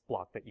next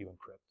block that you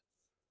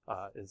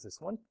encrypt, is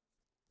this one.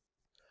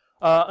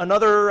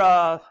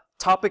 Another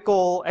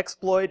topical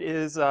exploit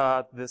is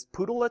this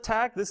poodle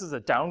attack. This is a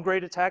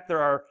downgrade attack.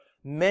 There are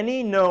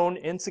many known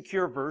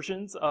insecure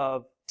versions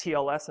of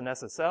TLS and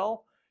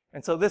SSL.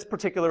 And so this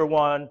particular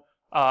one,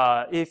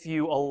 if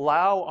you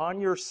allow on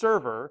your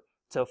server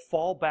to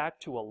fall back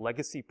to a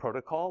legacy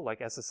protocol like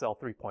SSL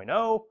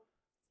 3.0,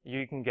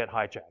 you can get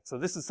hijacked. So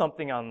this is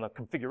something on the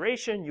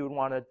configuration you would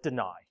want to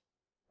deny,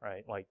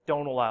 right? Like,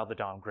 don't allow the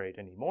downgrade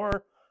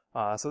anymore.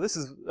 So this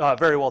is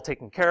very well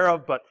taken care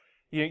of, but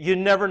you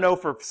never know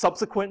for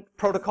subsequent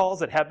protocols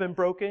that have been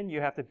broken. You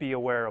have to be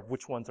aware of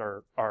which ones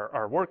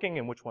are working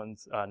and which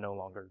ones no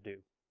longer do.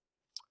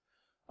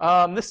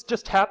 This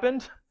just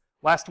happened.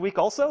 last week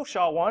also,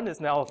 SHA-1 is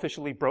now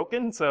officially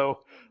broken. So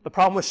the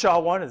problem with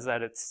SHA-1 is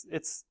that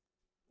it's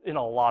in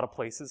a lot of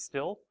places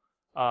still.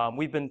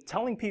 We've been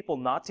telling people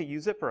not to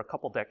use it for a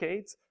couple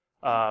decades,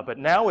 but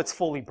now it's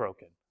fully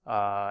broken.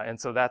 And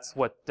so that's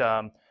what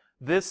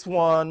this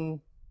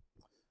one,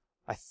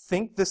 I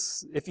think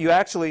this, if you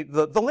actually,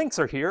 the links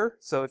are here.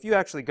 So if you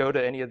actually go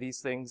to any of these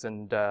things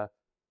and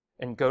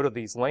go to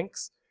these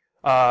links,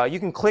 you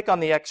can click on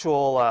the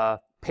actual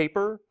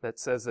paper that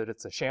says that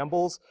it's a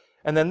shambles.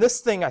 And then this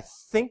thing, I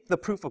think the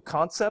proof of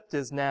concept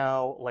is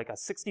now like a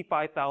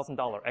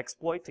 $65,000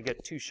 exploit to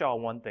get two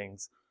SHA-1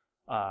 things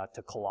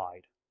to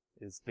collide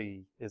is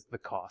the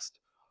cost.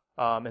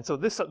 And so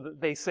this,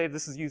 they say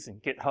this is using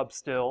GitHub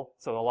still.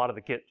 So a lot of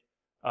the Git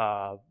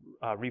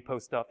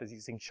repo stuff is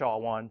using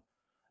SHA-1.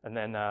 And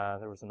then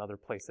there was another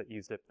place that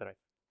used it that I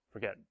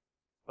forget.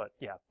 But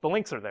yeah, the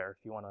links are there if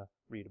you want to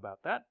read about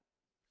that.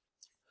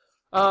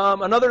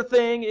 Another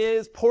thing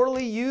is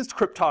poorly used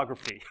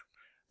cryptography.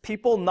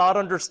 People not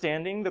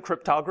understanding the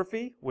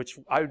cryptography, which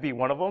I would be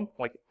one of them.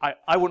 Like,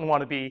 I wouldn't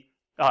want to be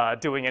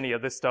doing any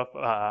of this stuff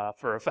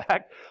for a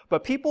fact.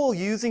 But people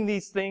using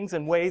these things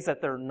in ways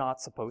that they're not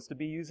supposed to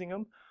be using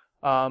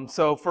them.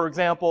 So, for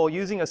example,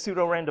 using a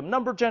pseudo-random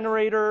number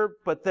generator,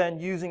 but then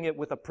using it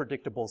with a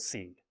predictable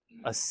seed.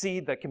 A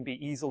seed that can be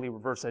easily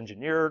reverse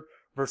engineered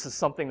versus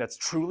something that's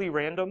truly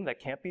random that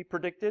can't be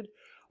predicted.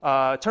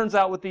 It turns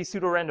out with these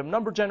pseudo-random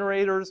number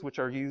generators, which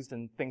are used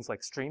in things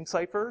like stream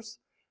ciphers,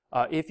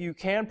 if you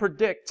can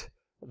predict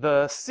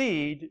the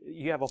seed,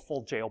 you have a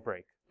full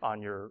jailbreak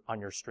on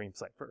your stream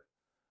cipher.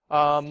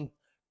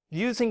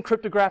 Using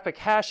cryptographic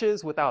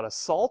hashes without a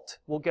salt,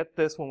 we'll get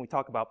this when we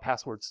talk about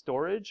password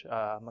storage.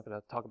 I'm not going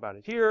to talk about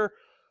it here.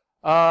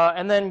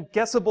 And then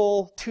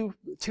guessable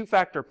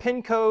two-factor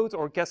PIN codes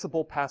or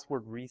guessable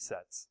password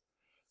resets.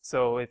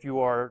 So if you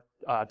are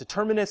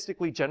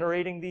deterministically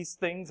generating these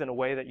things in a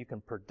way that you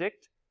can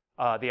predict,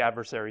 the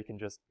adversary can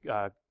just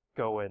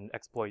go and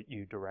exploit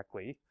you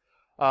directly.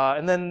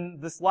 And then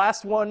this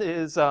last one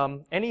is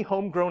any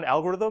homegrown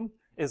algorithm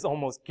is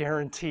almost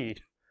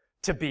guaranteed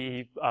to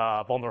be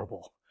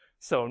vulnerable.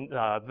 So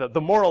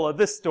the moral of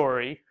this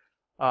story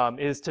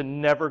is to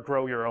never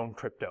grow your own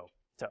crypto.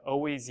 To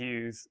always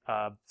use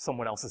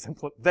someone else's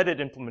vetted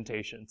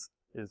implementations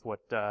is what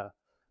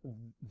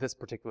this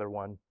particular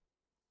one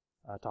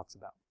talks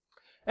about.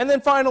 And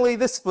then finally,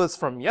 this was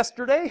from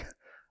yesterday,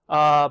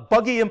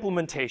 buggy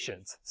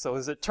implementations. So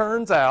as it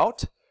turns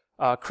out,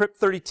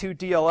 Crypt32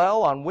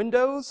 DLL on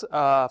Windows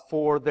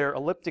for their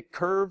elliptic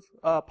curve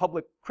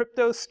public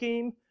crypto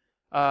scheme,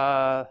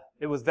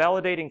 it was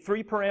validating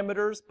 3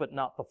 parameters, but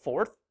not the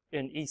 4th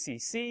in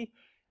ECC.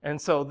 And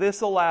so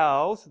this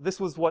allows, this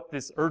was what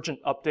this urgent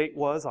update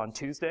was on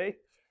Tuesday.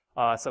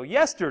 So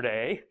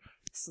yesterday,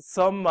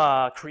 some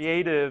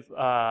creative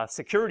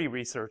security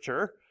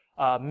researcher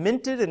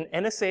minted an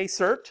NSA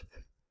cert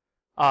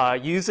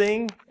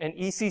using an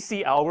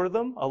ECC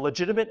algorithm, a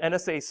legitimate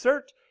NSA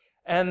cert,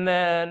 and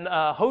then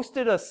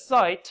hosted a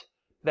site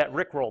that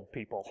rickrolled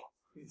people.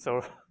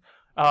 So,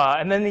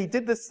 and then he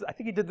did this, I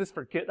think he did this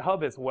for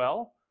GitHub as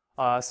well.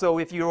 So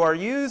if you are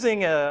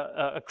using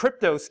a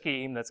crypto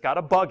scheme that's got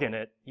a bug in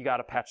it, you got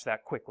to patch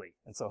that quickly.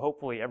 And so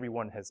hopefully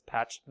everyone has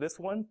patched this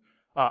one.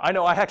 I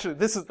know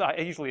I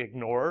usually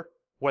ignore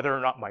whether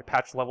or not my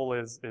patch level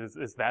is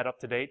that up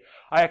to date.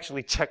 I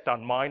actually checked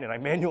on mine and I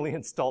manually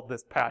installed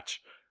this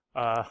patch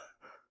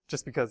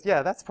just because,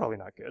 yeah, that's probably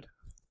not good.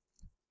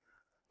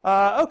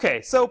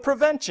 Okay, so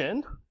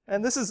prevention,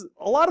 and this is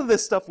a lot of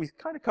this stuff we've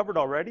kind of covered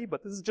already,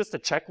 but this is just a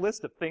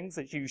checklist of things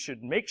that you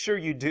should make sure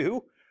you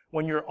do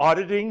when you're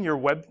auditing your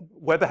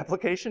web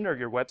application or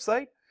your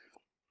website.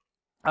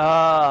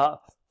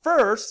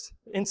 First,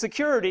 in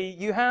security,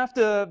 you have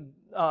to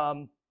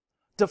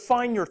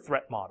define your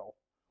threat model.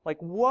 Like,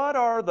 what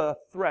are the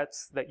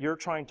threats that you're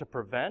trying to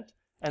prevent?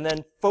 And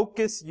then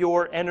focus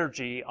your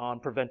energy on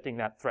preventing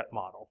that threat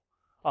model.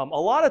 A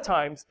lot of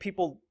times,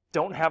 people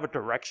don't have a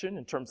direction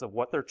in terms of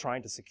what they're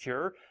trying to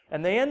secure,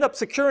 and they end up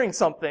securing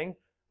something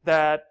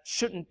that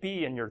shouldn't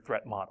be in your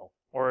threat model,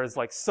 or is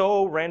like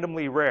so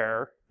randomly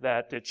rare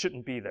that it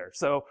shouldn't be there.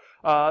 So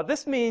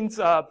this means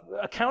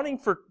accounting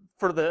for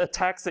the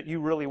attacks that you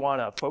really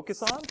want to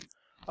focus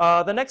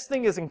on. The next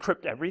thing is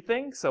encrypt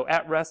everything, so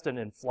at rest and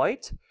in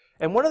flight.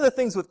 And one of the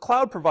things with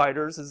cloud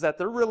providers is that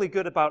they're really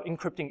good about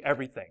encrypting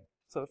everything.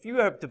 So if you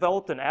have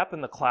developed an app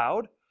in the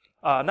cloud,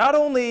 not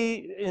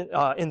only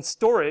in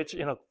storage,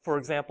 for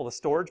example, a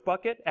storage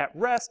bucket, at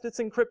rest it's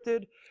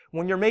encrypted.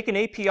 When you're making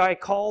API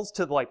calls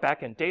to like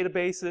backend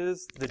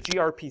databases, the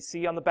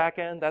gRPC on the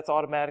backend, that's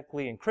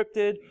automatically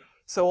encrypted.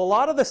 So a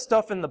lot of the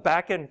stuff in the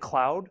backend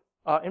cloud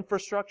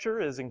infrastructure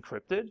is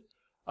encrypted,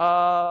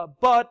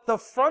 but the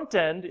front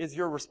end is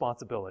your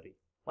responsibility.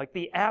 Like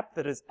the app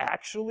that is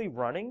actually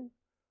running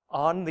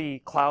on the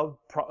cloud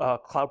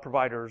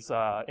provider's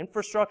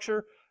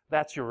infrastructure,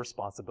 that's your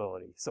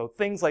responsibility. So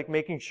things like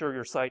making sure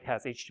your site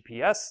has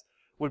HTTPS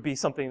would be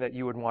something that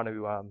you would want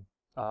to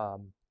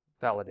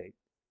validate.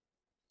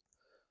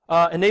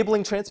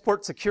 Enabling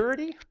transport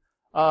security.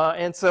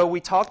 And so we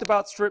talked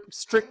about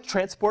strict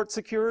transport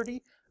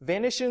security.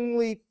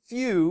 vanishingly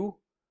few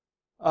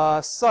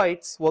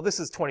sites, well, this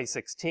is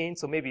 2016,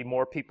 so maybe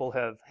more people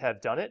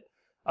have done it.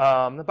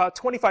 About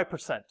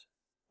 25%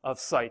 of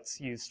sites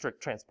use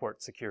strict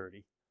transport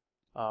security.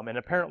 And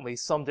apparently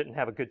some didn't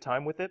have a good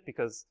time with it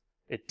because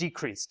it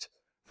decreased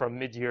from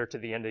mid-year to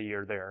the end of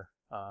year there.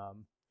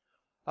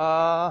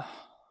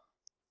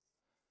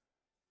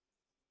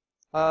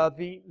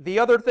 The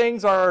other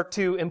things are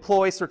to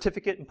employ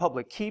certificate and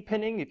public key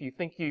pinning if you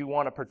think you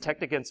want to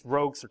protect against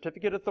rogue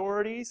certificate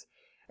authorities.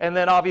 And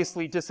then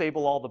obviously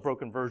disable all the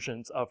broken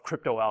versions of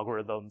crypto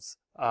algorithms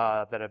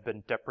that have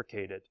been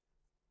deprecated.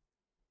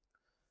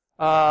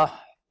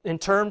 In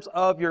terms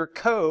of your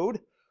code,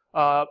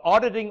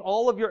 auditing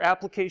all of your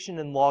application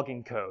and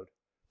logging code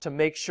to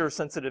make sure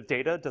sensitive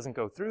data doesn't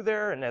go through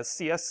there. And as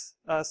CS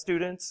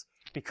students,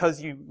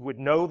 because you would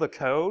know the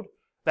code,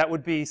 that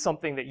would be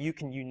something that you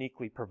can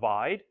uniquely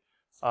provide.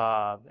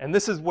 And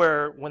this is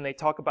where, when they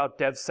talk about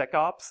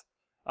DevSecOps,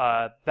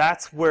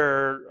 that's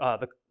where,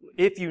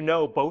 if you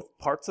know both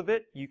parts of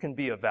it, you can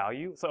be of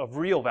value, so of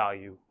real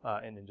value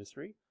in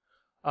industry.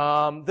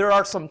 There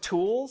are some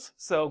tools.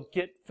 So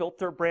Git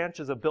filter branch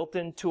is a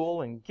built-in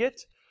tool in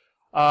Git.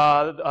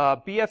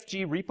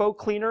 BFG repo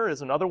cleaner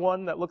is another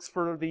one that looks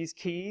for these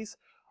keys.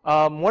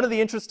 One of the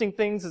interesting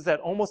things is that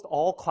almost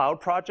all cloud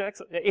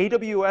projects,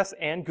 AWS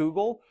and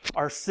Google,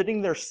 are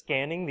sitting there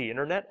scanning the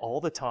internet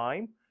all the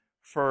time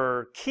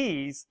for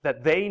keys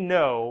that they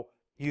know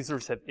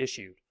users have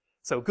issued.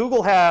 So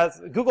Google has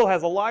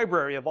a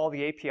library of all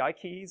the API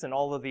keys and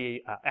all of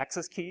the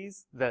access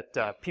keys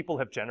that people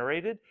have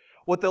generated.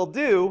 What they'll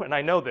do, and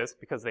I know this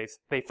because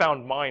they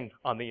found mine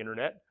on the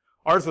internet.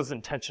 Ours was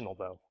intentional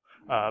though.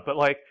 But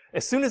like,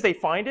 as soon as they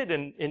find it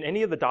in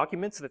any of the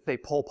documents that they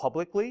pull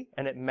publicly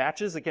and it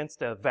matches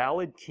against a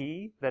valid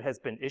key that has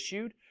been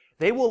issued,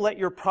 they will let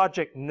your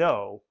project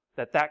know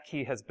that that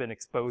key has been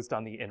exposed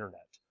on the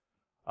internet.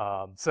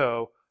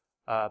 So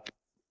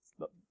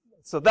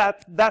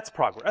that's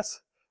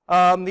progress.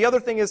 The other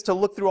thing is to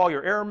look through all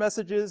your error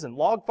messages and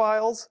log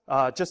files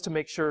just to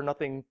make sure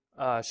nothing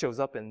shows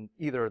up in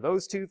either of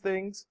those two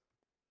things.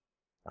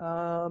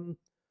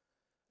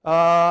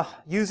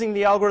 Using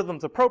the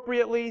algorithms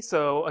appropriately.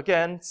 So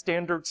again,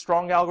 standard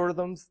strong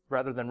algorithms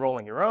rather than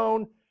rolling your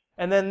own.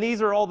 And then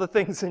these are all the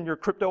things in your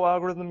crypto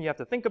algorithm you have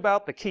to think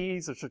about: the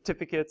keys, the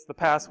certificates, the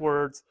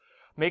passwords,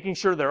 making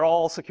sure they're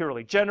all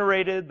securely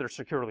generated, they're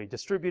securely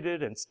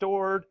distributed and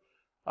stored.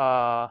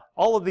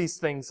 All of these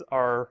things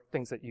are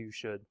things that you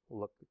should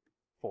look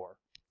for.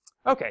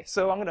 Okay,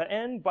 so I'm going to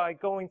end by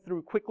going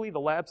through quickly the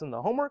labs and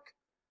the homework.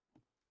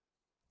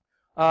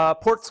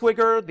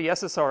 Portswigger, the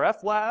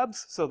SSRF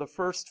labs, so the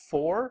first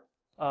 4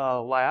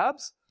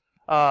 labs.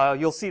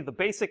 You'll see the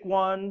basic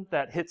one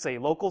that hits a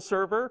local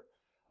server.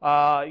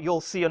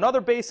 You'll see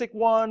another basic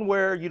one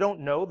where you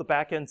don't know the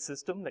back-end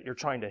system that you're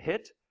trying to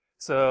hit.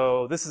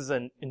 So this is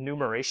an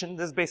enumeration.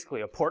 This is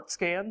basically a port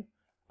scan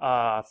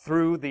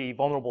through the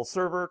vulnerable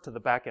server to the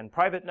back-end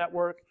private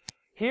network.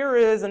 Here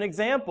is an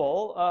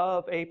example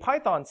of a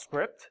Python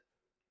script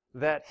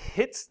that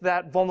hits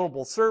that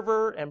vulnerable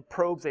server and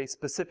probes a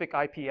specific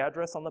IP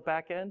address on the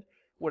back end.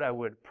 What I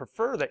would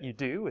prefer that you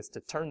do is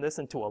to turn this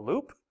into a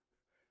loop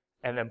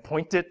and then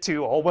point it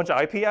to a whole bunch of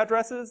IP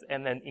addresses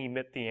and then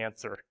emit the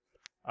answer.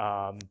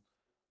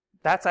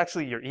 That's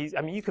actually your easy.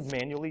 I mean, you could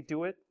manually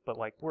do it, but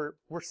like we're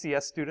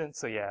CS students,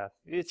 so yeah,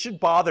 it should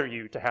bother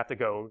you to have to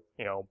go,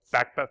 you know,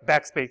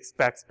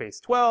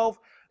 backspace 12,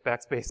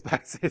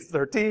 backspace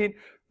 13.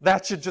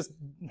 That should just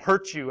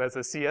hurt you as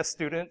a CS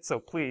student, so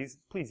please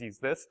use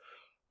this.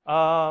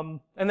 And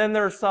then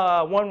there's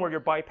one where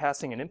you're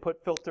bypassing an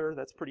input filter.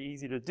 That's pretty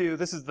easy to do.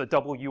 This is the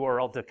double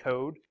URL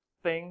decode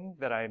thing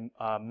that I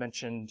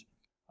mentioned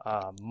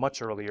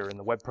much earlier in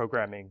the web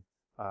programming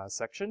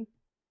section.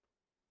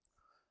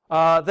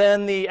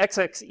 Then the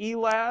XXE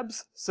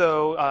labs,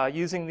 so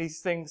using these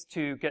things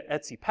to get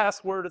Etsy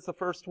password is the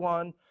first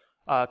one.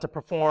 To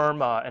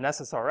perform an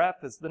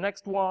SSRF is the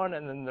next one,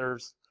 and then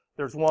there's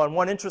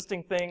one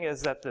interesting thing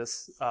is that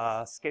this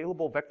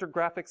scalable vector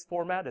graphics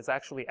format is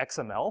actually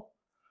XML,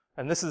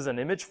 and this is an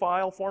image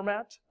file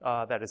format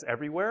that is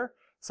everywhere.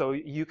 So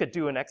you could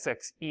do an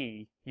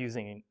XXE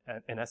using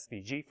an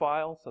SVG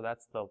file. So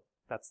that's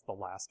the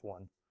last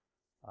one,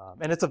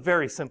 and it's a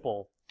very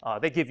simple.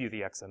 They give you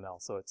the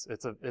XML, so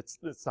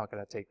it's not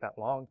going to take that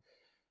long.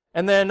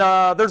 And then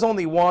there's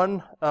only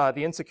one,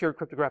 the insecure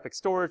cryptographic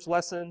storage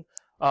lesson.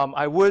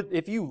 I would,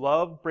 if you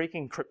love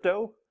breaking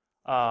crypto,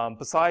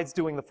 besides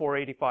doing the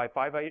 485,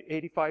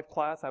 585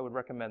 class, I would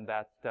recommend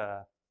that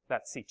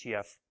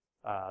CTF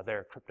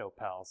there, Crypto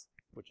Pals,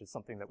 which is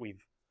something that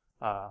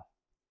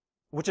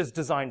which is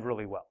designed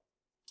really well.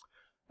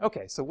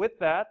 Okay, so with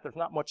that, there's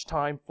not much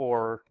time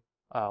for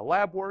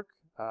lab work,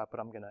 but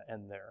I'm going to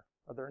end there.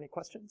 Are there any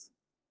questions?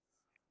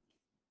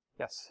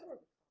 Yes. I have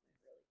a